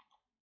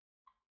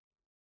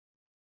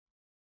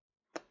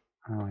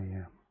 Oh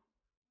yeah.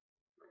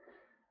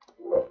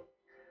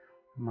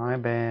 My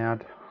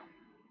bad.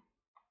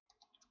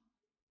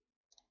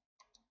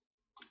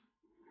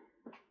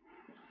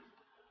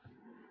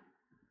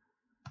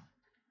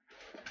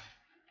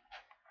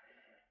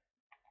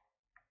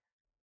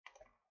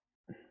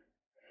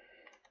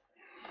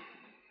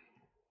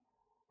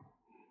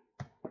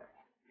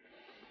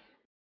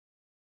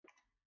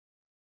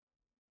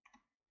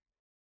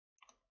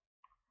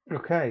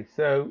 Okay,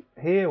 so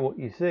here what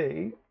you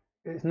see,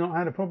 it's not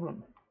had a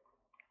problem.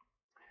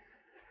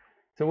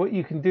 So what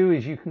you can do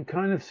is you can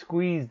kind of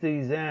squeeze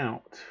these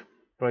out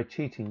by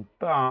cheating,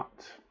 but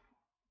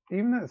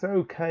even that's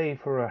okay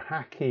for a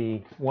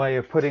hacky way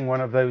of putting one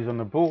of those on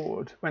the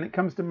board. When it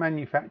comes to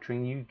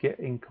manufacturing, you get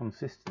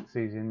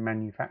inconsistencies in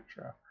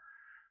manufacture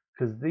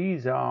because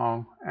these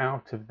are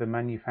out of the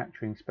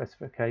manufacturing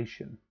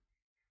specification.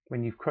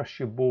 When you've crushed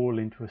your ball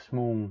into a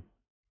small,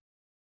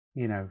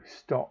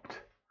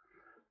 stopped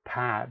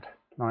pad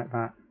like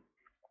that.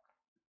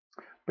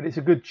 But it's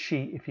a good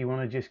cheat if you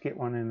want to just get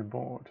one in the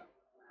board.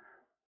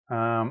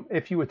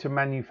 If you were to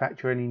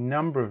manufacture any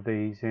number of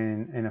these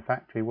in a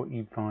factory, what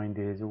you'd find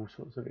is all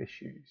sorts of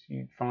issues.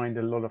 You'd find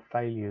a lot of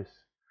failures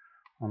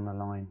on the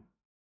line.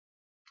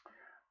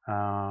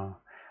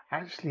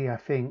 Actually, I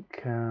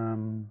think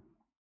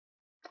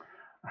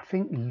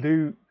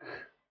Luke,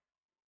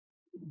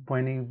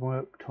 when he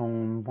worked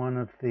on one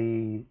of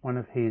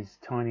his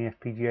tiny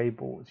FPGA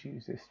boards,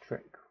 used this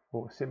trick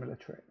or a similar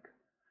trick,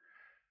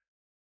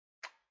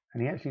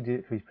 and he actually did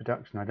it for his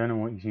production. I don't know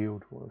what his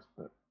yield was,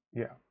 but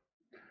yeah.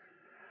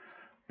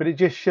 But it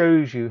just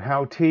shows you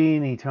how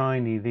teeny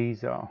tiny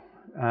these are.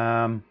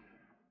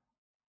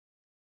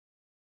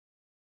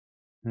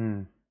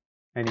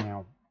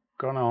 Anyhow,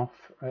 gone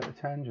off at a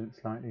tangent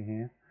slightly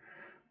here.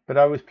 But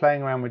I was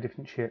playing around with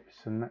different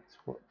chips, and that's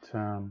why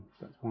I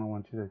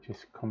wanted to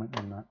just comment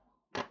on that.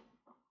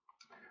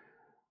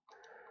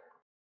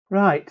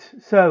 Right,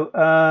 so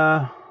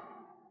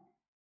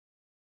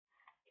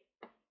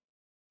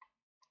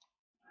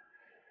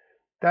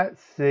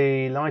that's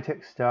the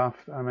Litex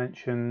stuff that I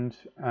mentioned,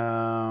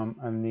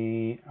 and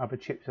the other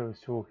chips I was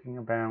talking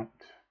about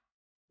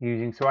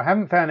using. So I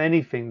haven't found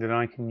anything that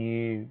I can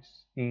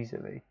use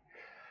easily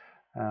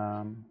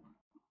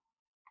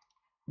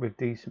with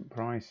decent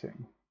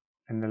pricing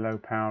in the low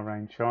power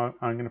range. So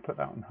I'm going to put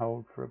that on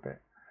hold for a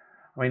bit.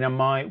 I mean, I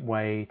might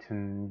wait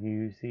and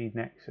use the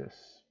Nexus,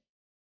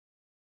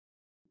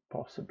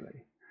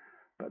 possibly,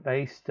 but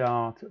they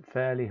start at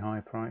fairly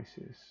high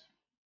prices.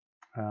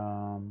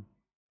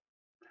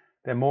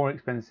 They're more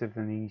expensive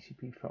than the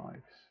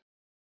ECP5s,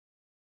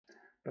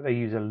 but they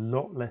use a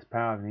lot less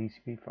power than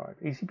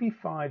ECP5.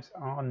 ECP5s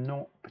are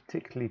not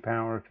particularly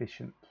power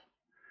efficient.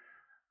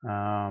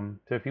 So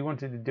if you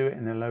wanted to do it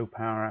in a low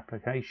power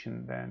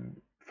application,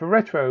 then for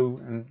retro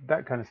and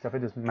that kind of stuff, it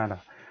doesn't matter.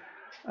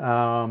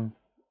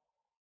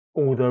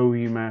 Although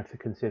you may have to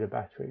consider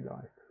battery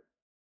life.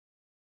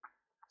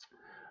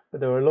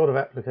 But there are a lot of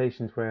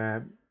applications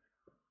where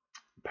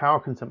power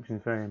consumption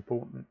is very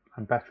important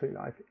and battery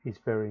life is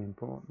very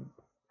important.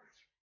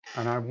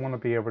 And I want to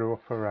be able to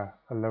offer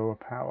a lower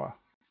power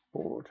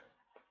board.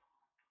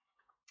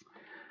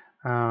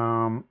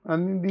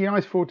 And the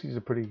ICE 40s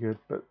are pretty good,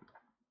 but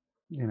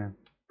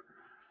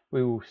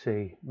we will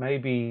see.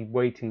 Maybe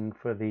waiting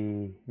for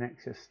the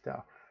Nexus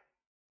stuff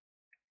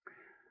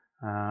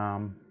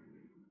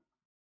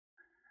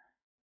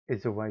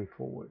is a way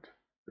forward,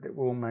 but it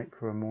will make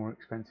for a more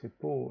expensive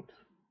board.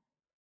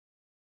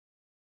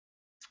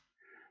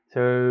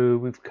 So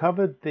we've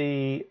covered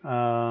the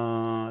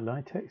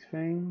Litex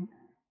thing,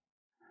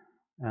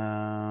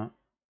 covered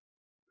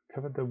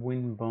the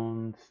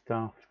WinBond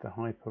stuff, the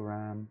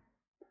HyperRAM.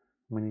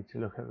 We need to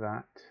look at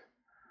that.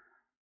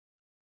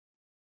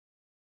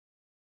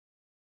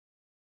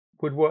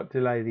 Would what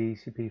delay the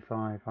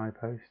ECP5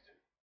 iPost?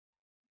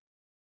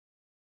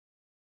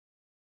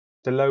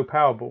 The low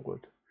power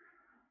board.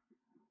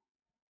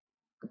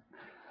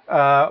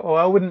 Well,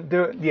 I wouldn't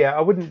do it. Yeah,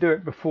 I wouldn't do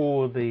it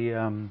before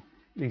the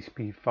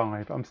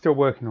ECP5. I'm still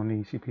working on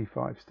the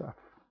ECP5 stuff.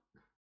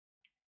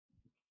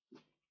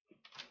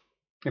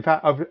 In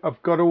fact,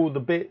 I've got all the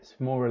bits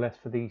more or less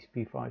for the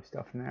ECP5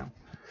 stuff now,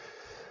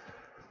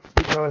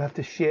 which I'll have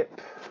to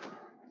ship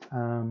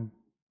once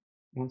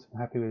I'm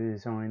happy with the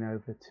design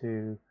over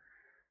to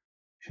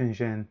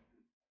Shenzhen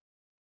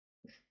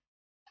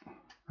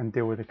and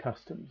deal with the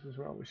customs as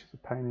well, which is a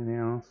pain in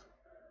the ass.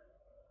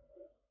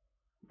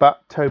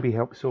 But Toby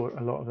helped sort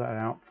a lot of that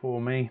out for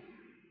me.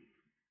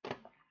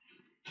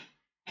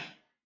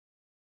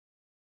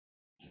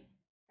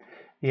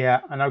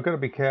 Yeah, and I've got to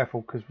be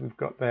careful because we've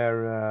got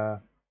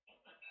their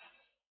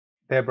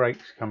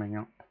breaks coming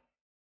up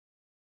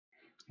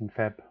in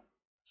Feb,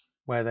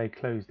 where they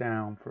close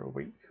down for a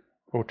week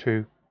or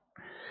two.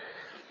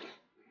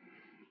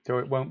 So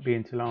it won't be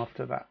until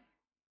after that,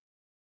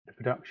 the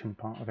production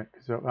part of it,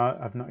 because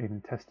I've not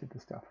even tested the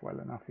stuff well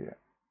enough yet.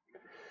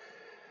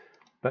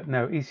 But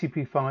no,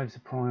 ECP5 is a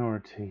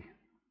priority.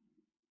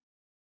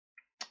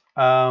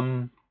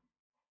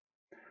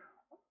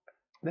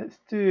 Let's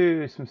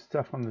do some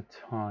stuff on the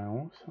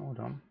tiles. Hold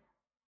on.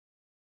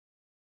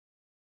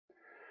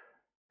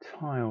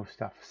 Tile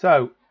stuff.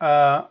 So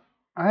I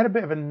had a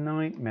bit of a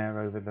nightmare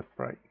over the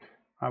break.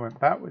 I went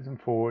backwards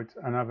and forwards,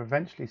 and I've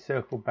eventually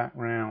circled back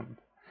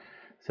round.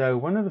 So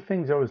one of the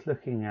things I was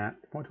looking at,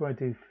 what do I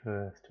do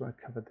first? Do I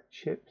cover the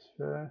chips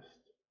first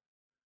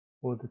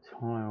or the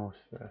tiles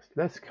first?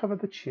 Let's cover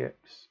the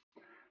chips.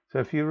 So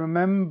if you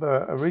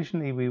remember,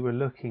 originally we were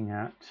looking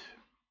at,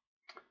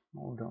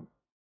 hold on,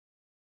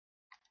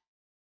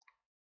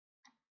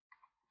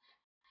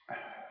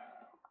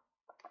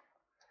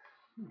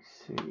 Let's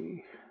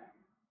see.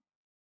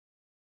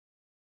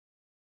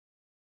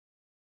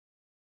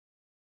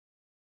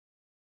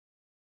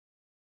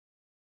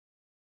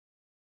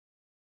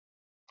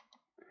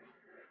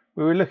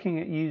 We were looking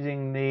at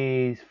using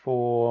these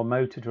for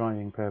motor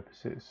driving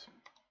purposes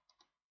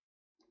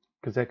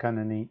because they're kind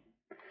of neat,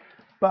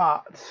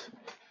 but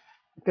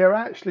they're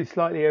actually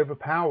slightly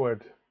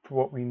overpowered for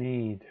what we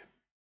need.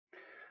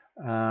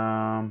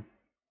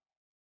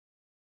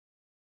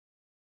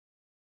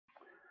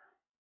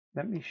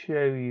 Let me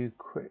show you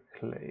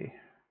quickly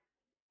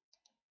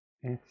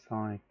if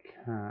I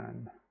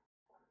can.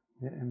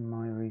 Is it in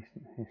my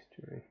recent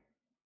history?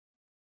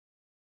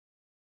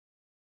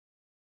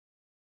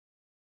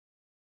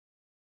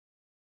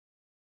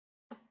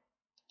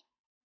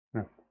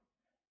 No.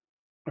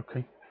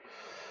 Okay.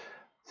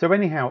 So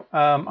anyhow,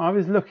 I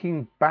was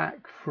looking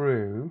back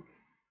through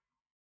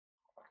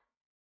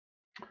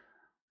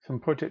some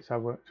projects I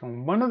worked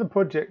on. One of the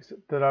projects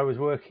that I was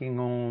working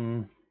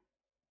on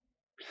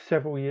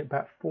several years,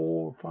 about 4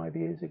 or 5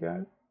 years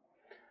ago,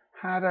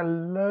 had a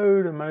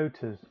load of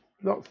motors,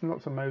 lots and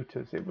lots of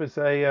motors. It was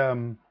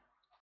a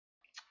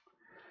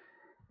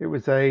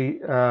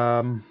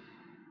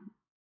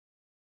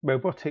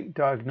robotic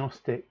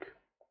diagnostic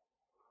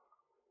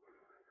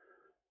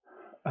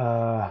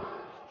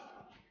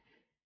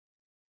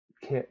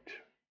kit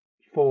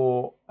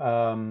for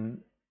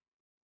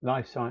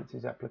life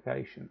sciences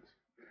applications.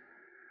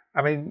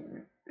 I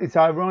mean, it's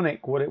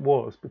ironic what it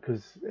was,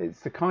 because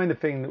it's the kind of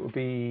thing that would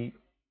be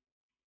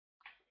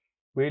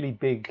really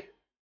big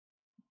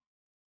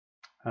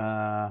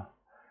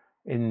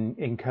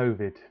in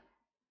COVID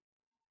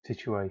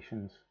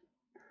situations.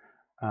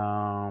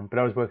 But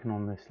I was working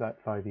on this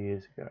like 5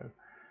 years ago.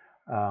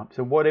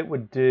 So what it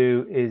would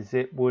do is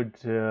it would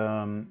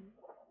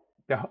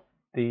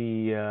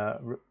the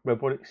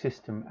robotic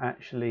system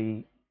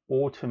actually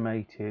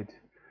automated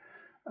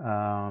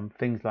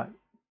things like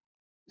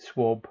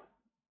swab,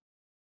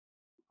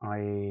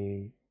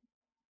 i.e.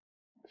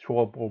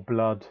 swab or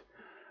blood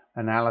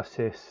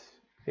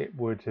analysis. It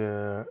would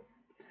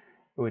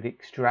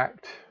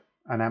extract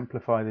and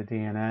amplify the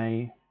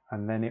DNA,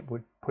 and then it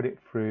would put it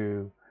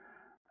through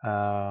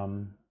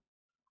an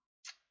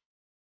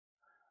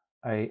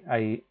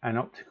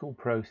optical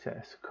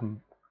process,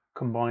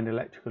 combined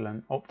electrical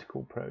and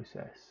optical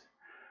process,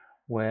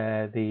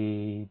 where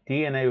the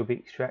DNA will be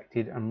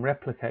extracted and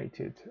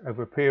replicated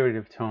over a period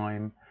of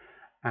time,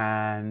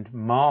 and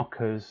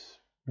markers,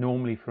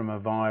 normally from a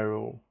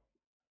viral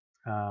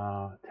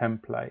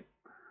template,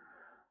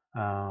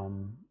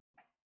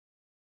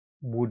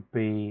 would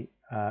be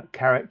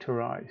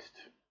characterized.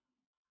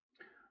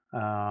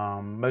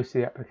 Most of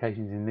the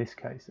applications in this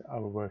case that I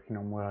was working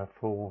on were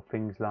for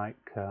things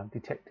like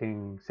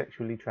detecting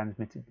sexually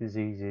transmitted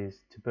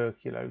diseases,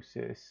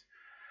 tuberculosis,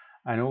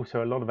 and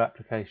also a lot of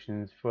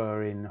applications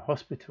were in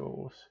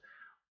hospitals,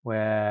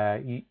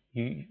 where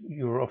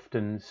you're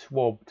often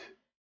swabbed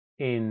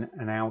in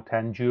and out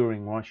and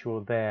during whilst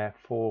you're there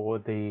for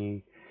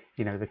the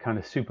the kind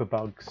of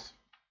superbugs,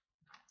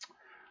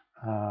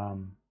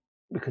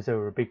 because they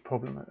were a big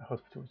problem at the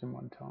hospitals in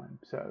one time.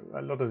 So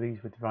a lot of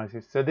these were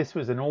devices. So this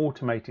was an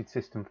automated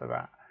system for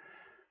that,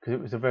 because it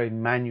was a very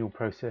manual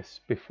process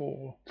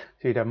before.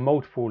 So you'd have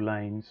multiple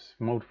lanes,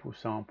 multiple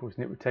samples,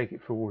 and it would take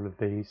it through all of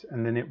these,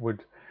 and then it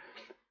would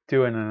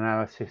do an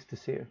analysis to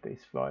see if this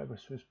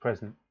virus was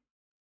present,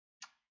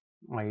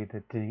 i.e.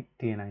 the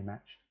DNA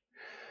matched.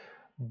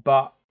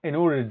 But in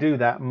order to do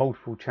that,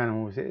 multiple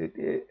channels,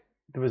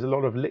 there was a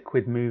lot of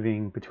liquid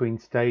moving between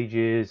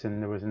stages,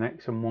 and there was an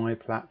X and Y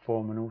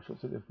platform and all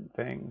sorts of different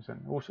things,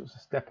 and all sorts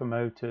of stepper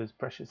motors,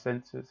 pressure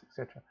sensors,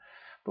 etc.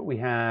 But we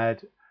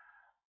had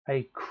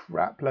a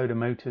crap load of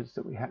motors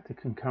that we had to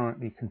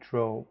concurrently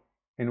control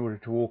in order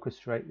to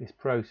orchestrate this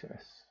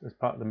process as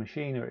part of the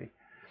machinery.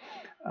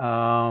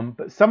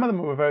 But some of them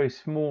were very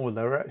small.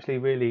 They were actually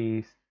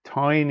really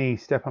tiny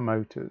stepper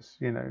motors,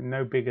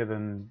 no bigger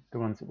than the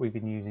ones that we've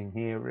been using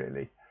here,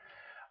 really.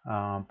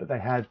 But they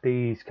had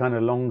these kind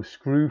of long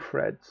screw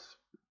threads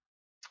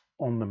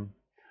on them,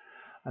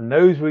 and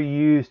those were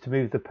used to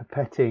move the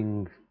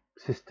pipetting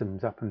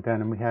systems up and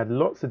down, and we had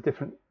lots of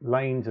different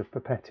lanes of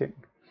pipetting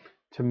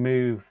to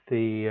move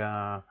the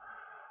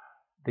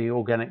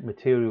organic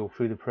material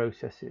through the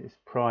processes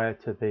prior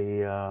to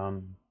the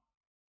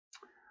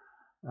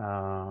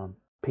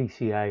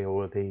PCA,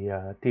 or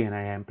the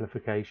DNA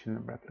amplification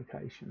and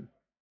replication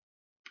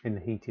in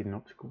the heated and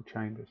optical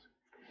chambers.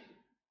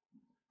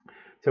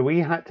 So we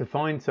had to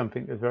find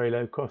something that's very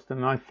low cost,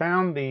 and I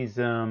found these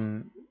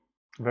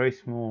very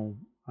small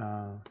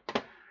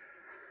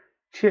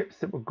chips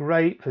that were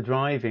great for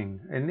driving.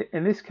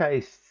 In this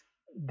case,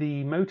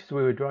 the motors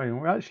we were driving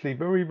were actually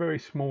very, very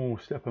small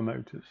stepper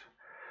motors.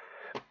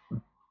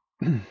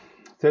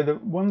 So the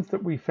ones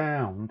that we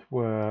found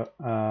were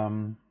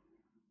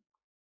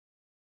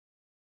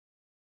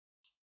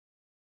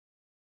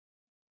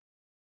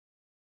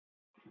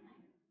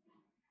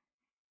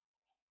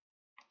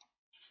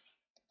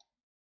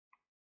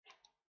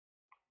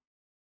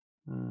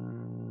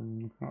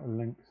I've got a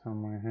link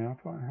somewhere here. I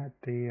thought I had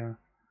the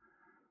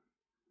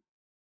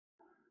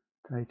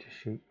data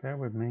sheet. Bear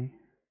with me.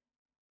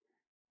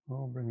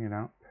 We'll bring it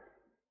up.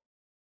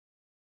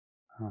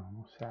 Oh,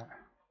 what's that?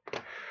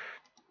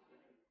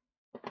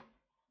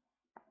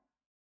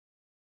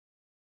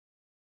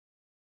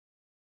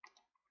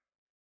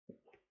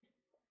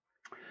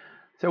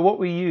 So what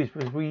we used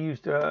was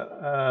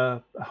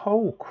a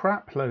whole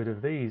crap load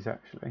of these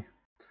actually.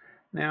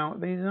 Now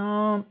these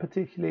aren't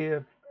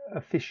particularly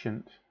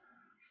efficient.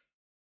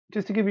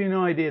 Just to give you an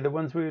idea, the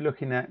ones we were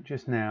looking at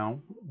just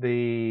now,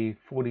 the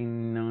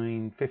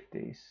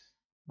 4950s,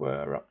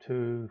 were up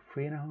to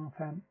 3.5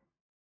 amp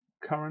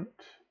current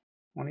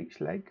on each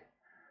leg.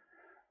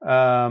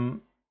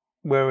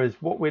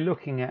 Whereas what we're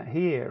looking at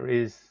here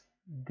is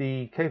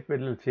the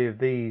capability of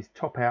these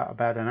top out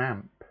about an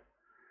amp.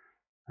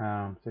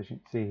 So as you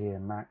can see here,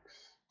 max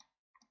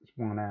is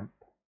 1 amp.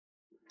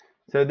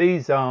 So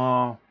these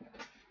are,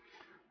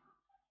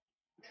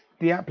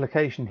 the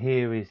application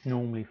here is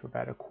normally for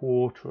about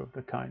 1/4 of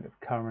the kind of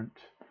current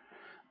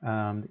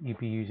that you'd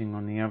be using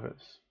on the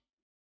others.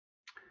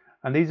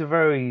 And these are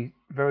very,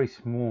 very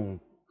small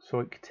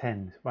SOIC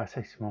 10s. Well, I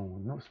say small,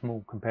 not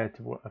small compared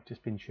to what I've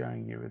just been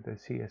showing you with the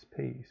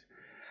CSPs.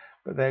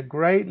 But they're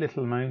great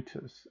little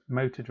motors,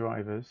 motor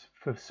drivers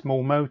for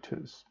small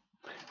motors.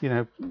 You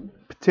know,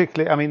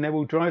 particularly, I mean, they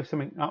will drive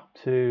something up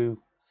to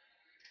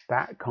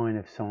that kind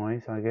of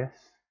size, I guess.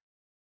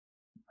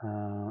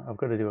 I've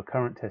got to do a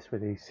current test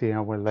with these, see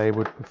how well they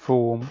would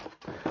perform.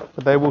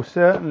 But they will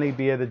certainly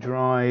be able to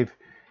drive,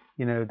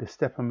 you know, the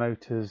stepper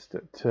motors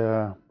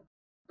that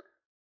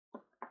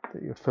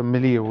you're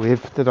familiar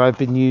with, that I've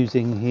been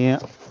using here.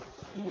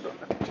 Hold on,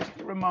 let me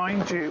just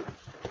remind you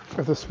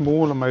of the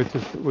smaller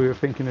motors that we were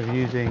thinking of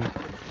using,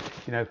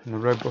 you know, from the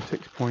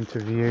robotics point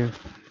of view.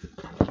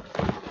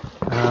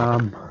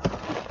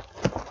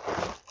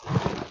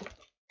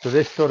 So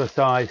this sort of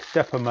size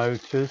stepper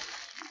motors,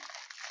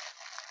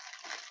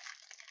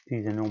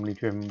 these are normally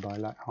driven by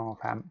like 1/2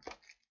 amp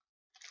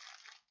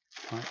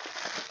type.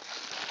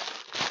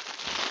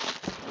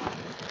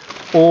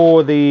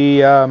 Or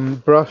the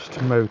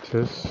brushed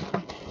motors, which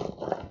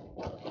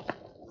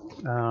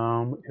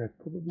I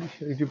probably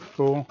showed you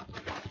before.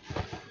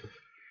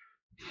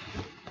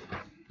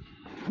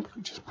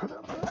 Just put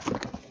up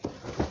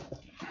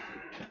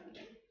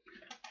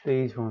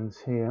these ones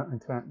here. In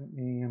fact, let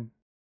me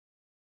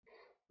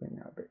bring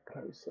that a bit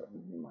closer.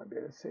 You might be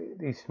able to see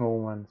these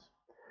small ones.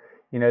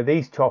 You know,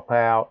 these top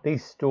out,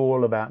 these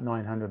stall about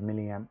 900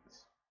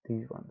 milliamps,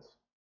 these ones.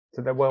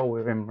 So they're well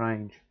within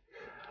range.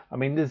 I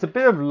mean, there's a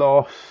bit of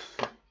loss.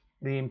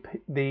 The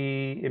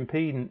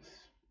impedance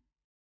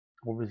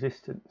or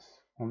resistance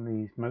on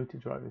these motor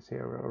drivers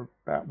here are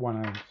about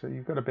 1 ohm, so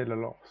you've got a bit of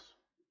loss.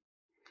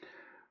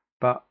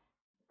 But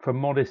for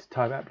modest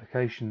type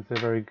applications, they're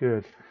very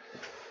good.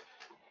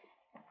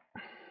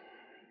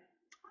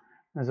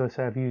 As I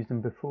say, I've used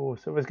them before,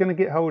 so I was going to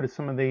get hold of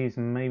some of these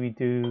and maybe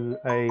do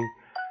a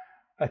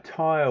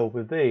tile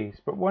with these.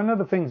 But one of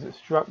the things that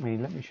struck me,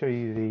 let me show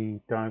you the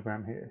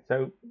diagram here.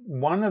 So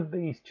one of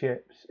these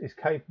chips is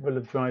capable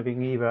of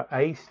driving either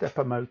a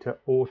stepper motor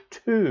or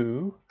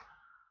 2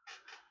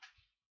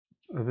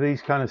 of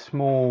these kind of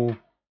small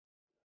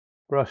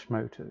brush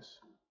motors,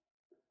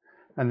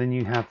 and then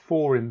you have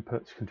 4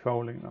 inputs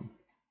controlling them.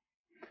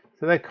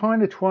 So they're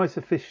kind of twice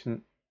as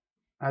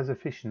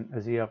efficient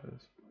as the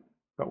others,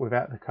 but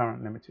without the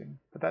current limiting.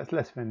 But that's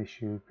less of an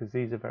issue because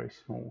these are very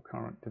small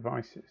current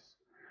devices.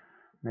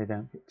 They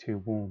don't get too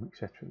warm,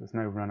 etc. There's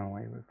no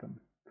runaway with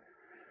them.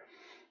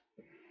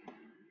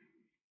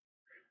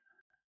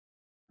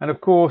 And of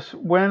course,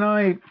 when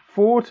I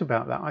thought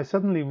about that, I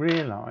suddenly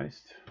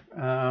realized,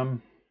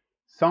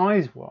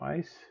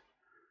 size-wise,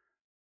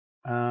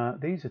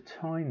 these are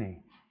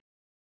tiny.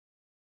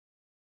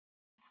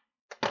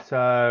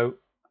 So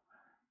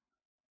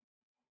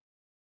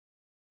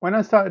when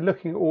I started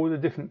looking at all the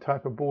different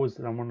type of boards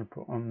that I want to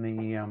put on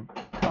the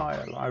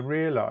tile, I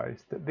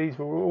realized that these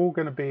were all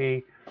going to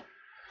be,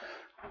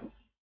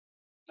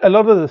 a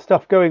lot of the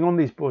stuff going on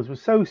these boards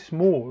was so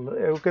small that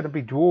they were going to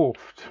be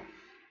dwarfed.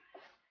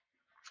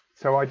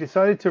 So I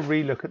decided to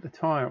relook at the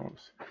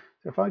tiles.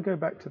 So if I go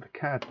back to the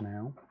CAD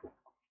now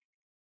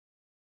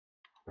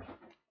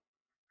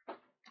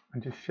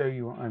and just show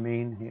you what I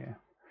mean here.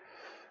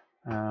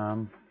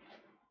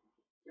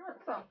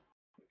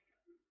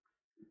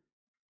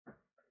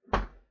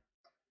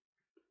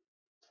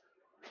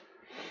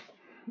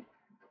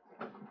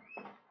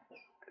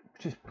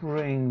 Just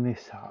bring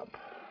this up.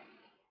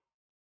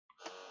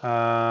 In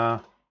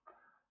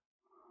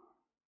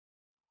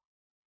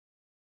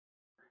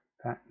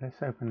fact,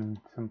 let's open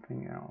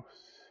something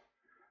else.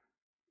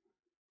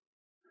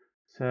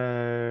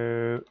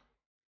 So,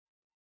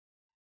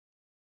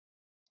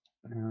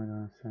 how do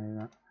I say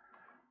that?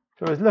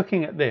 So I was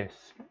looking at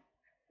this.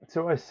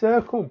 So I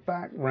circled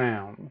back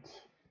round.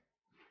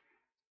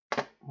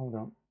 Hold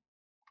on.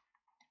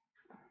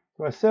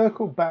 So I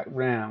circled back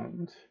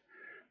round.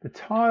 The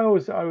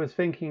tiles I was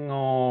thinking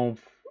of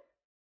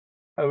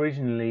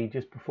originally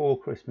just before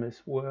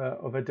Christmas were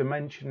of a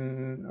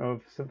dimension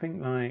of something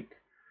like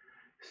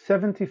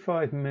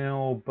 75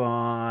 mil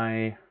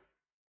by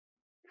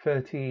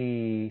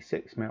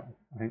 36 mil,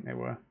 I think they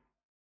were.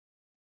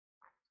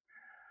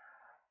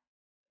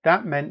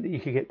 That meant that you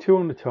could get 2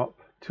 on the top,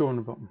 2 on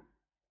the bottom,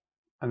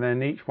 and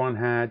then each one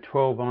had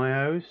 12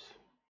 IOs.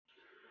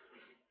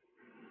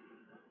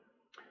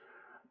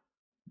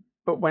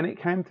 But when it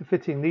came to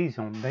fitting these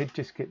on, they'd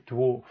just get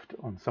dwarfed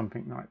on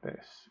something like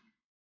this,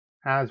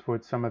 as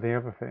would some of the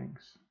other things.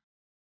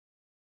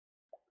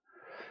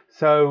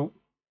 So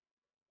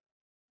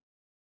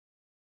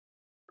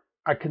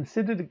I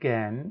considered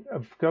again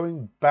of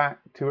going back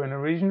to an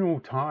original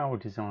tile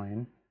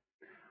design,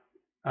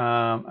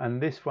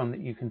 and this one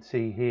that you can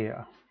see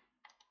here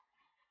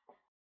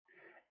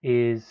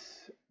is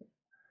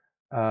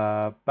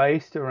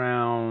based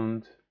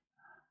around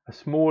a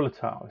smaller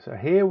tile. So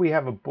here we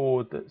have a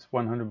board that's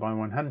 100 by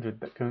 100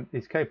 that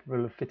is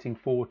capable of fitting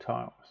 4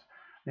 tiles.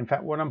 In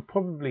fact, what I'm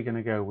probably going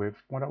to go with,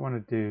 what I want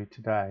to do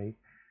today,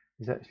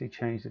 is actually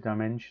change the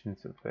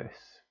dimensions of this.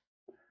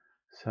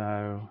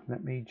 So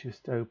let me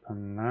just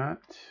open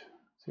that,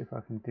 see if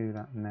I can do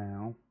that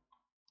now.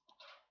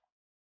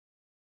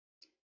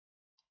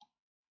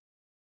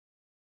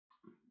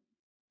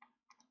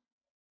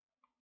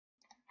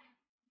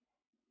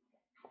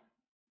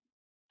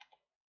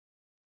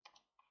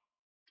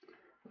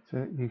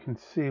 So you can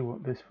see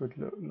what this would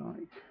look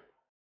like.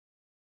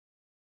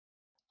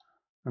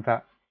 In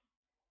fact,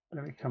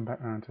 let me come back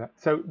around to that.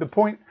 So the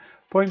point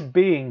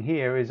being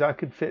here is I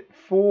could fit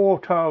 4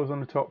 tiles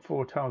on the top,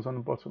 4 tiles on the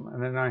bottom,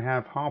 and then I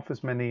have half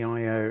as many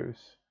IOs,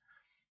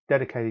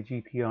 dedicated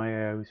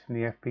GPIOs from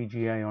the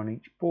FPGA on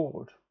each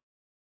board.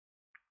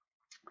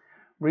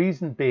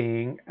 Reason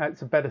being,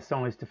 it's a better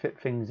size to fit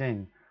things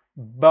in.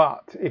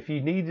 But if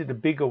you needed a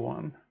bigger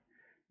one,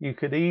 you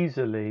could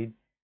easily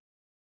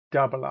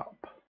double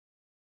up.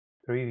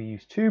 So either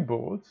use 2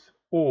 boards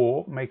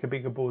or make a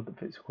bigger board that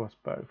fits across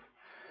both.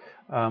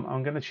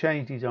 I'm going to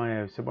change these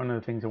IOs. So one of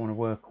the things I want to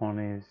work on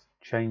is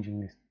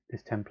changing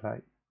this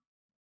template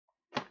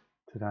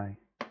today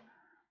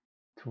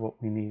to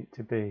what we need it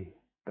to be.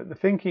 But the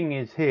thinking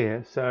is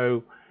here.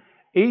 So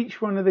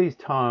each one of these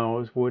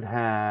tiles would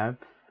have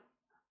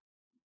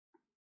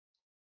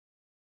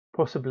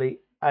possibly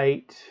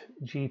 8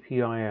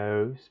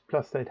 GPIOs,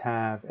 plus they'd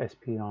have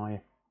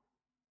SPI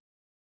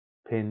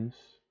pins,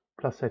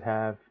 plus they'd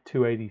have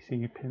 2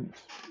 ADC pins.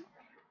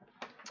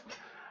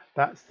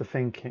 That's the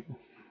thinking.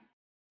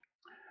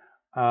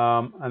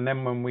 And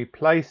then when we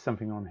place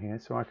something on here,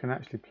 so I can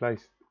actually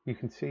place, you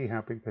can see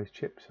how big those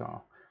chips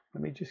are.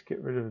 Let me just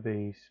get rid of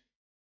these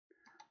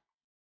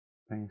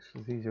things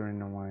because these are in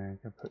the way. I'm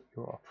going to put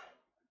you off.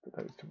 Put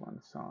those to one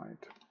side.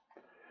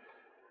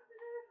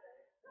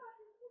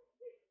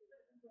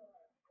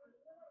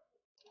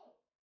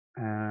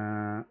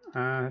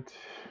 Add,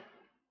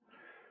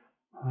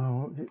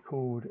 oh, what's it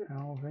called?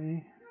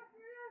 LV.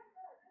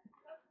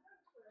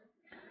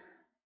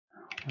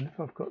 I wonder if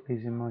I've got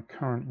these in my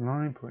current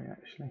library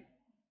actually.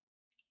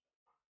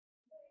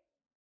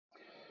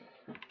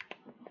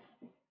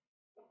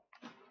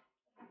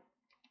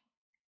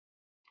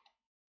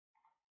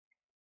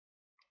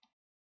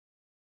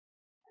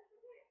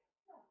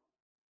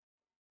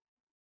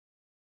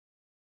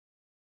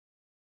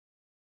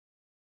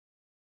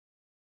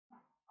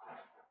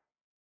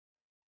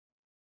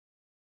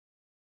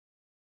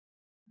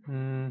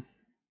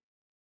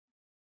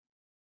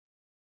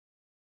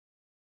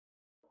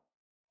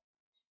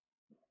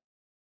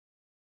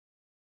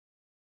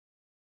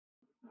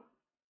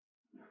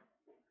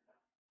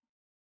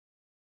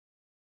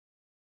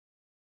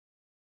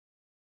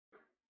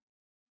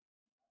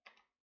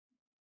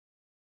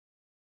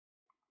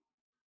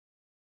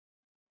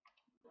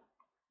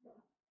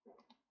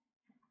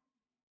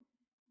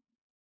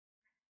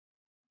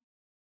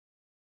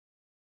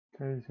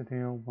 Those are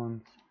the old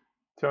ones.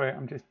 Sorry,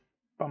 I'm just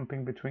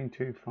bumping between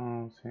 2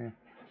 files here.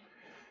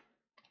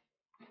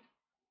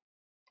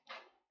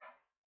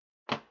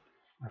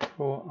 I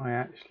thought I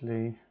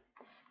actually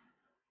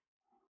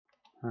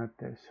had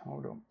this.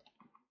 Hold on.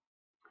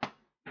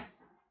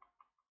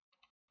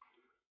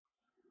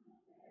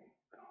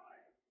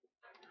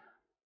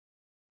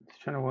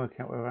 Just trying to work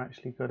out whether I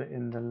actually got it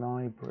in the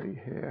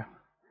library here.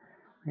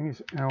 I think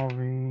it's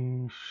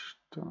LV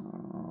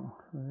star.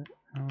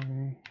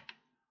 LV.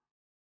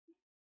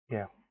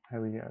 Yeah,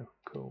 there we go.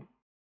 Cool.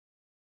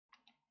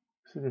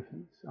 What's the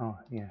difference? Oh,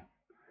 yeah.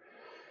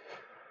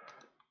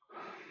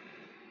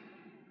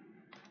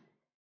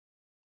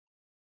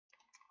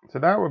 So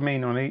that would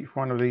mean on each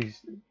one of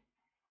these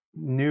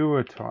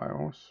newer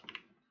tiles,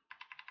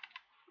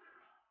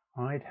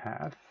 I'd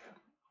have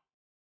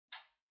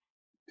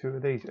 2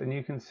 of these, and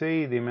you can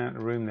see the amount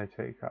of room they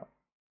take up.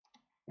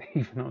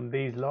 Even on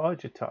these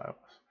larger tiles,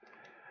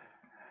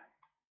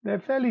 they're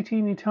fairly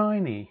teeny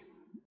tiny.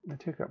 They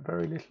take up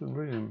very little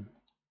room.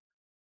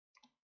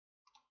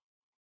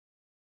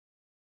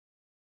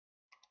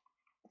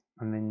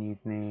 And then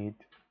you'd need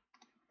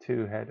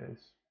 2 headers,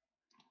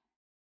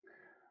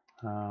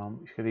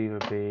 which could either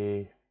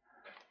be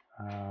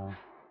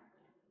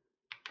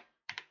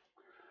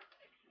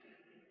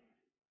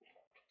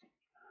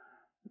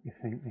you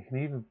think they can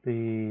either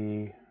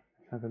be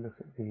have a look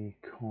at the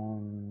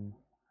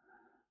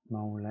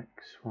Molex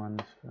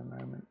ones for a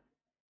moment.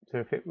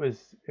 So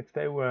if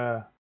they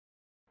were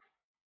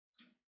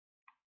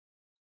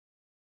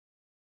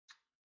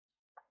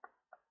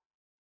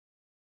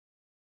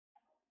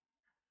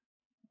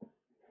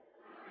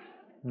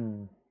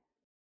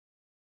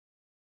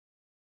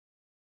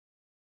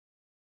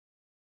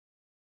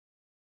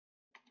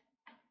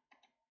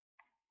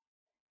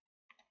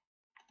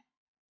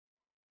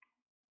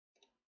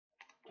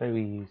say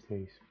we use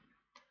these.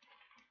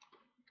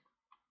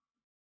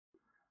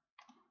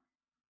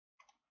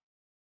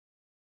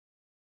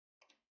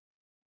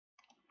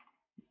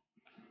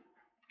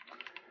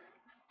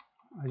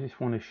 I just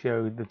want to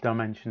show the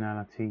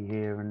dimensionality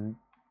here and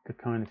the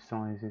kind of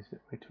sizes that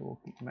we're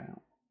talking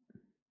about.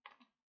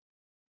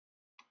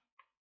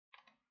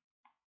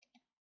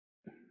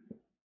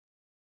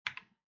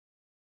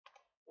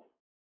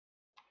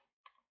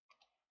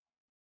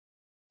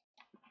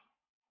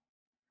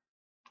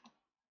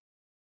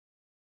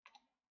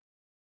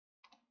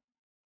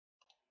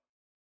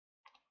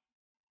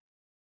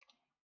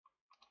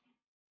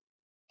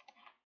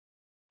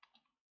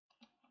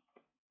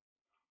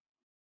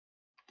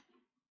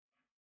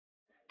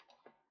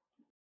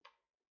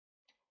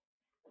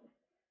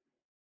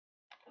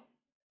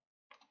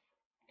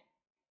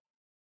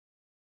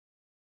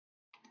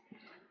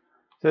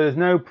 So there's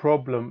no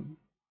problem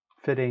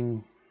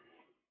fitting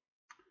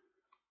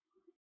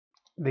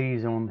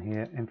these on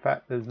here. In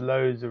fact, there's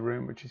loads of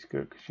room, which is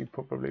good because you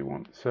probably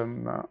want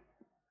some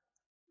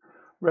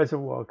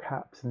reservoir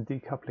caps and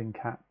decoupling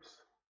caps,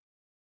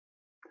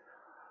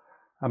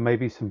 and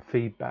maybe some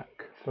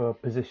feedback for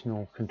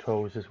positional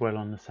controls as well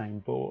on the same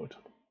board.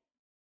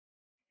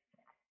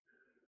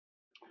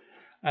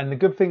 And the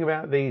good thing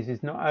about these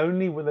is not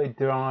only will they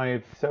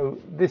drive, so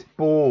this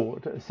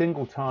board, a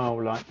single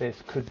tile like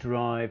this, could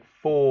drive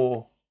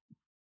 4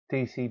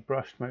 DC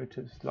brushed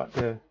motors, like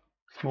the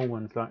small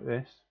ones like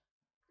this.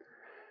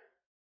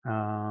 If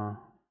I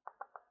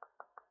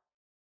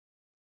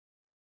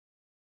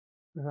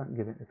can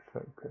get it to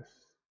focus,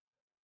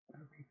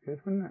 that would be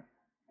good, wouldn't it?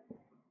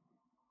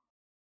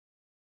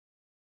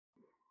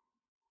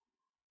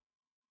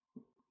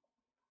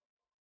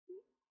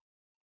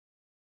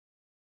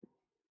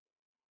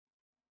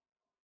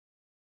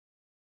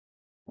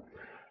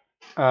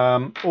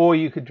 Or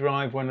you could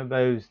drive one of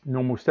those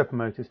normal stepper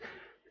motors.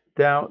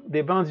 Now, the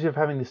advantage of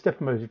having the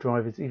stepper motor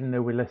drivers, even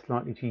though we're less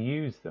likely to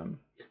use them,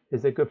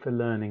 is they're good for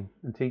learning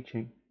and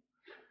teaching.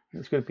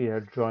 It's good to be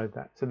able to drive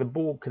that. So the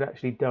board could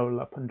actually double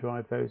up and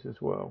drive those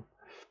as well.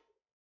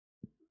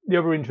 The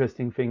other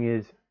interesting thing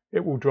is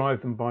it will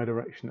drive them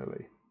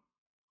bidirectionally.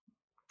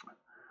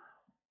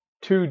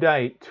 To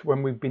date,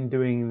 when we've been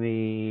doing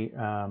the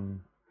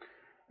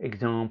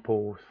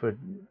examples for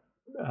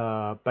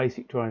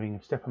basic driving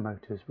of stepper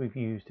motors, we've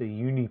used a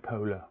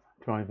unipolar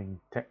driving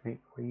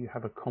technique where you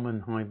have a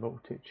common high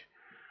voltage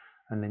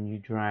and then you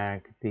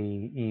drag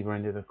the either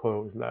end of the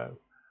coils low.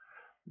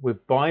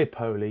 With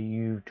bipolar,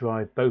 you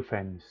drive both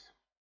ends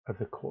of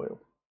the coil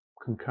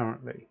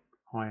concurrently,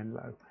 high and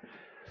low.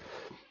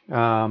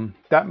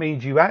 That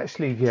means you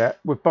actually get,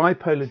 with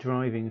bipolar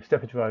driving of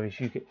stepper drivers,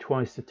 you get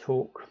twice the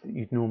torque that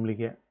you'd normally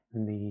get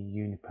in the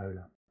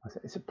unipolar. I say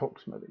it's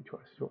approximately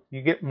twice the torque.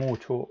 You get more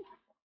torque.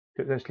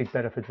 So it's actually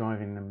better for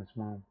driving them as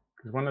well.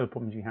 Because one of the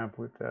problems you have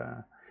with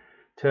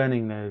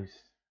turning those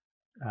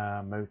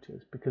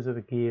motors, because of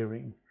the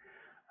gearing,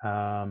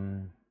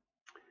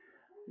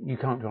 you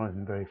can't drive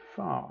them very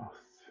fast.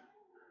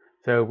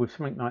 So with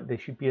something like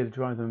this, you'd be able to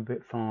drive them a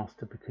bit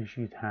faster because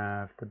you'd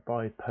have the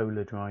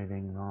bipolar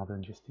driving rather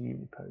than just the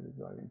unipolar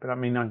driving. But I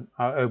mean,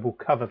 I will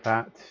cover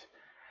that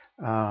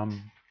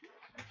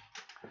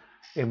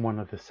in one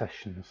of the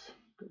sessions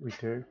that we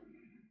do.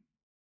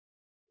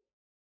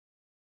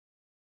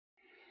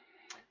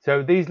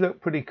 So these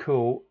look pretty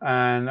cool,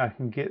 and I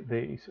can get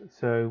these.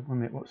 So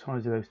what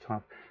size are those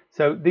tiles?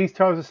 So these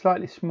tiles are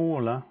slightly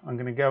smaller. I'm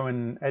going to go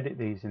and edit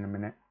these in a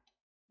minute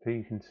so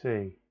you can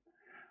see.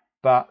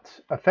 But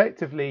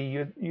effectively,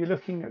 you're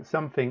looking at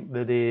something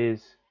that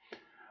is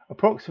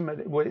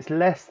approximately, well, it's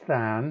less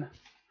than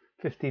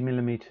 50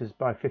 millimeters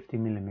by 50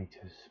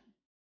 millimeters.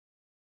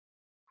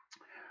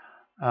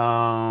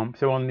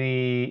 So on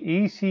the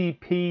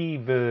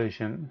ECP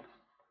version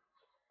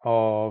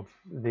of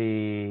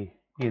the,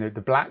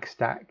 the black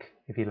stack,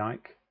 if you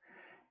like,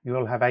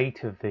 you'll have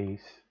 8 of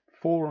these,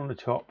 4 on the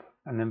top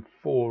and then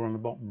 4 on the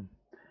bottom.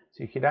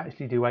 So you could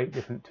actually do 8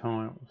 different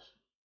tiles.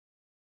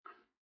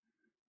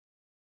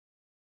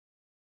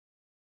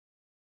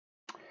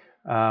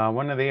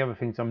 One of the other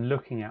things I'm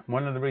looking at,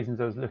 one of the reasons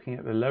I was looking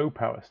at the low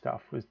power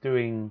stuff was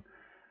doing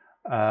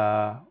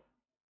a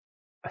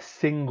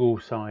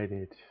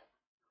single-sided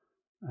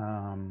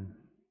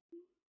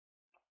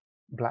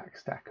black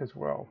stack as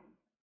well,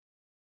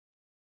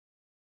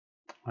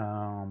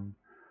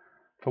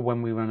 for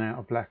when we run out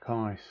of black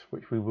ice,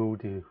 which we will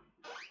do.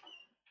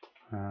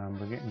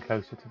 We're getting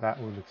closer to that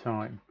all the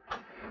time.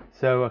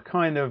 So I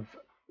kind of,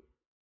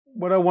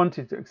 what I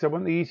wanted to, because I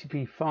want the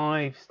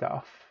ECP5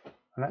 stuff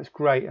and that's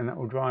great, and that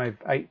will drive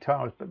 8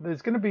 tiles. But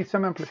there's going to be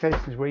some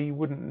applications where you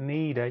wouldn't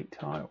need 8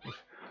 tiles,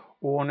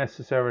 or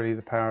necessarily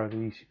the power of the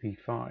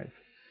ECP5,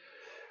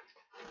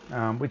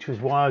 which was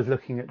why I was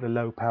looking at the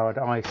low-powered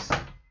ICE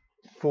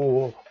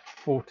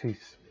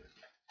 440s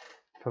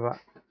for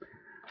that.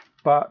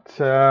 But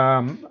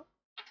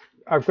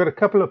I've got a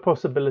couple of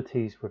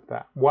possibilities with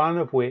that. One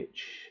of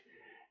which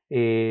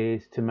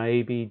is to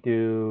maybe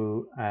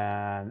do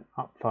an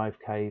up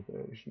 5K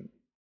version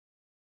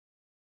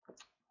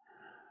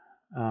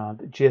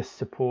that just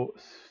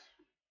supports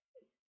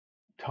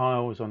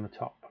tiles on the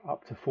top,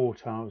 up to 4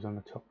 tiles on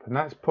the top, and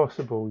that's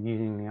possible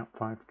using the up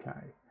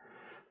 5K.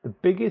 The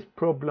biggest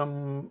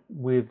problem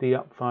with the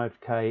up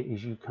 5K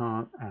is you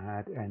can't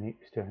add any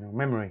external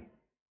memory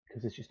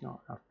because there's just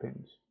not enough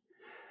pins.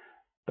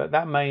 But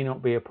that may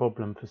not be a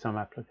problem for some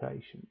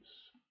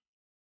applications.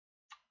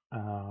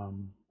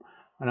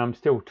 And I'm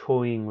still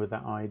toying with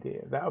that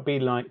idea. That would be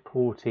like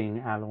porting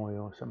Alloy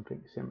or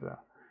something similar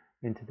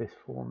into this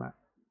format.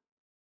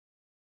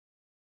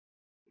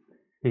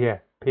 Yeah,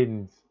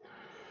 pins.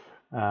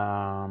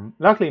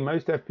 Luckily,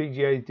 most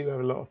FPGAs do have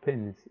a lot of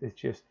pins. It's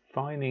just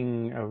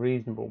finding a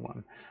reasonable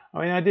one.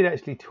 I mean, I did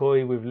actually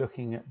toy with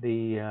looking at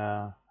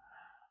the,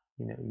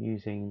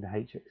 using the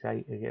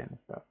HX8 again,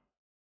 but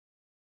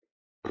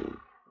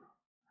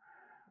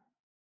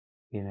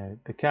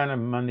the kind of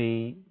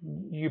money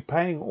you're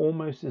paying,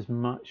 almost as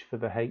much for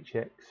the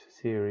HX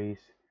series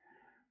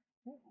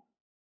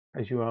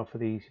as you are for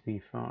the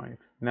ECP5.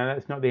 Now,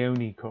 that's not the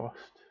only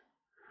cost.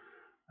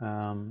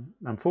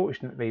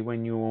 Unfortunately,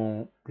 when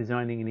you're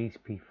designing an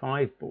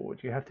ECP5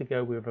 board, you have to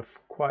go with a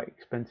quite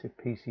expensive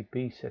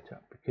PCB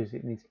setup because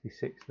it needs to be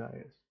 6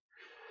 layers.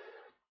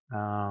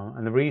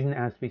 And the reason it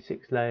has to be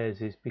 6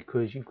 layers is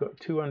because you've got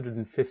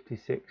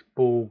 256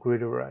 ball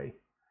grid array.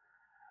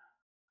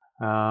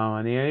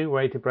 And the only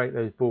way to break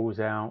those balls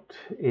out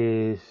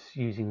is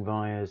using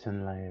vias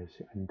and layers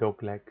and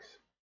dog legs.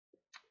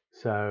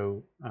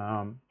 So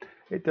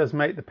it does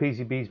make the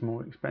PCBs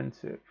more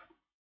expensive.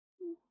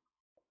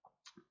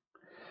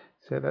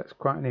 So that's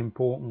quite an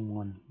important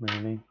one,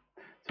 really.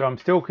 So I'm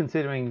still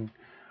considering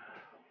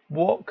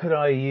what could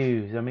I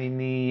use. I mean,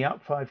 the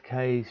up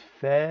 5K is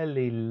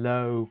fairly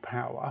low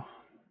power.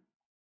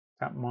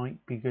 That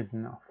might be good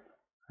enough.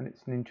 And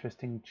it's an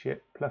interesting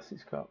chip. Plus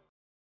it's got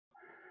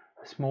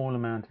a small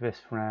amount of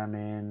SRAM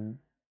in.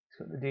 It's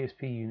got the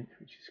DSP units,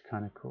 which is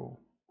kind of cool.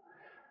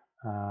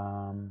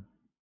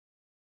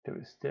 There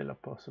is still a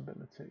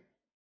possibility.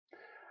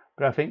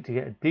 But I think to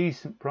get a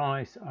decent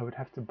price, I would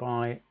have to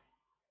buy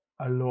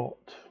a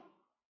lot.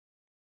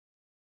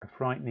 A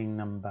frightening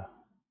number.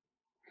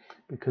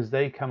 Because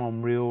they come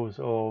on reels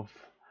of,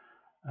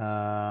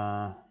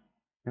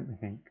 let me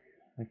think,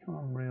 they come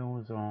on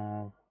reels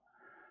of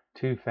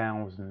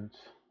 2,000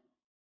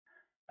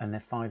 and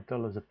they're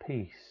 $5 a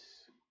piece.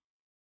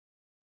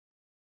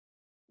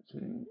 So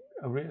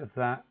a reel of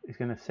that is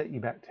going to set you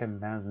back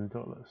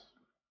 $10,000.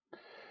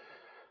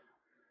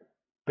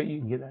 But you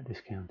can get that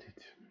discounted.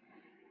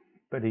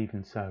 But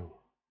even so,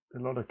 a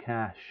lot of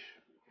cash.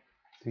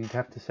 So you'd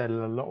have to sell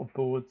a lot of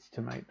boards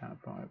to make that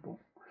viable.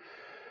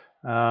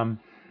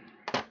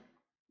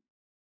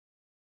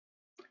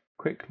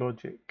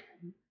 QuickLogic.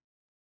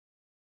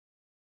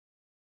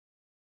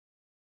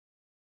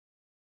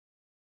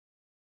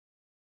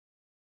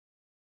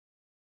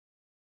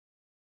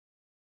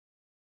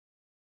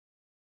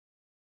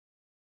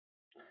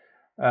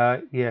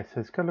 Yes,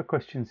 there's a couple of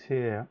questions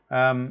here.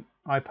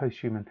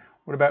 iPosthuman,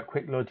 what about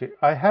QuickLogic?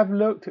 I have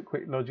looked at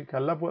QuickLogic. I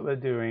love what they're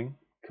doing,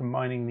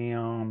 combining the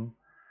ARM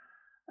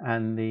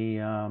and the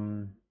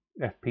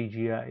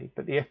FPGA.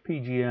 But the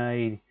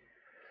FPGA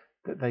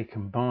that they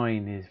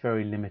combine is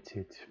very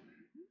limited.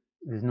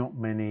 There's not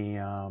many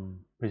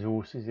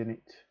resources in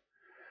it.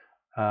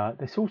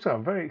 There's also a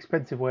very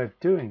expensive way of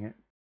doing it.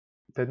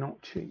 They're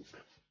not cheap.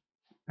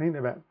 I think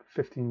they're about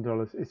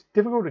 $15. It's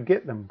difficult to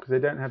get them because they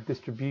don't have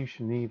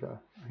distribution either.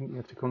 I think you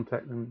have to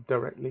contact them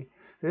directly.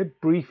 They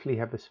briefly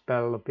have a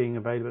spell of being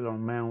available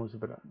on Mouse,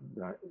 but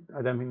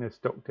I don't think they're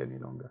stocked any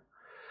longer.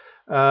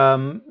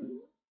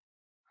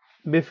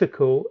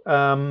 Mythical.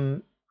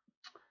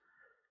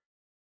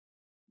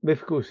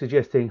 Mythical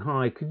suggesting,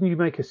 hi, couldn't you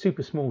make a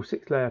super small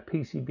 6-layer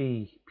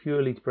PCB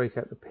purely to break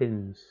out the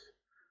pins,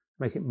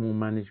 make it more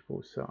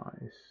manageable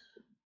size?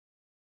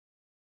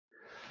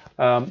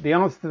 The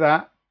answer to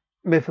that,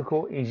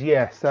 Mythical, is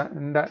yes,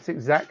 and that's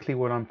exactly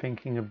what I'm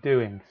thinking of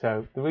doing.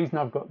 So the reason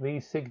I've got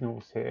these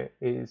signals here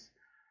is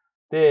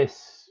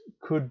this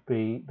could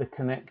be the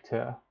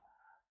connector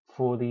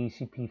for the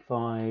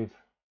ECP5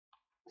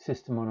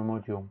 system on a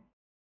module,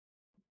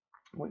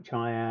 which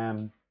I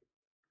am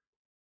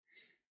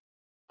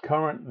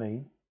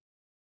currently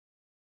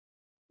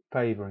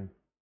favoring,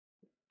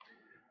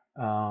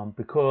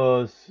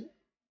 because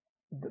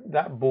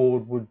that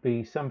board would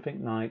be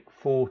something like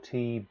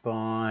 40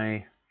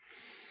 by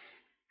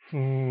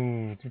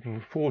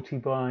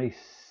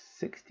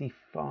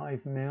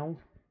 65 mil,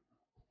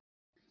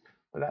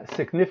 but that's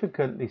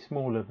significantly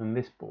smaller than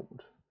this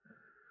board.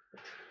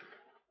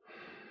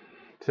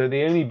 So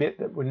the only bit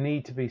that would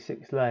need to be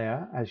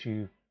 6-layer, as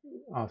you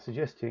are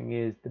suggesting,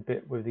 is the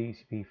bit with the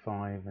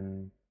ECP5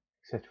 and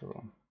etc.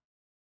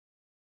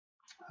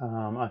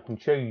 on. I can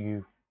show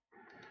you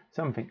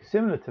something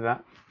similar to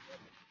that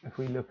if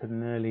we look at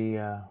an early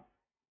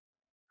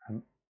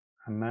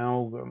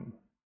amalgam.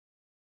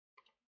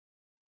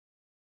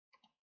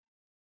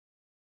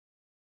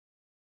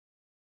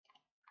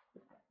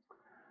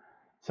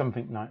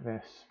 Something like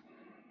this.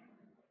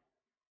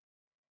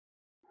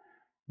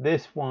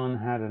 This one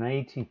had an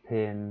 80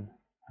 pin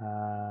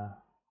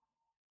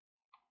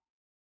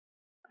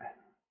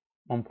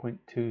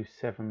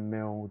 1.27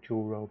 mil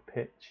dual roll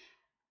pitch.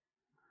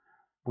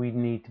 We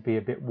need to be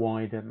a bit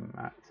wider than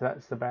that. So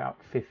that's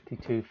about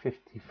 52,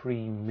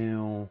 53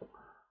 mil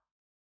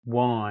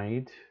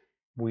wide.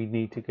 We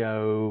need to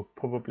go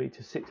probably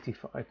to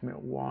 65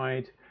 mil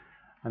wide.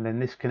 And then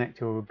this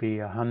connector would be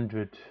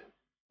 100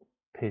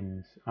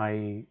 pins,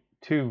 i.e.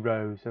 2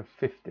 rows of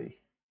 50.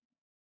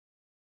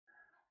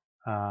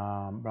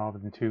 Rather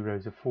than 2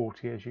 rows of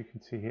 40, as you can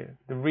see here.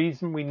 The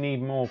reason we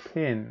need more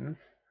pins,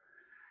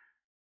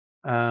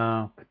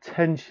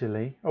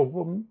 potentially,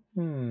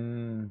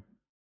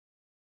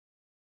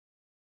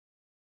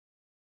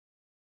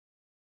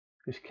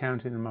 just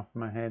counting them up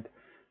in my head.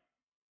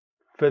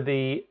 For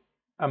the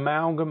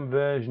amalgam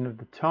version of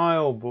the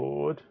tile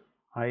board,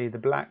 i.e. the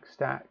black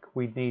stack,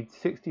 we'd need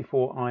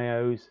 64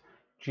 IOs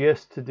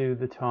just to do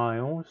the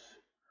tiles.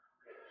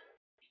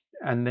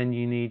 And then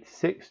you need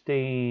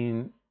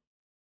 16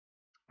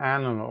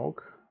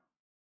 analog.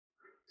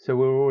 So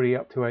we're already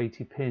up to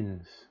 80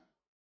 pins.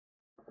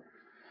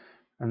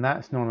 And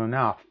that's not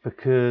enough,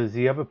 because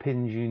the other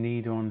pins you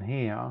need on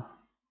here,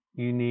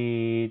 you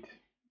need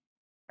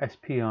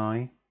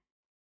SPI,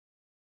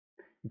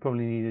 you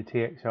probably need a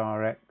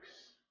TXRX,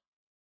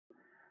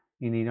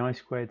 you need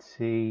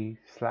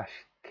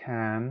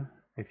I2C/CAN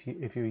if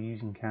you're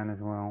using CAN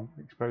as well,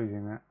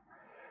 exposing that.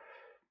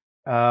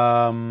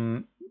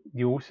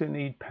 You also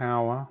need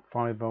power,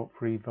 5 volt,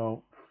 3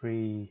 volt,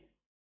 3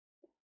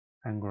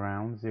 and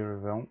ground, 0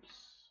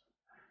 volts.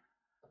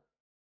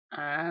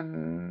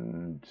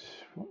 And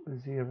what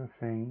was the other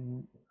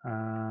thing?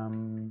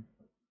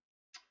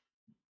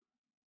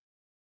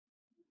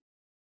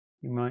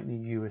 You might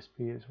need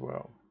USB as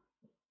well.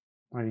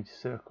 I need to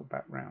circle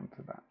back round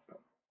to that.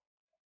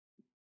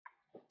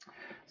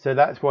 So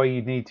that's why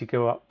you need to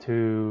go up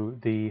to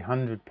the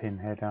 100 pin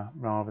header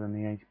rather than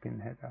the 80 pin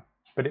header.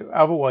 But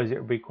otherwise it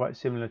would be quite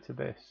similar to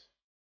this.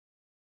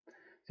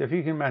 So if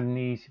you can imagine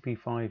the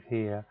ECP5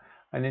 here,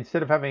 and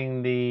instead of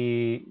having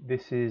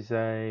this is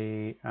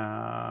a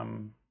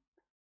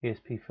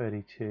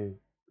ESP32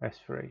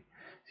 S3,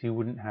 so you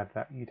wouldn't have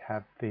that, you'd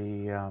have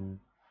the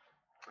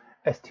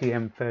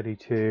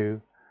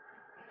STM32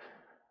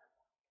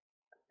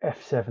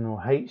 F7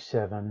 or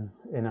H7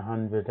 in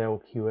 100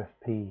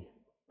 LQFP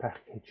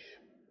package.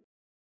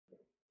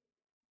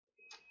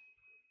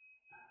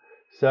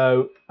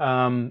 So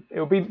it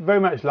will be very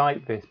much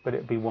like this, but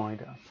it'll be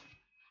wider.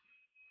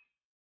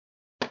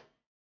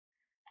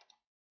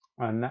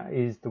 And that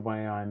is the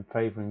way I'm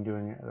favouring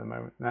doing it at the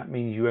moment. That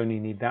means you only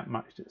need that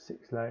much at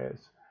 6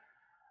 layers.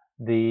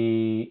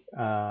 The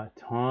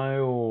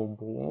tile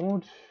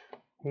board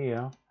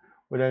here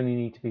would only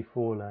need to be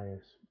 4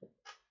 layers,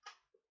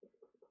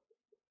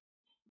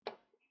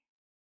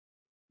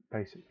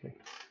 basically.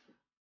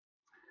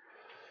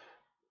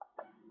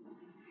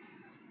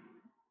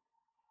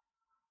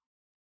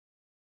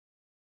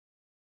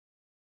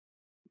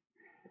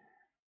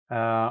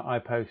 I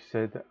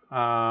posted,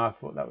 I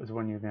thought that was the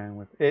one you're going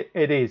with.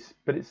 It is,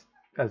 but it's,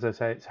 as I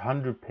say, it's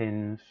 100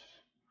 pins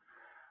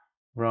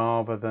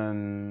rather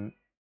than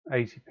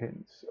 80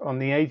 pins. On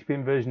the 80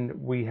 pin version that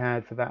we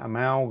had for that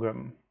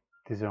amalgam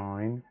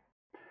design,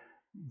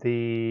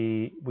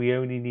 we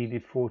only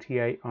needed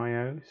 48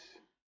 IOs.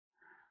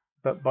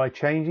 But by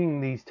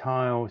changing these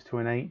tiles to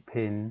an 8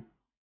 pin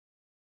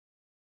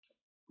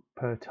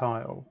per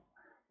tile,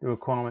 the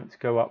requirements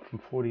go up from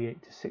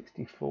 48 to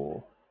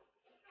 64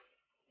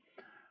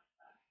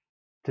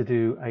 to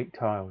do 8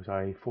 tiles,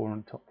 i.e. 4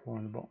 on the top, 4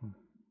 on the bottom.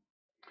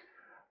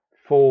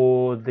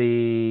 For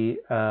the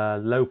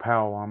low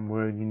power one,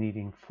 we're only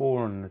needing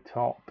 4 on the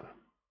top,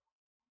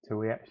 so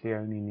we actually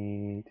only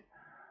need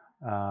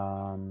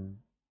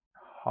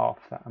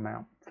half that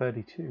amount,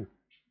 32,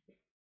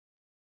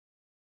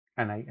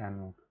 and 8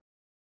 analog,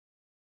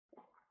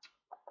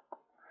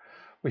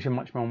 which are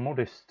much more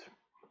modest,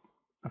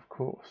 of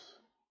course.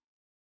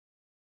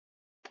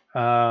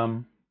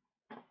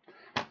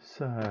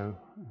 So,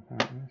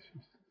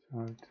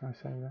 sorry, did I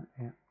say that?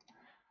 Yeah.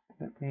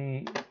 Let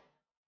me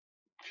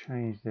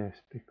change this,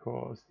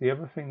 because the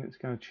other thing that's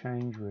going to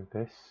change with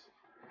this,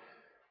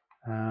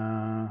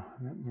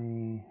 let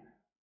me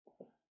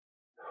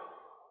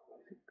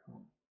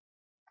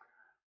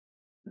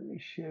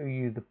show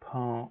you the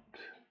part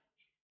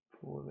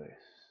for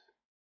this.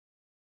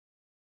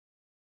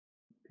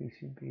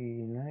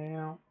 PCB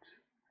layout.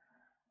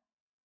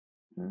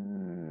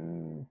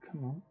 Come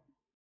on.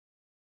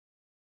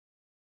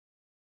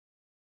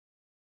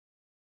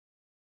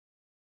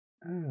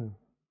 Oh,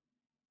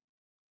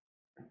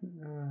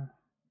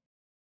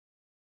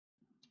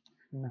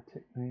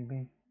 schematic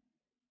maybe.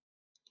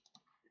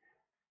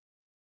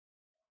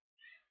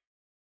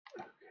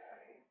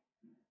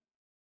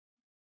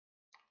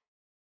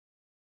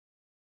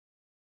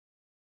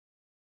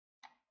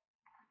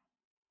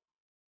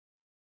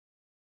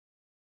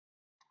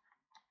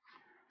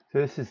 So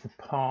this is the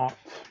part.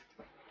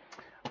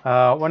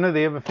 One of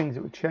the other things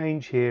that would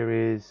change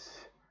here is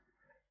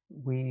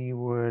we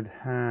would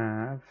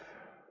have,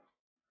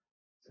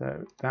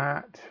 so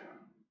that,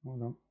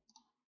 hold on,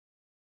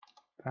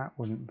 that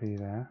wouldn't be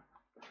there.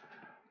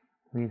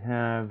 We'd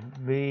have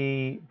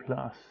V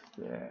plus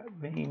there,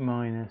 V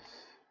minus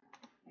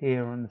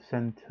here on the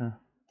center.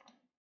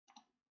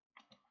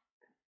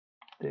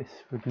 This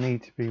would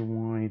need to be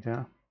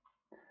wider.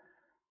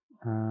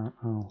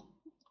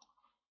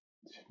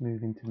 Let's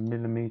move into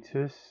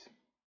millimeters.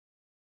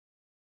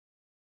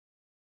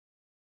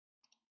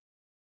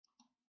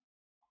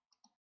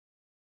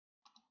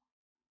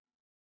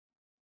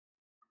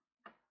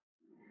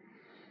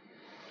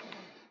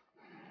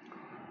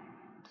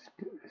 Let's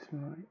get this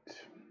right.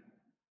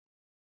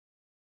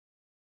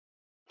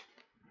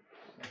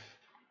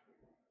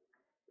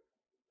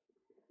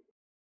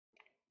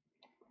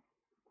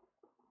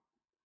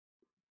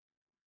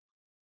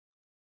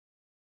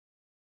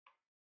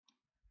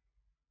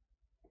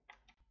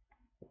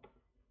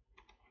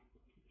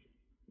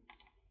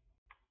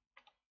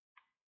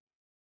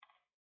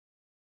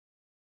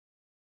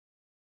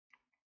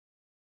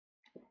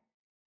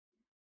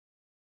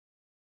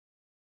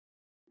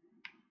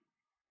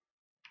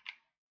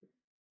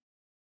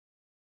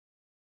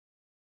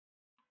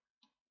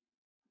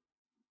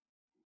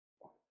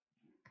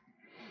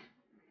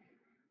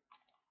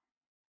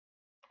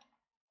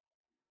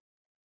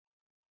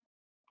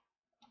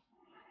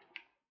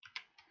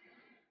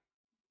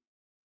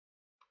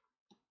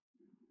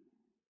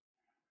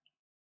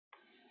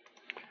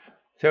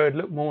 So it'd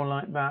look more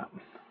like that.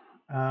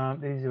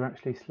 These are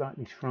actually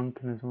slightly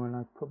shrunken as well.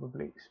 I'd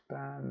probably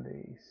expand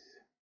these.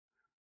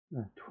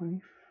 No,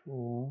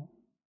 24.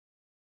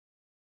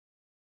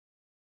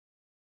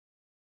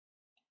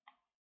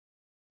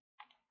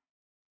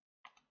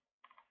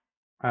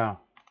 Ah,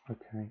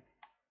 okay.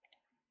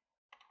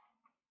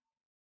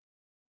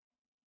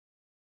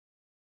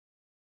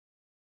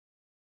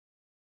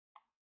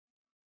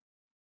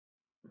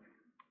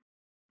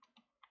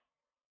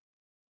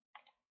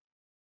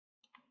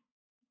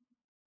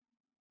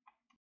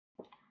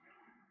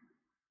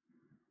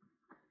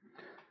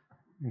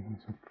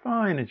 Making some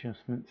fine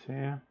adjustments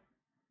here.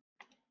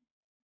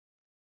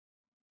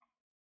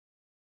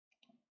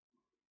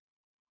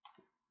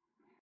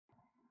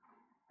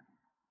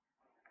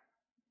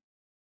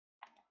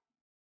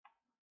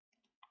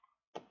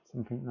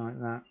 Something like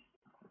that.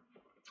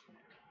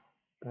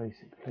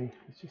 Basically,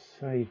 let's just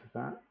save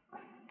that.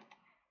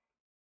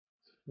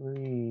 Let's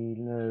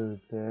reload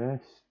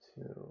this.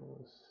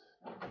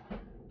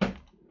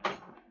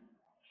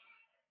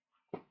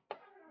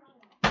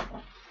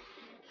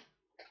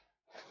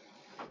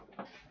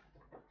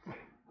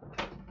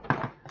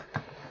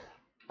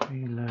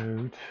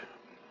 Reload.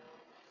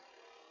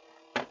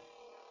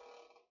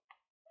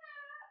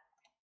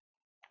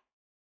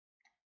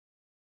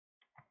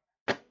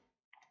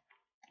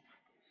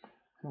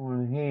 So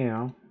on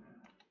here,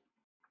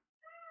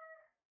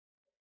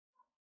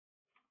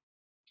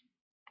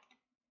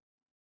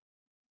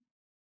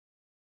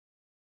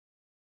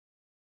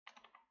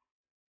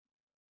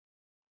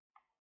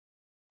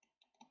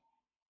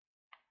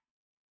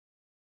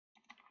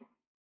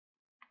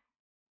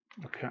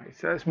 okay,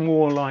 so that's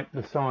more like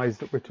the size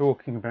that we're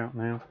talking about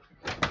now.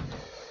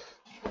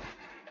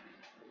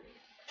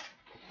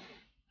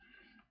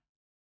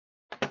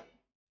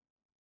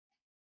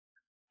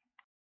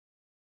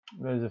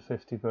 Those are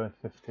 50 by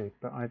 50,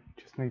 but I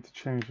just need to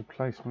change the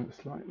placement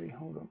slightly.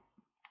 Hold on.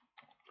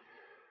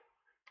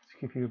 Let's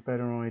give you a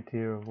better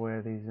idea of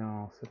where these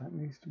are. So that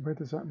needs to, where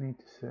does that need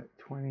to sit?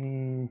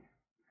 20,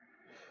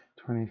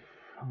 25,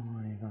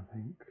 I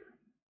think.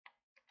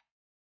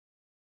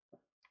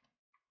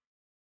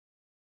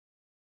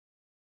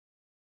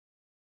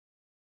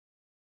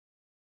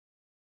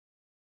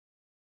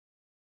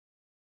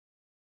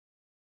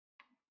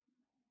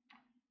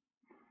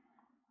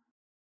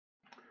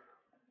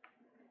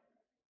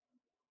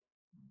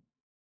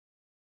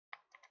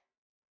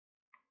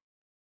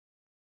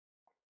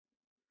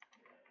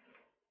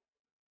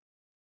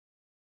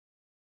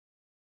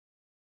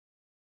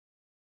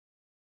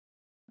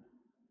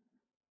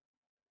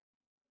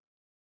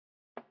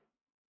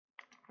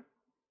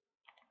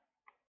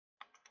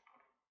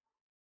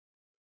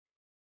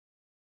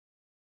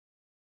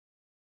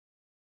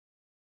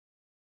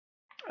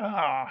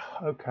 Ah,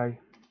 okay.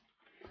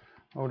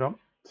 Hold on.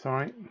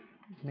 Sorry.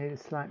 Made a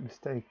slight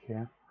mistake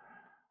here.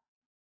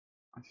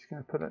 I'm just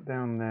going to put that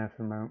down there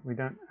for a moment. We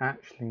don't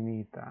actually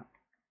need that.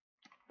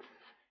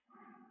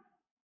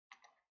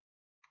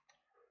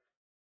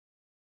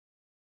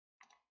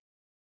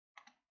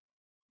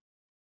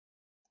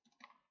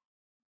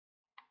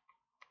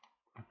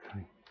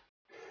 Okay.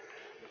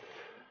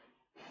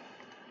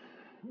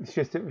 It's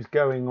just it was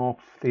going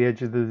off the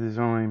edge of the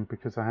design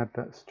because I had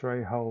that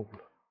stray hole.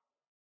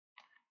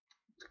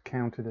 It's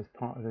counted as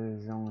part of the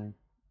design.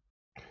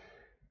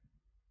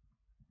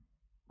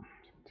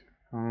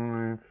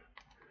 5.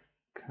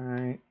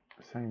 Okay,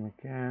 same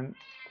again.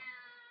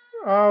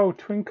 Oh,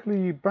 Twinkle,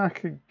 you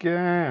back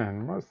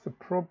again. What's the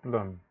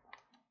problem?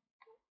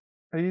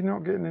 Are you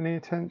not getting any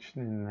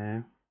attention in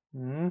there?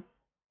 Hmm?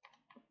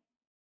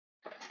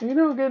 Are you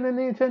not getting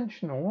any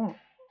attention or what?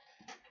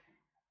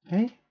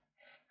 Hey?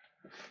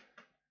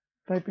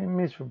 They've been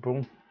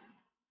miserable.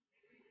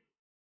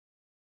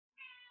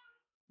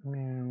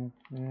 Meow,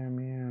 meow,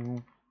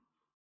 meow.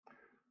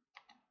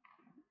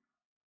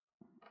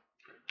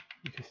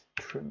 You just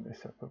trim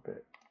this up a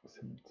bit.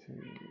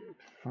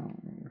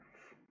 75.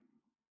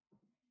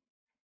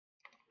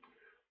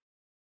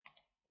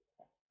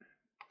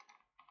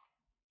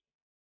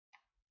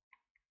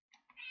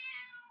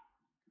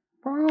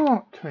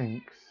 What,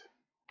 Twinks?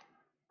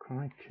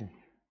 Crikey.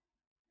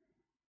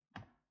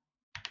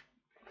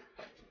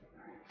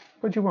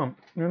 What do you want?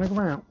 You want to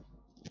go out?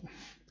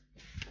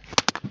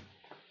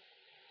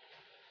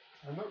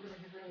 I'm not going to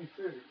give you any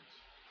food.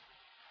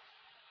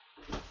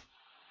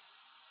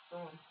 Go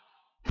on.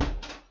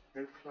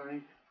 Go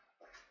play.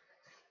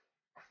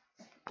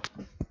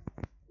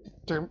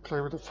 Don't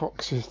play with the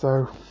foxes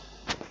though.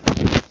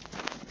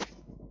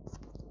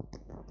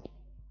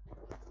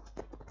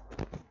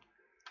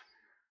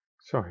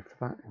 Sorry for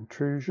that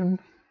intrusion.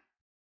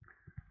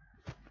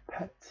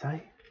 Pets, eh?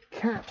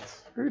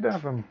 Cats. Who'd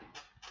have them?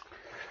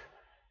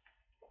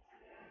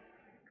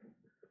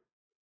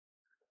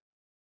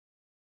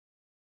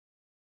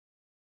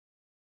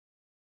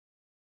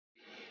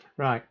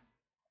 Right.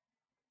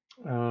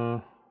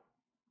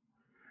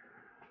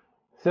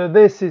 So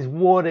this is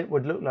what it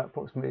would look like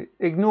approximately.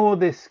 Ignore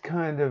this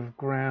kind of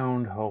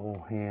ground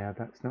hole here.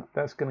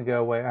 That's going to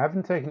go away. I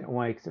haven't taken it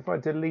away because if I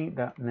delete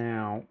that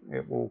now,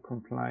 it will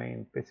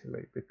complain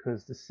bitterly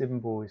because the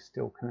symbol is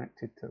still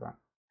connected to that.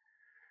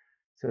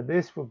 So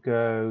this will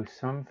go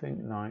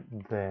something like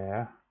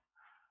there,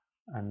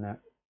 and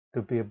that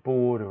there'll be a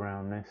board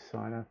around this. So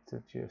I'd have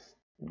to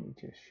let me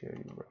just show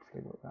you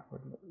roughly what that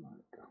would look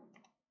like.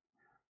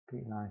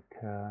 Be like.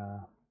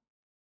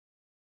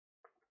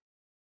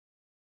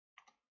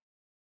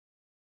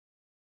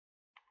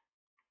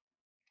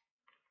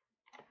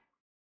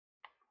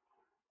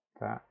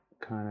 That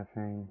kind of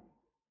thing,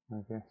 I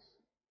guess.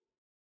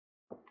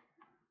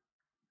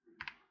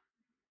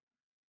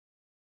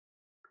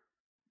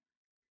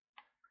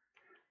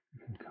 You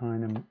can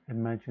kind of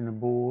imagine a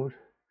board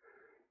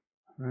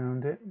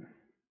around it.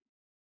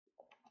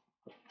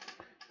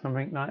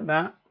 Something like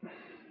that.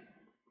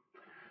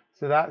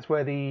 So that's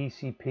where the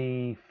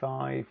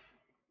ECP5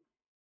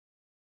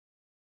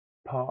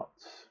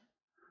 parts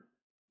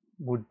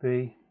would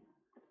be.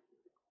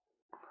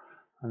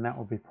 And that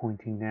will be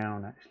pointing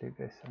down, actually,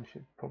 this. I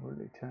should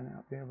probably turn it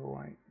up the other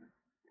way.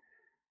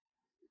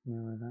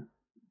 Mirror that.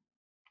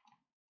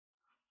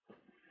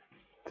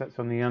 That's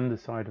on the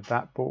underside of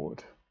that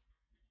board.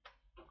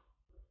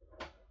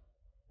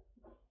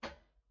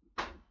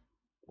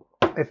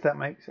 If that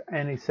makes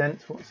any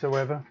sense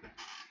whatsoever.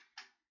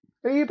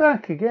 Are you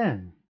back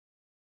again?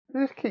 I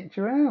just kicked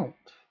you out.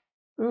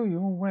 Oh, you're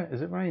all wet.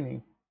 Is it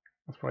raining?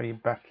 That's why you're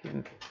back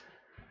in.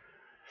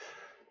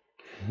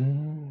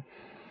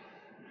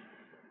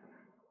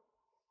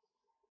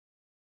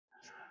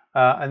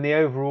 And the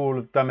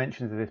overall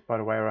dimensions of this, by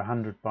the way, are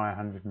 100 by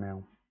 100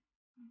 mil,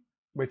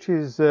 which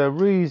is a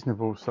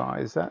reasonable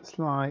size. That's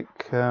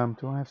like,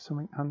 do I have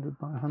something 100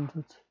 by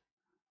 100?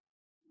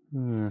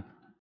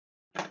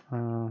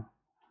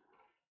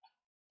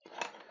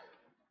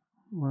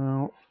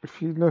 Well,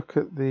 if you look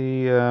at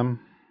the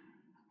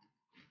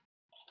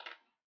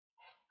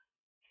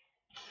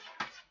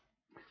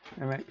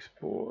MX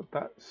board,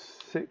 that's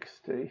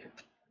 60.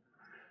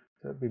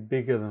 So it'd be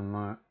bigger than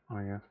that,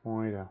 I guess,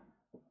 wider.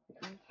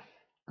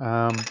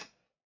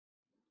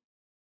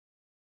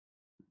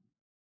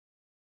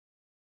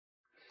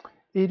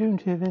 You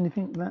don't have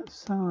anything that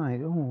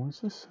side. Oh, is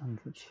this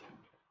 100?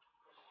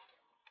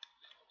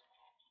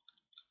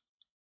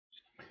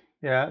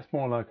 Yeah, it's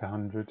more like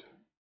 100.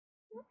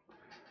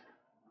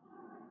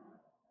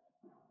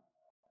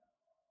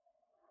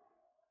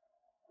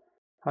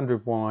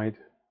 100 wide.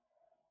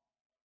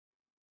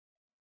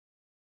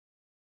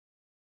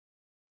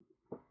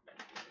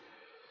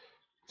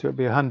 So it'd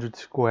be 100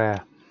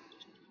 square.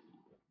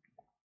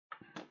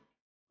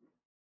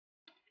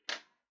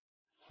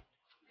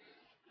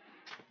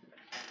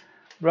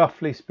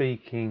 Roughly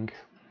speaking.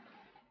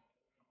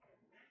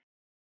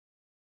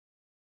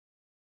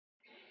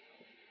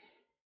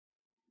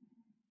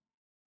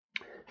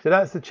 So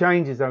that's the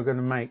changes I'm going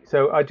to make.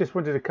 So I just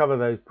wanted to cover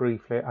those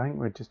briefly. I think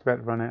we're just about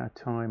to run out of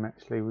time,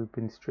 actually. We've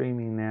been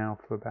streaming now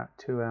for about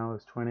 2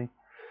 hours 20.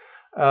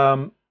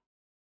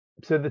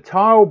 So the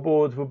tile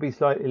boards will be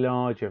slightly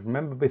larger.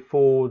 Remember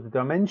before, the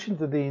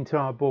dimensions of the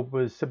entire board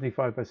was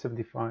 75 by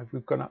 75.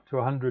 We've gone up to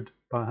 100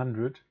 by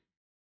 100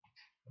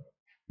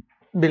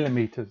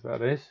 millimeters,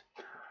 that is.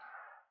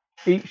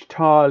 Each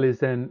tile is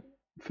then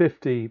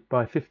 50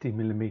 by 50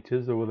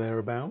 millimeters or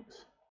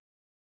thereabouts.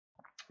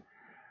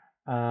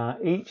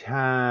 Each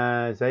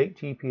has 8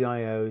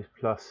 GPIOs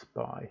plus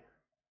SPI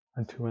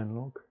and 2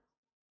 analog.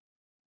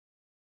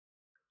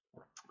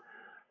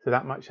 So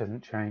that much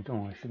hasn't changed.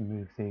 Oh, I should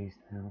move these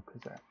now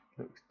because that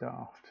looks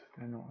daft.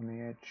 They're not on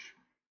the edge.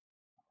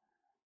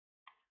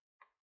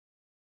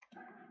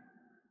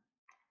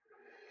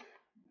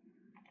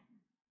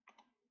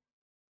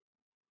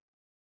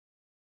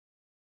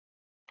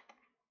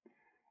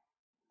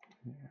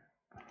 Yeah.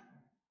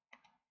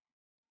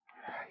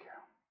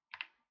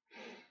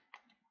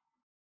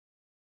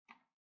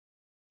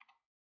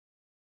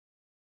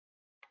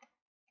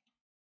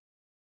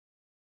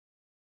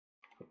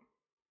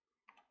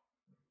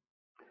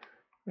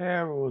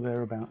 There or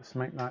thereabouts,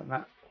 something like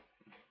that.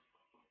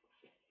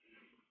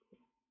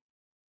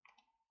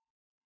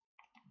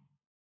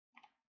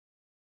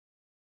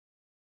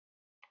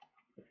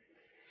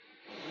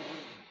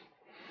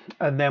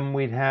 And then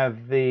we'd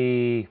have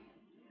the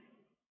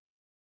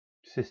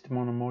system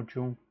on a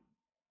module,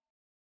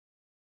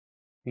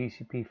 the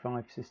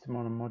ECP5 system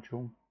on a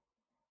module.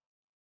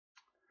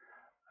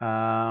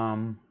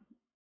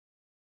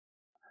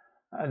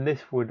 And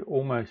this would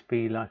almost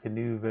be like a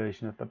new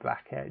version of the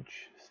Black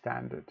Edge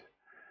standard.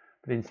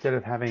 But instead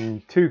of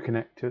having 2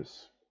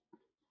 connectors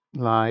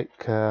like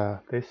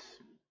this,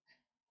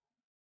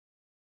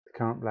 the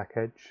current Black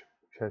Edge,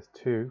 which has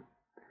 2,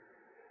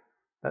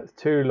 that's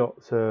 2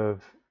 lots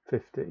of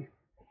 50.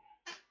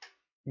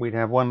 We'd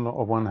have 1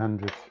 lot of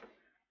 100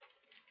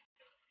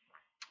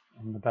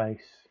 on the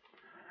base.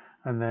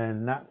 And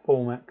then that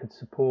format could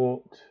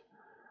support,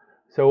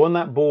 so on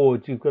that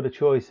board you've got a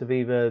choice of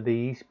either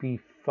the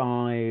ECP5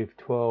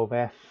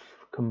 12F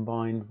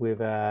combined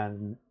with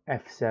an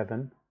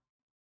F7,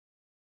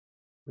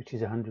 which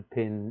is a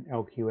 100-pin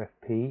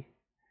LQFP,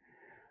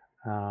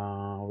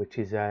 which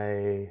is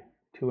a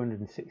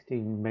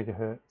 216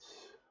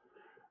 megahertz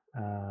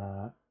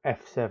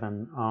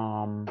F7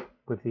 ARM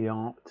with the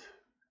ART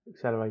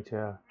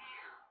accelerator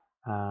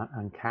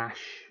and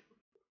cache.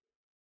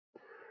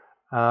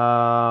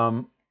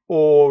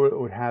 Or it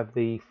would have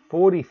the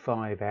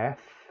 45F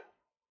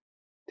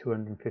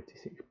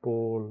 256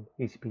 ball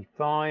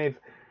ECP5,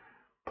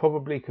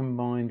 probably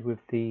combined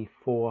with the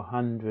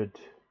 400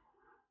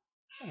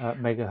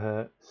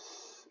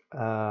 megahertz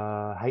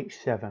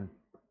H7,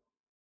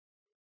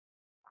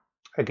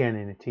 again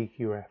in a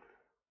TQF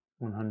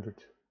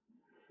 100.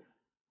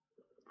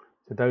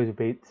 So those would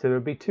be, so there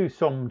would be 2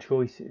 SOM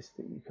choices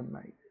that you can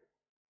make.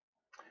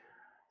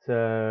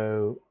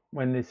 So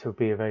when this will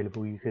be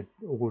available, you could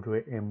order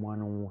it in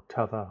one or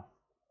t'other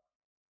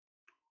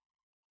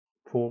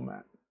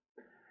format.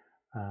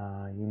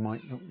 You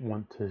might not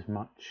want as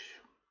much,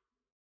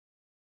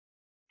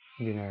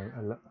 you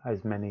know,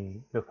 as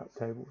many lookup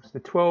tables. The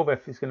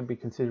 12F is going to be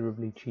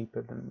considerably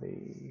cheaper than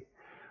the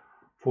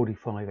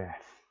 45F.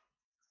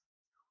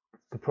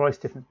 The price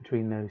difference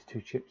between those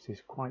 2 chips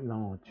is quite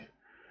large.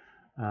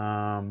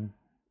 And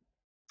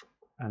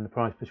the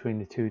price between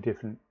the 2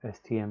 different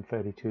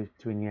STM32s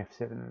between the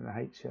F7 and the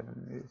H7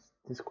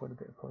 there's quite a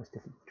bit of price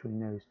difference between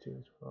those 2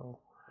 as well.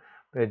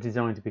 They're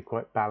designed to be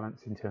quite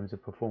balanced in terms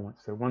of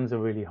performance. So one's a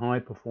really high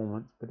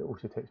performance, but it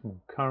also takes more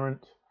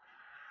current.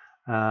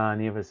 And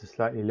the other's a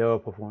slightly lower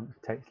performance,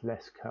 takes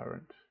less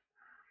current.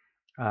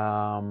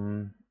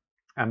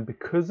 And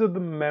because of the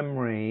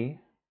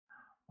memory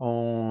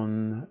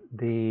on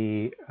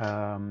the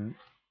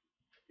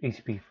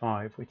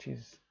ECP5, which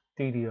is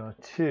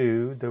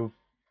DDR2,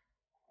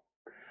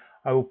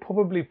 I will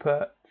probably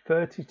put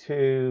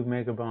 32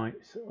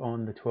 megabytes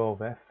on the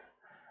 12F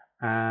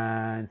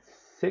and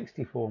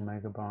 64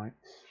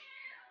 megabytes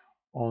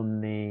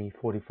on the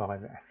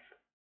 45F.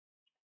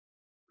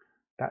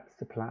 That's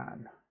the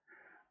plan.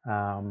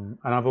 And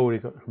I've already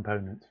got the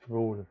components for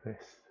all of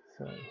this,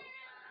 so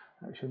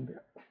that shouldn't be.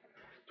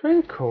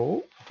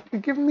 Twinkle,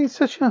 you're giving me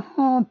such a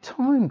hard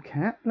time,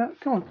 cat. Look,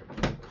 come on.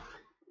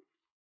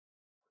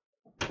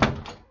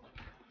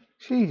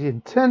 She's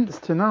intense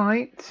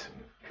tonight.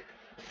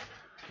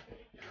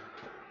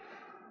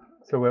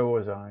 So where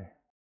was I?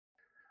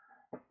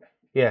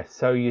 Yes,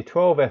 so your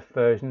 12F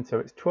version, so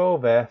it's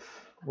 12F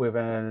with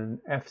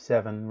an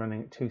F7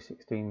 running at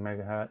 216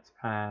 megahertz,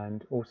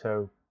 and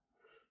also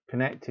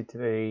connected to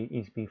the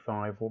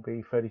ECP5 will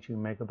be 32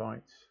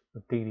 megabytes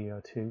of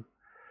DDR2.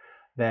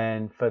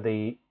 Then for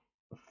the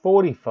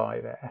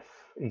 45F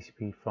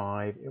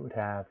ECP5, it would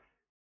have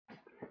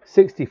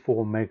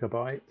 64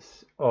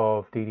 megabytes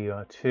of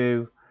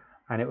DDR2,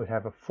 and it would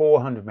have a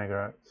 400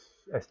 megahertz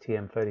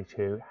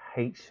STM32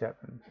 H7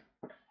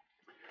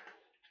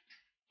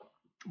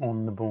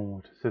 on the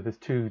board. So there's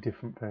 2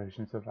 different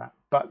versions of that.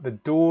 But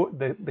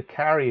the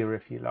carrier,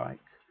 if you like,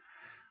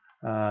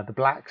 the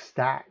black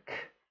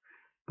stack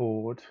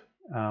board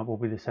will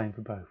be the same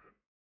for both,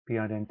 be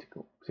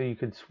identical. So you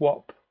can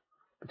swap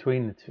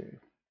between the 2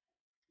 if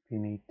you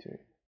need to,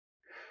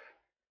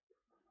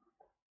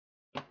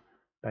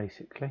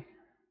 basically.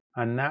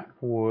 And that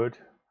would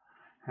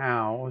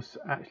house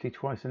actually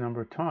twice the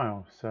number of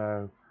tiles.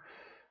 So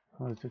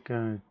I was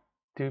going to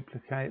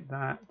duplicate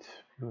that.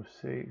 You'll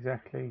see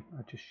exactly.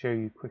 I'll just show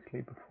you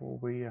quickly before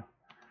we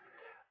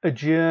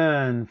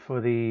adjourn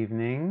for the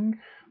evening.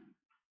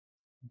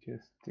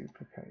 Just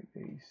duplicate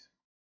these.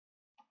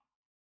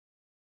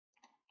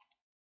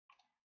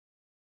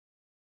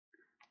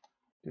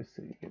 Just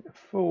so you get the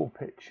full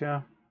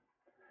picture.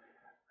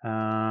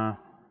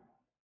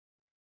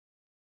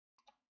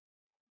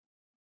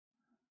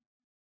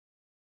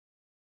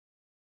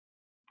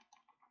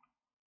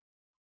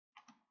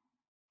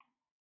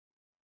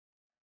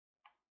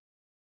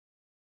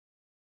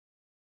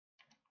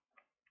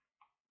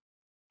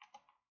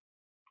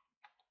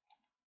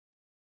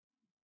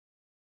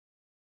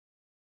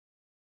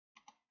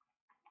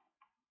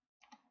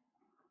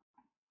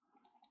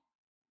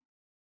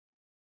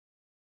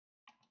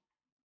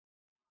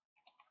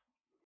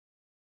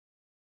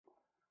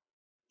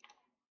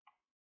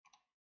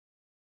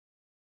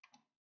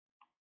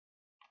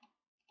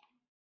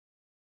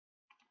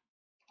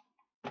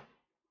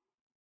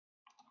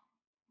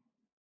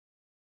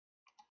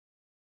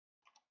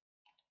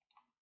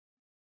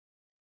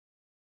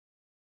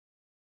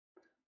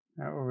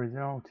 That will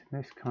result in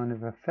this kind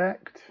of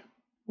effect.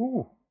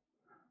 Ooh,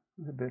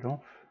 it's a bit off.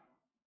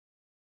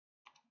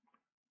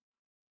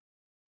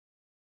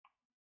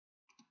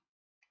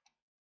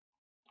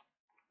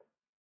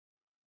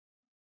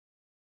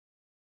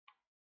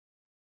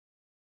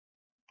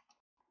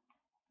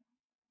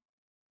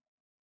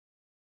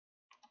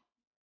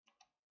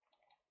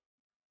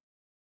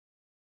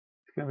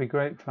 It's going to be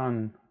great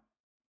fun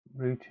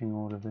routing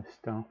all of this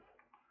stuff,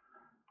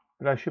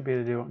 but I should be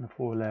able to do it on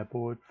a 4-layer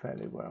board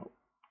fairly well.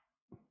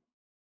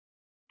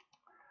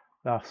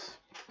 Thus,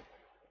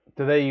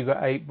 so there you've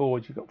got 8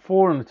 boards. You've got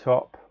 4 on the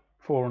top,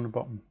 4 on the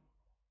bottom.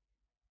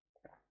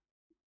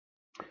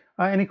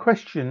 Any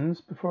questions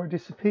before I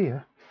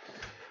disappear?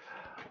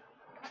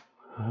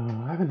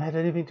 I haven't had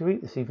anything to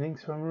eat this evening,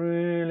 so I'm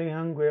really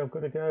hungry. I've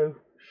got to go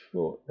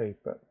shortly,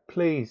 but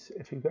please,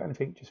 if you've got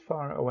anything, just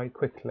fire it away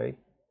quickly.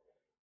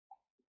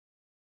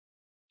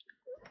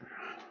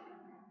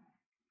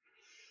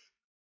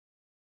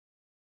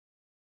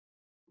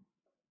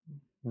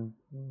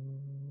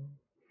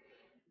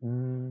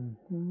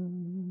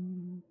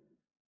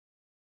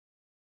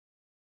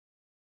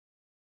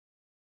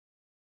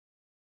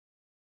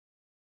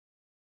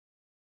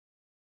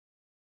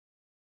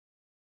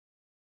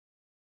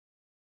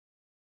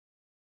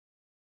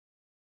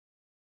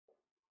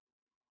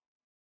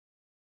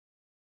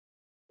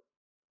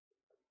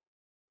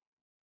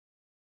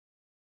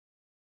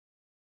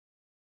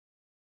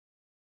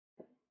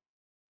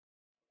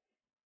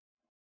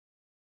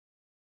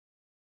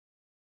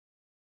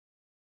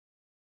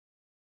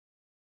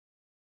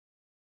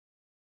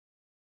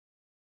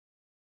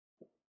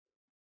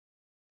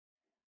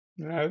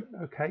 No,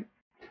 okay.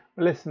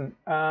 Well, listen,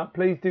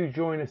 please do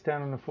join us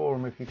down on the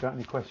forum if you've got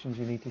any questions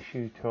you need to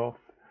shoot off.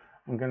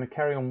 I'm going to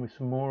carry on with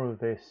some more of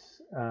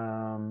this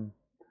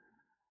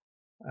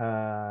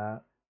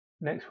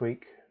next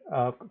week.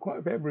 I've got quite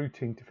a bit of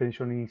routing to finish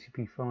on the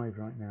ECP5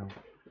 right now,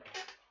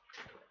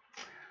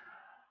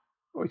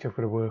 which I've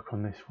got to work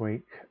on this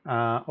week.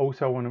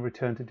 Also, I want to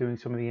return to doing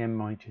some of the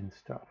MMyGen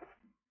stuff.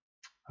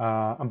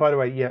 And by the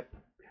way, yeah,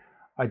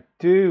 I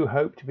do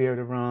hope to be able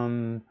to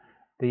run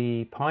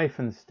the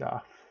Python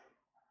stuff,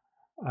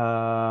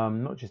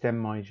 not just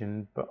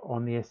MMyGen, but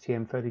on the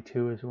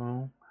STM32 as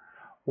well.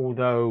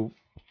 Although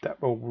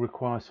that will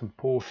require some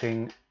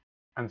porting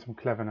and some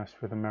cleverness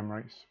with the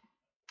memories,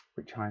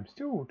 which I'm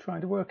still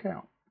trying to work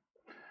out.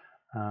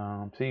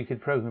 So you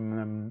could program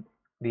them,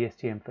 the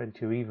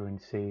STM32 either in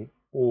C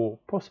or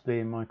possibly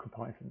in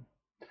MicroPython,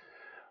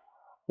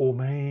 or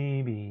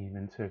maybe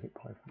even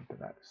CircuitPython,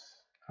 but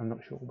I'm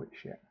not sure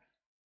which yet.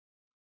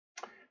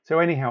 So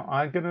anyhow,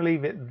 I'm going to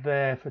leave it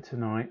there for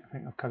tonight. I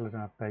think I've covered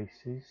our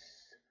bases,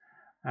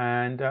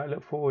 and I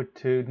look forward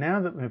to,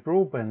 now that my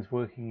broadband's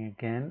working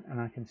again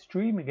and I can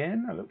stream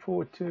again, I look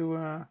forward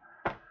to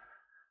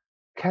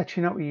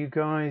catching up with you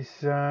guys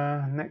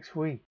next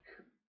week.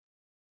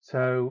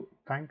 So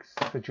thanks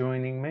for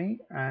joining me,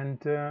 and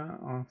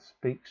I'll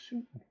speak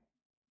soon.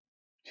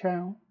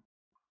 Ciao.